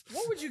guys? us.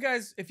 What would you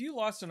guys? If you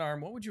lost an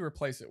arm, what would you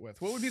replace it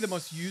with? What would be the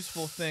most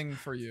useful thing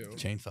for you?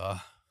 Chainsaw.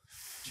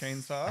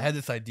 Chainsaw. I had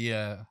this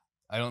idea.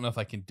 I don't know if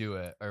I can do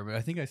it, or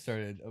I think I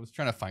was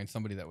trying to find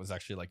somebody that was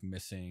actually like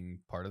missing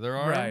part of their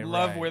arm. Right,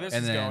 Love right. where this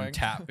and is then going.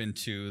 tap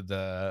into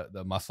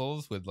the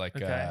muscles with like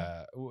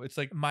Okay. it's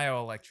like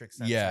Myoelectric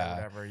sensor Yeah. or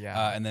whatever.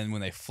 Yeah. and then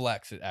when they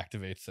flex, it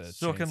activates a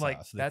So it can, chainsaw, like-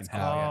 so they that's can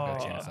have cool. a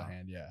Oh. chainsaw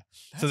hand, yeah.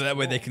 That's So that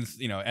way they cool.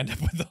 can end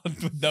up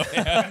with no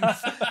hands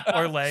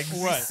Or legs.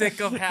 Right. Sick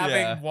of having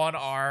Yeah. one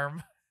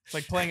arm. It's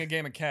like playing a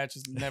game of catch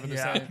is never the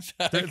Yeah.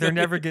 same. They're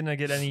never gonna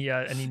get any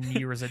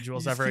knee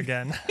residuals ever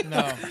again.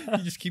 No.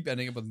 You just keep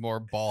ending up with more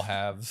ball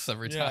halves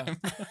every Yeah.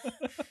 time.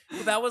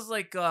 Well, that was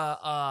like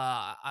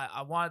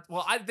I want.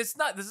 Well, this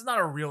is not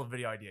a real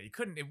video idea.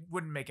 It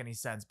wouldn't make any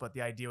sense. But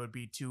the idea would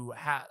be to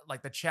have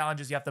like the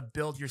challenge is you have to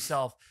build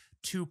yourself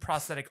 2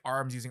 prosthetic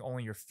arms using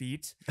only your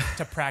feet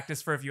to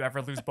practice for if you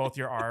ever lose both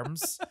your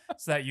arms,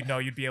 so that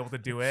you'd be able to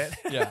do it.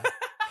 Yeah.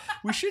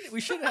 We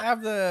should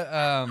have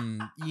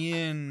the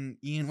Ian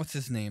what's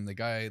his name, the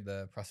guy,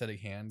 the prosthetic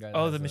hand guy that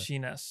Oh, has the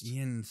machinist.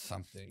 Ian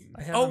something.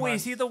 I have Oh him wait, on-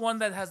 is he the one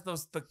that has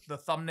those the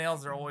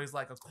thumbnails? They're always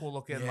like a cool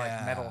looking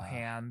like metal Yeah.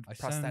 hand I sent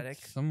prosthetic.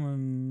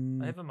 someone.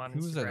 I have him on Who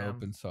was that Instagram.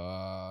 open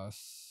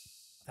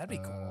source? That'd be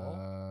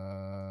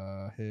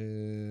cool.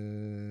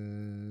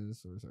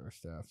 Where's our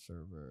staff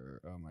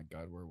server? Oh my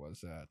god, where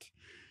was that?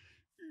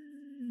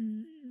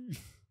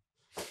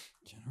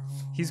 General.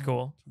 He's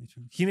cool.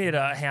 2020. He made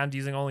a hand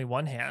using only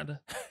one hand.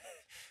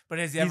 But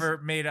has he He's- ever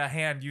made a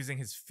hand using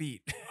his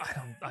feet?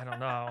 I don't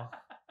know.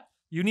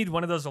 You need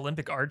one of those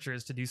Olympic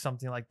archers to do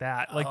something like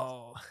that. Like,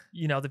 oh,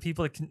 the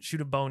people that can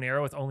shoot a bow and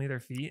arrow with only their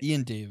feet.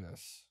 Ian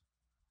Davis.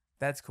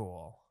 that's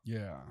cool.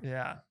 Yeah.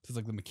 Yeah. It's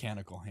like the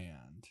mechanical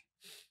hand.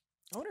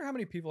 I wonder how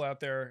many people out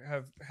there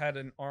have had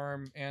an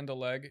arm and a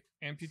leg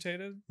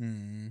amputated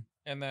Hmm.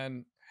 and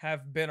then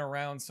have been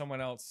around someone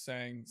else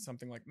saying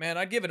something like, "Man,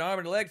 I'd give an arm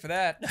and a leg for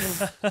that,"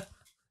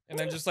 and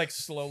then just like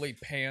slowly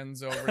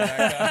pans over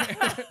that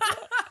guy.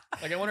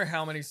 Like, I wonder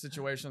how many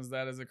situations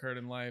that has occurred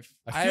in life.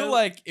 I feel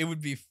like it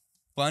would be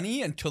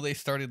funny until they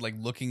started like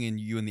looking in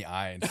you in the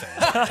eye and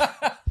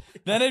saying,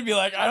 then it'd be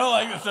like, I don't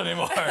like this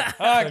anymore.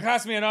 Oh, it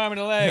cost me an arm and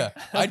a leg.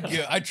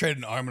 Yeah, I'd trade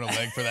an arm and a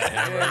leg for that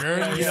hamburger.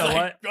 Yeah, Just you know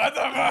like, what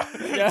the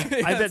fuck? Yeah,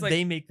 I bet it's like,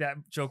 they make that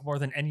joke more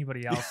than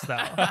anybody else, though.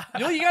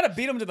 you gotta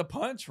beat him to the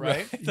punch,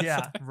 right?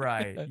 Yeah.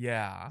 Right.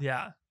 Yeah.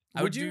 Yeah.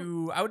 I would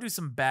do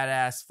some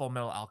badass Full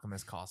Metal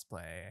Alchemist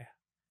cosplay.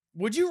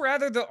 Would you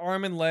rather the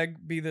arm and leg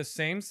be the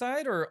same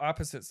side or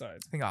opposite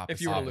sides? I think opposite.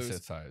 If you were to Opposite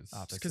lose,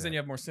 sides. because then you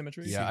have more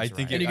symmetry. Yeah, I Seems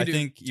think right. And you I could do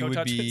think you toe would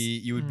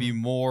touches. be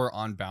more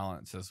on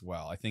balance as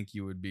well. I think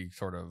you would be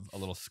sort of a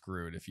little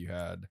screwed if you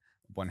had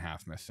one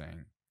half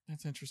missing.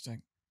 That's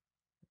interesting.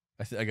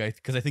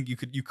 Because I think you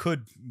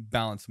could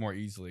balance more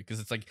easily because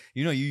it's like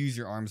you use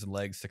your arms and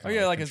legs to Oh kind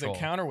yeah, of like as a control.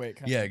 counterweight.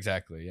 Kind Yeah, of.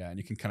 exactly. Yeah, and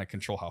you can kind of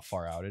control how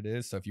far out it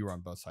is. So if you were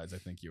on both sides, I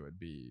think you would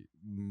be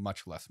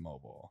much less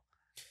mobile.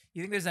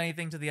 You think there's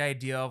anything to the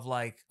idea of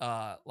like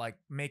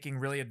making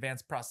really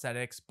advanced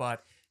prosthetics,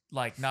 but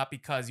like not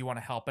because you want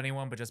to help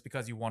anyone, but just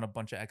because you want a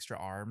bunch of extra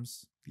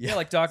arms? Yeah,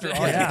 like Dr. Ock.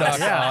 Yeah, Doc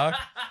yeah. Ock.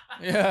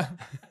 Yeah.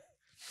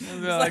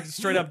 Like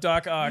straight up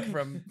Doc Ock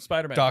from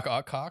Spider-Man. Doc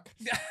Ock cock.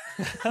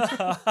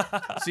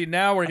 See,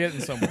 now we're getting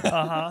somewhere.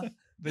 Uh-huh.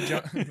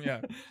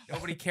 Yeah.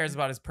 Nobody cares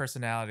about his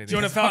personality. They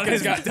Jonah just want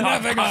Falcon's his got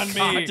Doc nothing on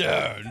Ock me.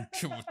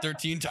 cock.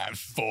 13 times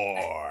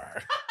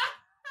 4.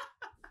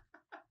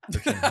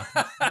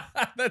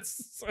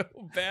 That's so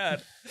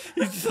bad.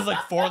 He just has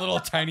like 4 little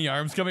tiny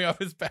arms coming off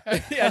his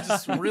back. Yeah,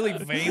 just really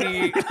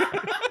veiny,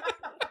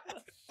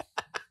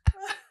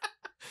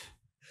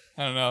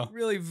 I don't know.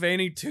 really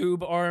veiny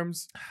tube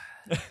arms.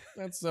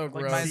 That's so Like,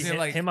 gross. Reminds see me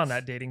like- him on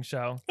that dating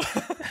show.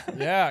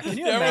 Yeah, can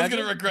you Everyone's imagine?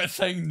 gonna regret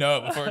saying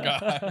no before it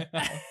got.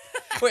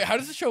 Wait, how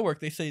does the show work?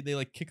 They say they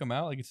like kick them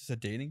out, like it's just a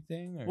dating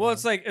thing. Or Well,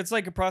 it's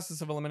like a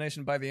process of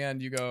elimination. By the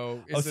end, you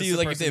go. Is oh, this so you the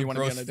like if person they you have want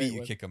to be gross on a feet, date you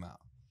with? kick them out.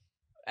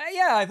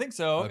 Yeah, I think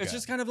so. It's Okay.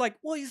 just kind of like,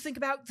 well, you think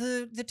about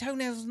the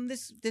toenails and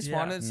this Yeah.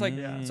 one. And it's like,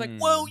 Yeah. it's like,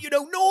 well,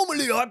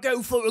 normally I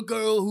go for a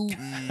girl who,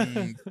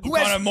 who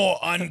kind of more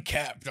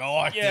unkept. I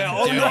like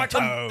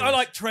I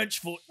like trench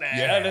foot there.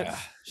 Yeah.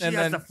 She And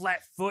has then- the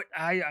flat foot.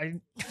 I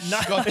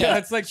Got that. Yeah,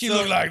 it's like she so-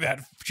 looked like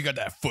that. She got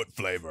that foot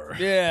flavor.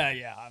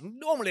 Yeah.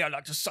 Normally I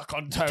like to suck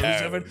on toes.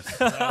 Toes.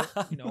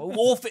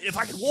 Wolf it if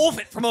I can wolf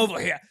it from over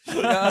here.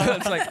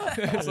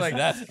 It's like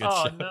That's good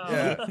Oh shit. no.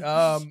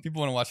 yeah. People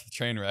want to watch the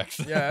train wrecks.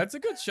 Yeah, it's a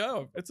good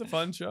show. It's a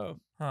fun show.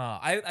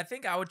 I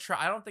think I would try.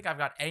 I don't think I've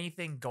got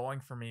anything going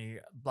for me,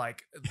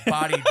 like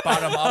body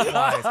bottom up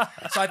wise.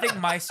 So I think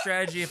my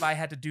strategy, if I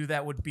had to do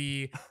that, would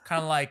be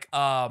kind of like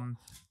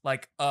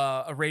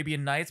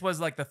Arabian Nights was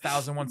like the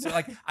 1001.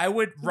 Like I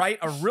would write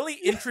a really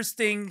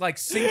interesting like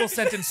single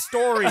sentence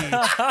story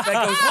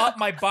that goes up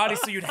my body,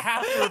 so you'd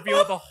have to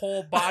reveal the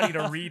whole body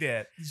to read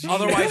it.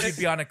 Otherwise, you'd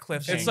be on a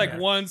cliffhanger. It's like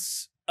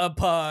once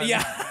upon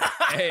yeah.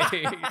 a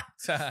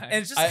time. And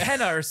it's just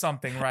henna or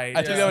something, right?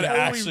 I think that would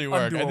actually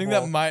work. I think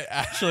that might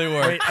actually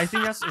work. Wait, I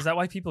think is that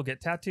why people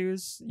get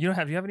tattoos? You don't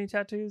have? Do you have any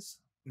tattoos?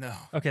 No.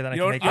 Okay, then I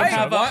You can don't make you it.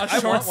 have I a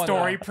short want one,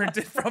 story though.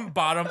 printed from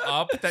bottom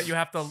up that you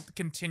have to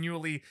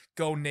continually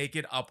go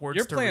naked upwards.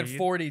 You're to playing read.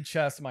 4D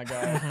chess, my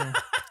guy.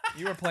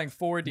 You were playing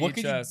 4D What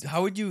could chess. you?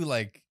 How would you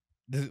like?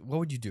 What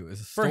would you do?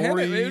 Is a For story?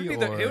 him, it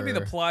would be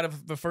the or- plot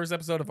of the first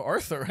episode of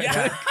Arthur. I Yeah.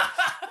 think.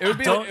 It would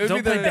be. Don't it would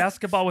be play the,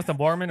 basketball with a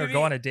Mormon or Maybe-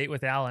 go on a date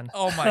with Alan.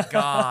 Oh my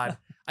god!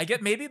 I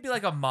get maybe it'd be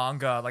like a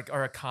manga, like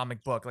or a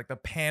comic book, like the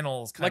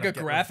panels, kind Like of a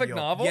get graphic revealed.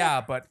 novel?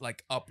 Yeah, but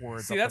like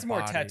upwards. See, up that's the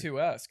more body.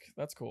 tattoo-esque.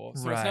 That's cool.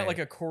 So it's not Right. like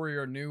a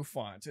Courier New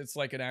font. It's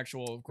like an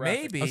actual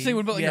graphic. Maybe. I was saying,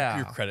 what about like yeah.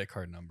 your credit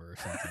card number or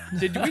something?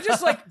 Did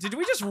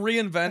we just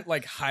reinvent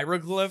like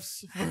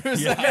hieroglyphs for a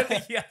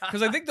second? yeah.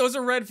 Because I think those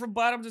are read from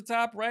bottom to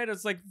top, right?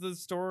 It's like the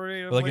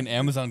story of Or like an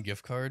Amazon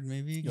gift card,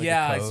 maybe. Like a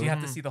Yeah, so code? you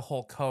have to see the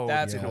whole code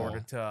That's in cool. order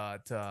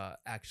to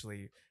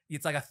actually.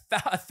 It's like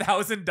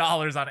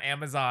 $1,000 on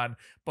Amazon,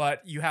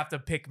 but you have to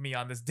pick me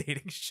on this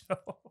dating show.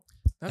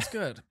 That's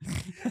good.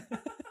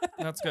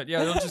 That's good.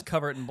 Yeah, they'll just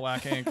cover it in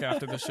black ink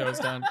after the show's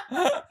done.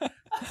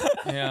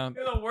 Yeah.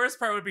 The worst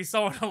part would be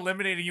someone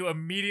eliminating you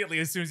immediately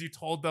as soon as you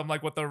told them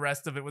like what the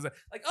rest of it was.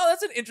 Like, oh,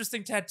 that's an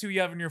interesting tattoo you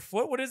have on your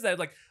foot. What is that?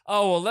 Like,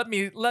 oh, well, let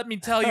me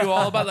tell you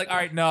all about. Like, all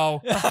right, no,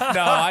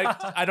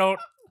 I don't.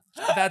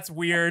 That's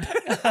weird.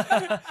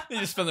 You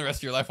just spend the rest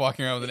of your life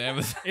walking around with an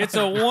Amazon. It's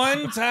a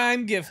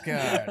one-time gift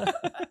card.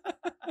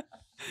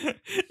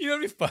 You know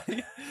what'd be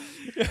funny?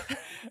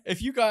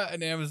 If you got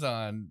an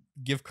Amazon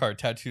gift card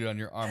tattooed on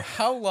your arm,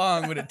 how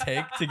long would it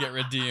take to get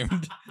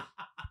redeemed?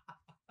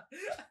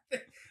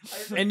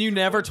 And you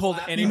never told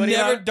You anybody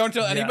never, that? don't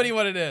tell anybody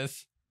what it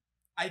is.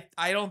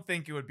 I don't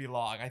think it would be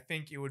long. I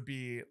think it would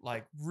be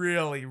like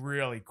really,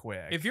 really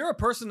quick. If you're a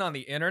person on the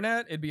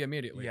internet, it'd be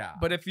immediately. Yeah.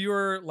 But if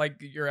you're like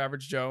your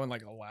average Joe in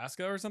like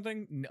Alaska or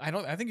something,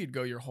 I think you'd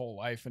go your whole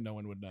life and no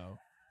one would know.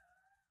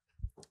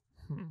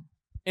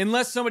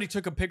 Unless somebody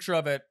took a picture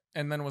of it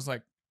and then was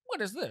like, "What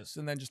is this?"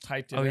 and then just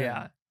typed it Oh in.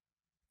 yeah.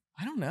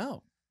 I don't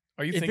know.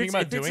 Are you If thinking it's-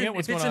 about if it's doing in- it?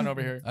 What's if it's going on in-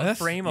 over here? A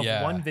frame of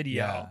one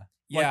video.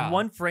 yeah, Like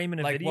one frame in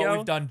a like video. what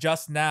we've done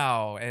just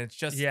now, and it's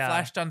just Yeah.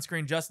 flashed on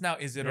screen just now.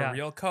 Is it Yeah. a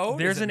real code?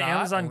 There's Is it an not?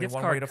 Amazon Only gift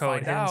one way card to code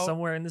find hidden out.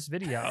 somewhere in this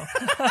video.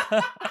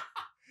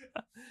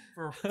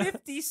 For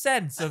 50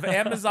 cents of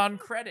Amazon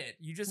credit.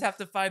 You just have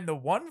to find the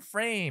one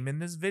frame in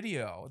this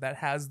video that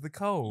has the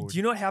code. Do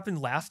you know what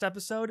happened last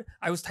episode?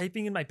 I was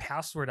typing in my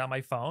password on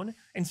my phone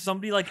and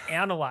somebody like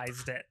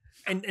analyzed it.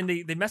 and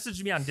they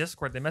messaged me on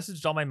Discord. They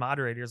messaged all my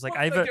moderators. Like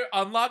I have like your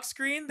unlock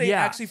screen. They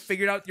Yeah. actually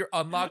figured out your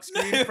unlock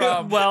screen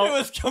from. well, it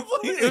was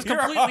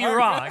completely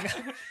wrong.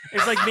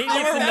 It's like maybe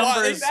it's the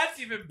numbers. That's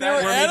even They better.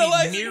 were Were maybe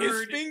analyzing his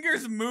mirrored-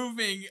 fingers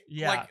moving,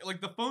 Yeah.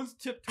 like the phone's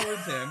tipped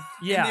towards him.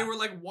 Yeah. And they were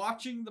like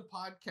watching the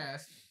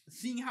podcast,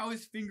 seeing how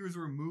his fingers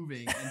were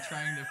moving, and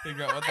trying to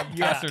figure out what the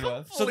Yeah. password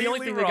was. So the only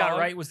completely thing they got wrong.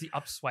 right was the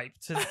up swipe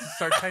to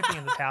start typing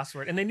in the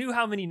password, and they knew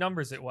how many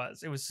numbers it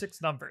was. It was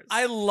 6 numbers.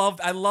 I love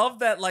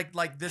that like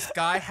this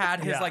guy had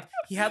his Yeah. like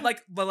he had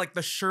like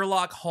the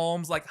Sherlock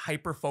Holmes like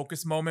hyper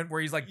focus moment where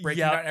he's like breaking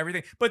Yep. down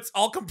everything, but it's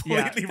all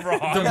completely wrong.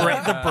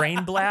 the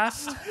brain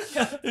blast.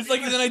 It's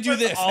like, then I do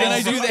this, All then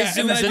I do zo- that, it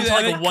and then zooms I do into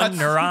that, and like it one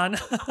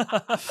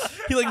cuts-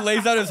 neuron. He like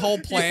lays out his whole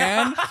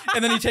plan,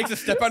 and then he takes a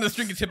step on the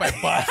string and gets hit by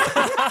a bus.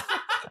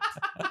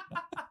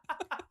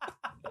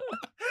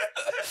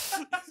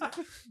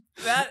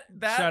 that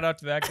Shout out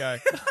to that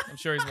guy. I'm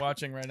sure he's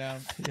watching right now.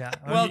 Yeah.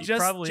 well, he just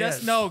probably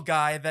is. know,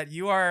 guy, that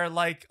you are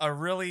like a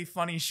really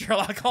funny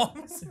Sherlock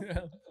Holmes.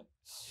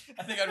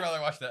 I think I'd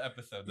rather watch that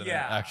episode than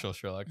Yeah. an actual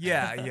Sherlock.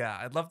 Yeah.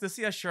 I'd love to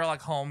see a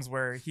Sherlock Holmes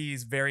where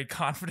he's very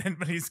confident,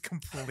 but he's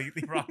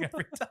completely wrong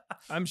every time.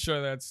 I'm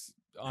sure that's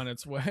on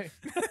its way.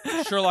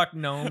 Sherlock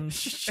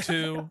Gnomes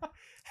 2.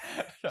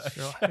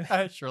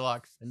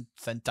 Sherlock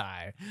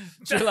Sentai.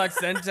 Sherlock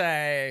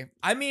Sentai.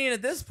 I mean,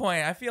 at this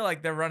point, I feel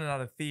like they're running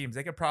out of themes.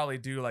 They could probably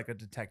do like a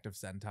Detective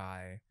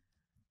Sentai,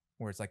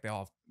 where it's like they all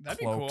have That'd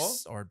be cool.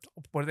 cloaks, or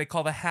what do they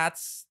call the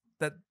hats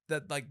that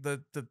like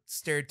the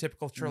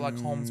stereotypical Sherlock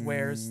Holmes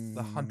wears,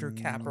 the hunter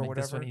cap or Make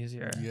this one whatever,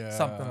 easier. Yeah.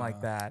 something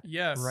like that.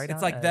 Yes. Right. It's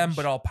on like them, edge.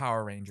 but all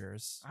Power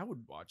Rangers. I would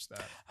watch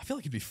that. I feel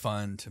like it'd be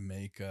fun to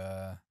make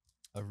a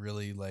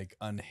really like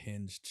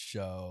unhinged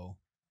show.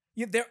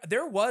 Yeah,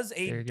 there was There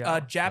you a go.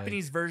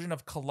 Japanese version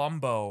of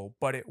Columbo,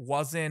 but it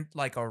wasn't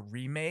like a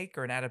remake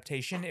or an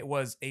adaptation. It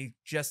was the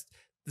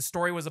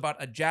story was about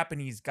a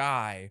Japanese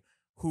guy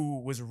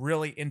who was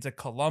really into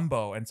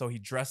Columbo, and so he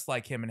dressed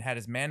like him and had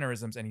his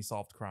mannerisms, and he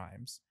solved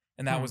crimes.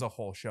 And that was a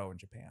whole show in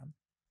Japan.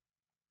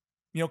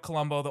 You know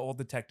Columbo, the old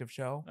detective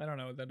show? I don't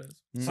know what that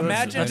is. So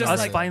imagine just us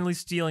like- finally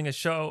stealing a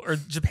show, or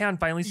Japan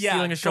finally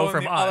stealing a show going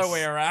from the us. other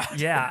way around.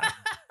 Yeah.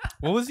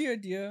 What was the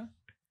idea?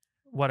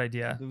 What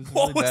idea? It was a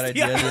What was bad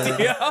the idea? Yeah,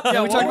 we Yeah, talked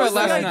what about was it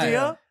last the night.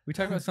 idea? We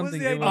talked about something.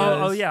 the It idea?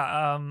 was,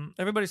 yeah.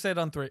 Everybody say it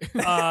on 3.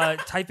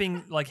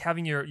 Typing, like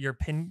having your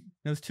pin.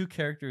 it was 2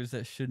 characters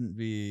that shouldn't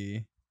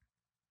be.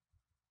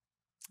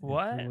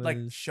 What? It Like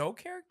was- show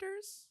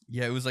characters?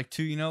 Yeah, it was like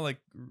 2. You know, like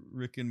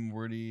Rick and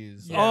Morty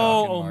is. Yeah.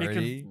 Oh, Marty.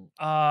 making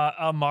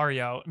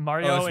Mario.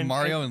 Oh, it's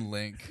Mario and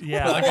Link.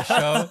 Yeah. But like a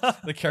show.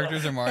 The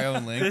characters are Mario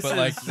and Link, This but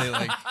like is- they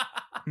like.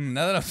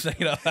 Now that I'm saying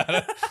it out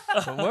loud,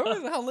 but what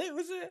was how late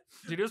was it?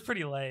 Dude, it was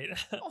pretty late.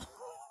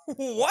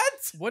 What?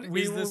 What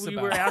we is this we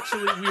about? were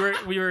actually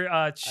we were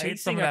I ate chasing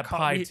some of a that car.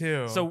 pie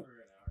too. So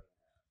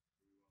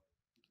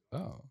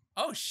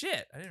Oh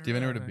shit! I didn't Do you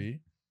have anywhere to realize be?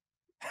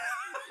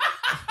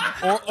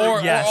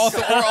 Or Yes.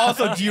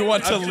 also, do you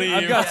want to leave?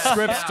 I've got Yeah.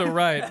 scripts to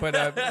write,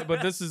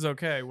 but this is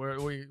okay.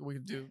 We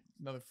can do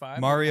another 5.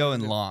 Mario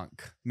and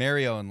Lonk.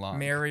 Mario and Lonk.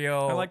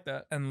 Mario. I like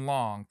that. and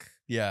Lonk.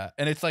 Yeah,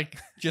 and it's like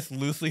just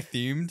loosely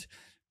themed,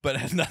 but it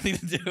has nothing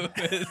to do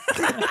with.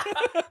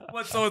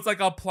 What? So it's like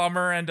a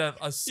plumber and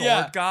a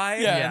sword guy.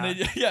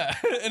 Yeah,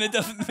 and it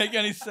doesn't make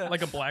any sense.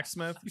 Like a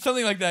blacksmith.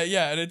 Something like that,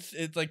 yeah, and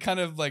it's like kind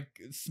of like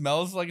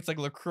smells like it's like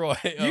LaCroix.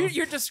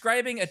 You're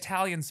describing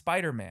Italian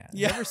Spider-Man.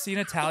 Yeah. You ever seen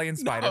Italian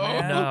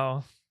Spider-Man?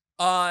 no.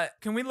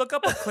 Can we look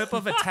up a clip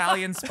of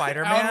Italian How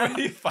Spider-Man?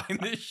 do you find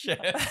this shit?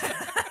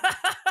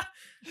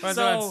 Find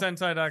So- it on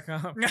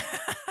Sentai.com.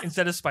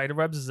 Instead of spider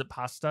webs, is it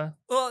pasta?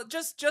 Well,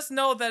 just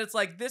know that it's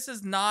like this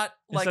is not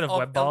like Instead of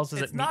web balls,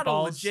 is it's it not meatballs?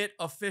 a legit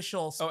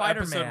official Oh, Spider-Man.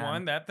 episode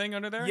 1, that thing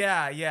under there?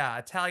 Yeah,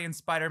 Italian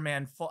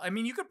Spider-Man. I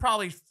mean, you could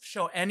probably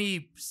show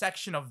any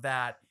section of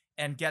that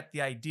and get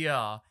the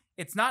idea.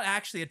 It's not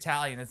actually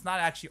Italian. It's not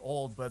actually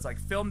old, but it's like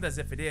filmed as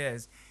if it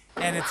is,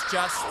 and it's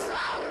just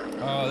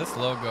Oh, this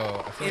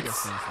logo. I feel like I've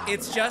seen something.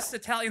 it's just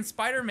Italian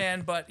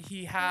Spider-Man, but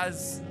he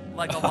has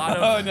like a lot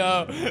of. Oh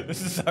no,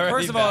 this is already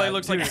First of all, bad. he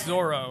looks like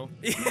Zorro.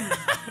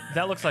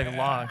 That looks like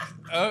Lonk.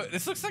 Oh,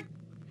 this looks like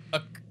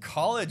a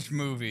college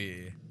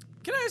movie.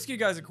 Can I ask you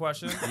guys a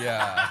question?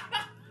 Yeah.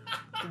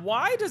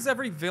 Why does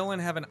every villain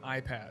have an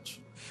eye patch?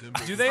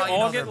 Do they How you all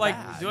know get they're like?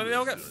 bad. Do they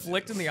all get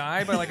flicked in the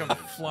eye by like a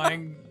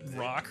flying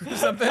rock or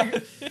something?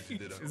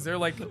 Is there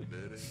like?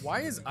 Why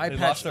is eye They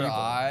patch lost their evil?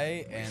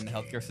 eye, and the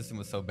healthcare system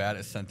was so bad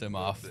it sent them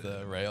off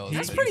the rails.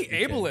 That's They pretty just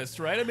became- ableist,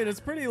 right? I mean, it's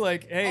pretty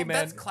like, hey, Oh, man.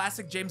 that's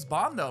classic James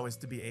Bond though, is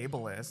to be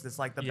ableist. It's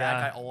like the Yeah.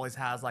 bad guy always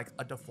has like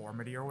a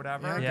deformity or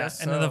whatever. Yeah, I Yeah,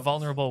 guess and then the so.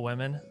 vulnerable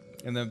women.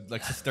 And then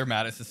like just they're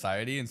mad at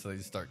society, and so they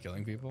just start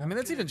killing people. I mean,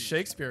 that's even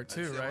Shakespeare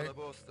too, right?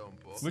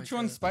 Which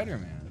one's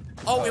Spider-Man?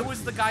 Oh, it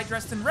was the guy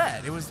dressed in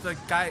red. It was the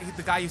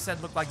guy you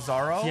said looked like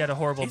Zorro. He had a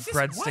horrible Is this-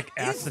 breadstick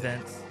what is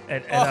accident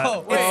at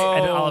Oh, wait.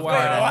 Olive wow.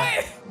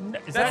 Garden.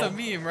 Is That's that a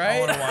meme, I right?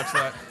 want to watch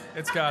that.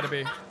 It's got to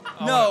be.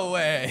 No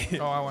way.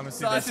 Oh, I want to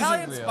see So this.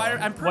 Italian real. spider.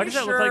 I'm Why pretty does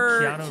that look like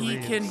sure Keanu he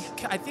Reeves?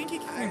 can. I think he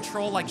can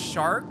control like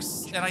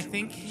sharks, and I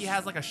think he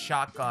has like a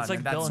shotgun. It's like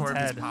and that's Bill and sort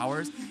of his Ted.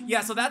 powers.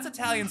 Yeah, so that's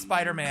Italian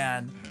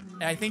Spider-Man,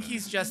 and I think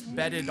he's just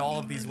bedded all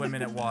of these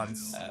women at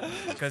once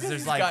because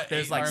there's like got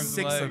 8 arms and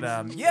 6 of legs.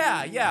 them.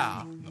 Yeah,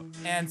 yeah.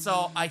 And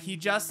so he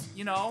just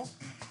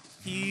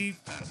he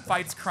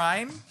fights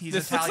crime. He's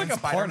This looks Italian like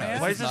a porno.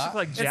 Spider-Man. Why It's does this not- look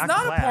like Jack It's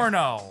not Black? a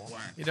porno.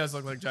 He does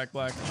look like Jack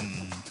Black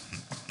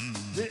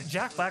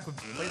Jack Black would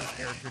play this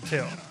character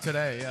too.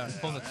 today. Yeah.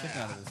 Pull the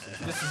chicken out of this.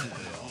 This isn't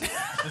real.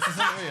 This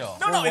isn't real.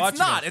 No, We're it's watching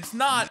not. it. It's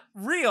not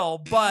real,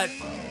 but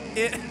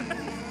it.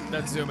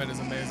 That zoom in is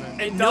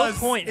amazing. At does- no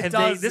point it have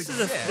does they. This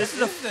exist.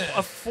 is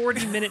a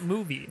 40-minute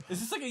movie. Is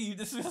this like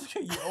this feels like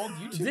an old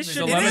YouTube This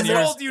video? should- It 11 is years-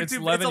 an old YouTube. it's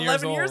It's 11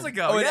 11 years years old.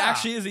 ago. Oh, it yeah.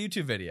 actually is a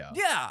YouTube video.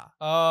 Yeah.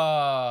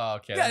 Oh,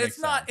 okay. Yeah, that it's makes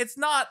not. sense. It's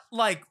not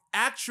like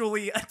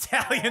actually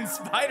Italian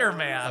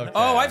Spider-Man, Okay.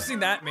 Oh, I've seen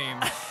that meme.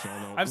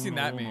 I've seen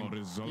that meme.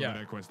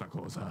 Yeah.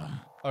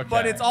 Okay.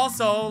 but it's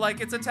also like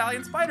it's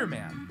Italian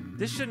Spider-Man.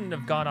 This shouldn't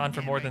have gone on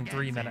for more than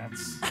 3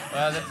 minutes.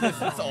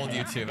 That's old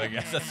YouTube, I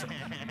guess.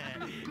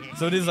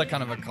 So it is like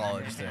kind of a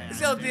college thing.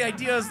 So the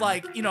idea is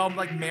like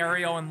like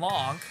Mario and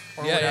Lonk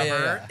or Yeah, yeah,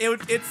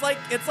 whatever. It's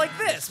like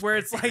this where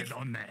it's like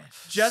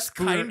just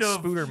kind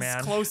of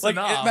Spooderman. close Like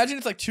enough. imagine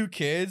it's like 2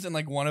 kids and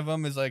like one of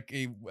them is like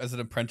as an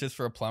apprentice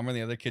for a plumber and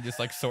the other kid just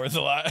like soars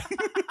a lot.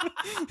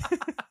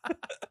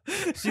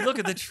 See, look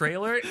at the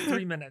trailer.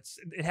 3 minutes.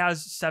 It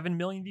has 7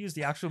 million views.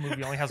 The actual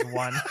movie only has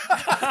 1.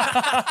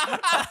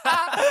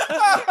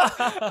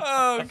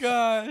 Oh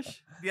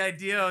gosh. The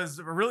idea is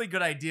a really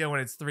good idea when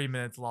it's 3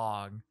 minutes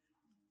long.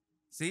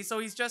 See, so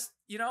he's just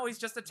he's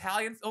just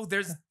Italian. Oh,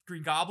 there's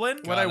Green Goblin.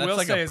 What I that's will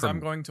like say a is I'm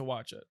going to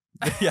watch it.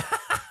 Yeah.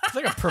 It's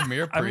like a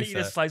premiere I'm gonna eat a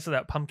preset. slice of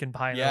that pumpkin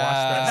pie and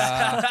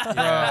watch this.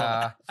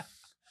 Yeah.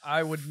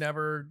 I would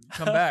never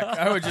come back.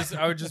 I would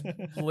just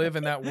live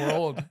in that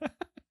world.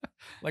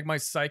 Like my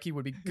psyche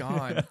would be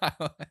gone.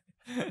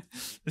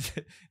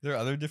 There are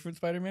other different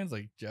Spider-Mans,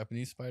 like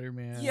Japanese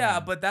Spider-Man. Yeah,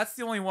 but that's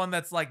the only one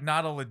that's like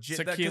not a legit.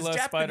 Tequila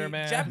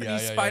Spider-Man.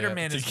 Japanese Yeah.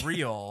 Spider-Man is Tequila.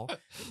 real.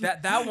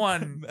 That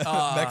one.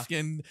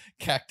 Mexican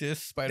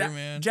cactus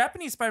Spider-Man.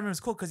 Japanese Spider-Man was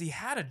cool because he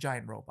had a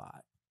giant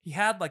robot. He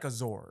had like a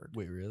Zord.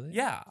 Wait, really?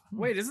 Yeah,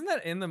 Wait, isn't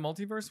that in the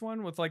multiverse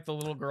one with like the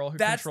little girl who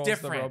that's controls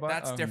different. the robot?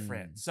 That's Oh.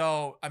 different.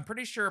 So I'm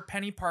pretty sure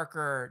Penny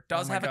Parker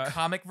does Oh my have God. a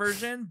comic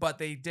version, but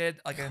they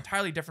did like an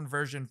entirely different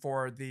version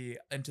for the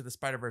Into the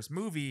Spider-Verse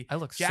movie. I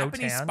look so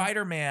Japanese tan.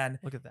 Spider-Man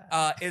Look at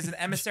that. is an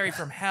emissary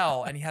from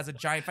hell, and he has a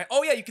giant fight.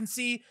 Oh yeah, you can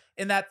see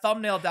in that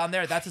thumbnail down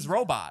there. That's his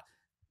robot.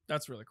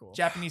 That's really cool.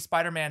 Japanese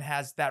Spider-Man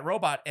has that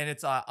robot, and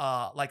it's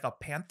like a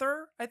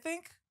panther, I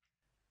think.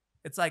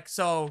 It's like,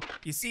 so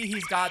you see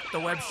he's got the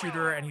web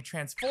shooter and he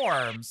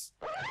transforms.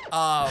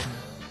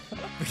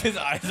 His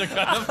eyes are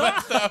kind of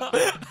messed up.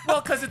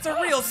 Well, because it's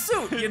a real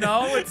suit,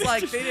 It's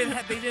like they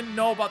didn't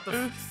know about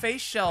the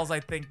face shells, I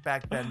think,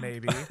 back then,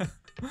 maybe.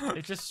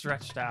 It just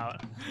stretched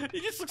out.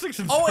 He just looks like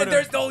some. Oh, sort and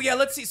of- there's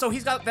let's see. So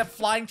he's got that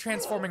flying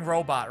transforming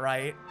robot,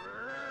 right?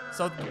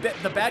 So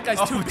the bad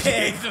guy's too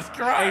big. Jesus And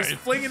Christ! he's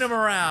flinging him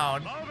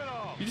around.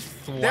 You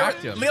just There,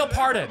 thwacked him. Leo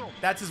Pardon,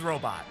 that's his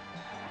robot.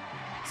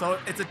 So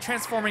it's a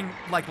transforming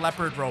like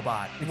leopard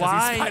robot. because he's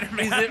Why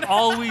Spider-Man. is it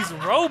always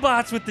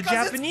robots with the 'Cause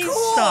it's Japanese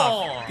cool.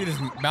 stuff? Dude, his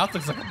mouth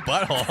looks like a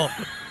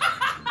butthole.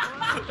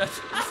 This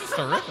is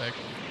horrific.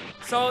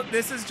 So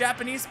this is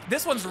Japanese.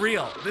 This one's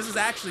real. This is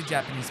actually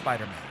Japanese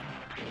Spider-Man.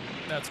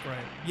 That's great.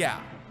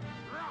 Yeah.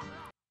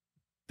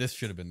 This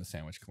should have been the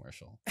sandwich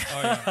commercial.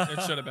 Oh yeah,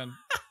 it should have been.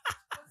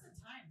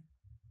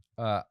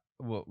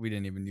 Well, we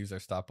didn't even use our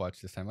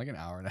stopwatch this time. Like an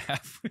hour and a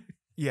half.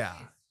 Yeah.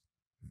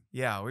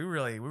 Yeah, we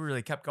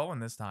really kept going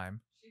this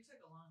time.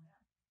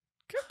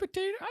 Good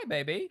potato. Hi,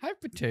 baby. Hi,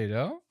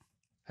 potato.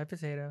 Hi,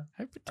 potato.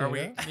 Hi, potato. Are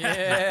we?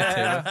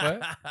 Yeah.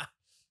 Potato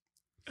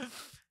foot.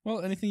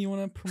 Well, anything you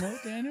want to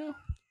promote, Daniel?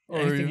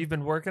 Anything you've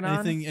been working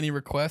on? Any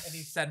requests?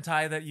 Any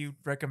Sentai that you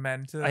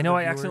recommend to I know the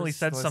I accidentally viewers,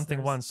 said something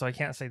listeners? once, so I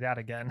can't say that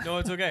again. No,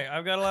 it's okay.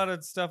 I've got a lot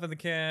of stuff in the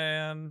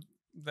can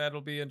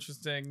that'll be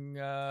interesting.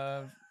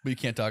 But you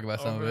can't talk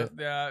about some of it.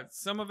 Yeah,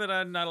 some of it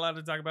I'm not allowed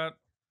to talk about.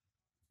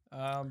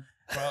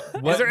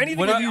 Well, Is there anything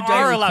what that have you you done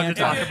are you allowed to can't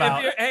talk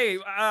talk about? hey,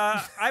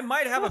 I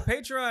might have a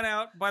Patreon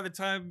out by the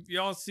time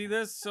y'all see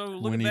this, so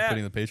look When at are you that.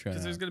 putting the Patreon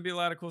Because there's out? going to be a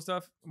lot of cool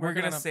stuff. We're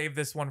Working gonna on a- save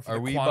this one for Are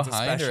the we Kwanzaa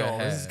behind or special.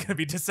 This is ahead? gonna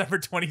be December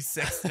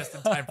 26th, just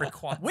in time for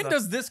Kwanzaa. When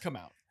does this come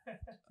out?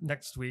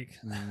 Next week.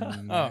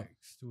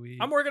 Next week.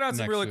 I'm working on some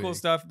Next really cool week.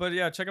 stuff, but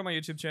yeah, check out my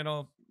YouTube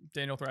channel,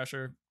 Daniel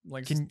Thrasher.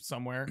 Links Can-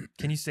 somewhere.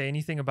 Can you say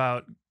anything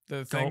about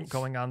The thing.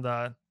 going on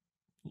the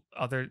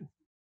other?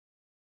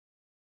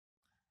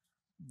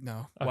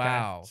 No. Okay,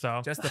 Wow.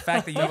 So Just the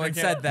fact that you Definitely even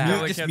can't- said that.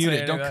 Definitely Just can't mute say it.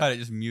 any Don't of that. cut it.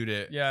 Just mute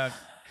it. Yeah.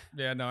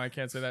 Yeah, no, I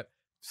can't say that.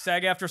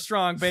 SAG after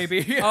strong,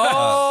 baby.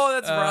 Oh,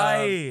 that's Uh,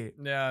 right.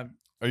 Yeah. Are you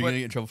But- gonna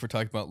get in trouble for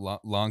talking about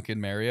Lonk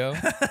and Mario?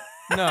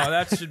 No,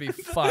 that should be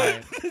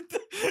fine.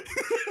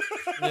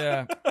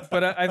 Yeah,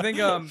 but I think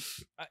yeah,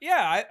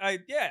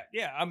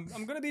 I'm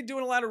gonna be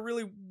doing a lot of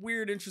really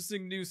weird,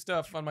 interesting new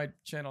stuff on my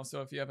channel.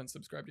 So if you haven't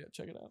subscribed yet,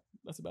 check it out.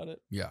 That's about it.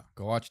 Yeah,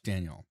 go watch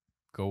Daniel.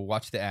 Go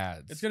watch the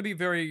ads. It's gonna be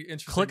very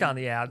interesting. Click on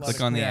the ads. Click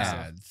on the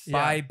Yeah. ads.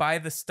 Yeah. Buy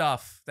the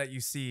stuff that you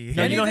see.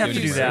 No, you don't have to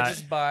Anything do say, that.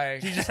 Just buy.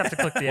 You just have to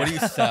click the What ad. do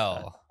you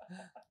sell?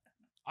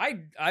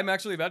 I'm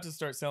actually about to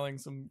start selling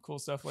some cool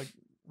stuff like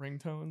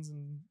ringtones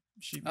and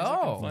sheet music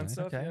Oh, and fun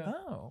stuff. okay. Yeah.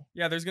 Oh.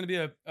 Yeah, there's gonna be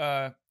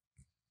a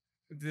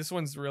this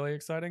one's really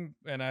exciting,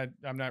 and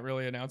I'm not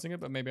really announcing it,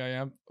 but maybe I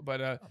am.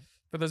 But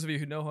for those of you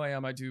who know who I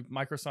am, I do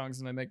micro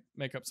songs and I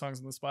make up songs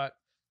on the spot.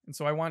 And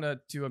so I want to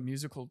do a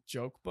musical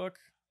joke book.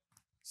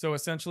 So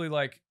essentially,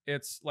 like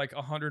it's like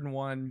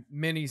 101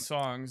 mini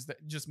songs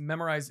that just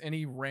memorize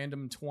any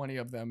random 20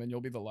 of them, and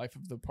you'll be the life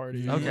of the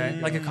party. Okay,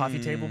 like a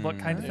coffee table book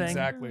kind of thing.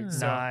 Exactly.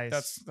 So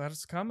Nice.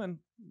 that's coming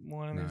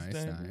one of these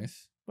Nice, days.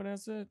 nice. But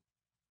that's it.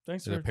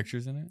 Thanks Are there for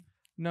pictures in it?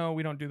 No,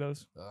 we don't do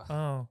those Ugh.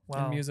 Oh,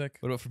 wow. in music.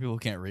 What about for people who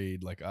can't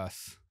read, like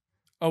us?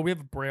 Oh, we have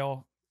a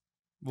braille.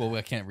 Well,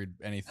 I can't read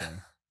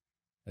anything.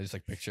 I just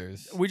like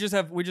pictures. We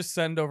just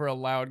send over a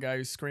loud guy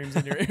who screams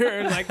in your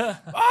ear like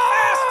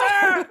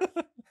faster!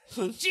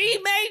 G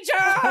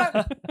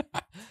major!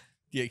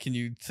 Yeah, can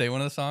you say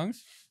one of the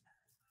songs?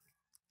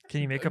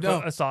 Can you make up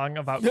No. a song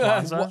about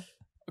Kwanzaa?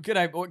 Can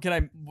I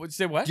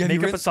say what? Yeah. Have Make you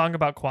up a written- song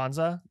about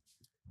Kwanzaa?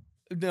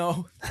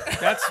 No.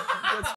 That's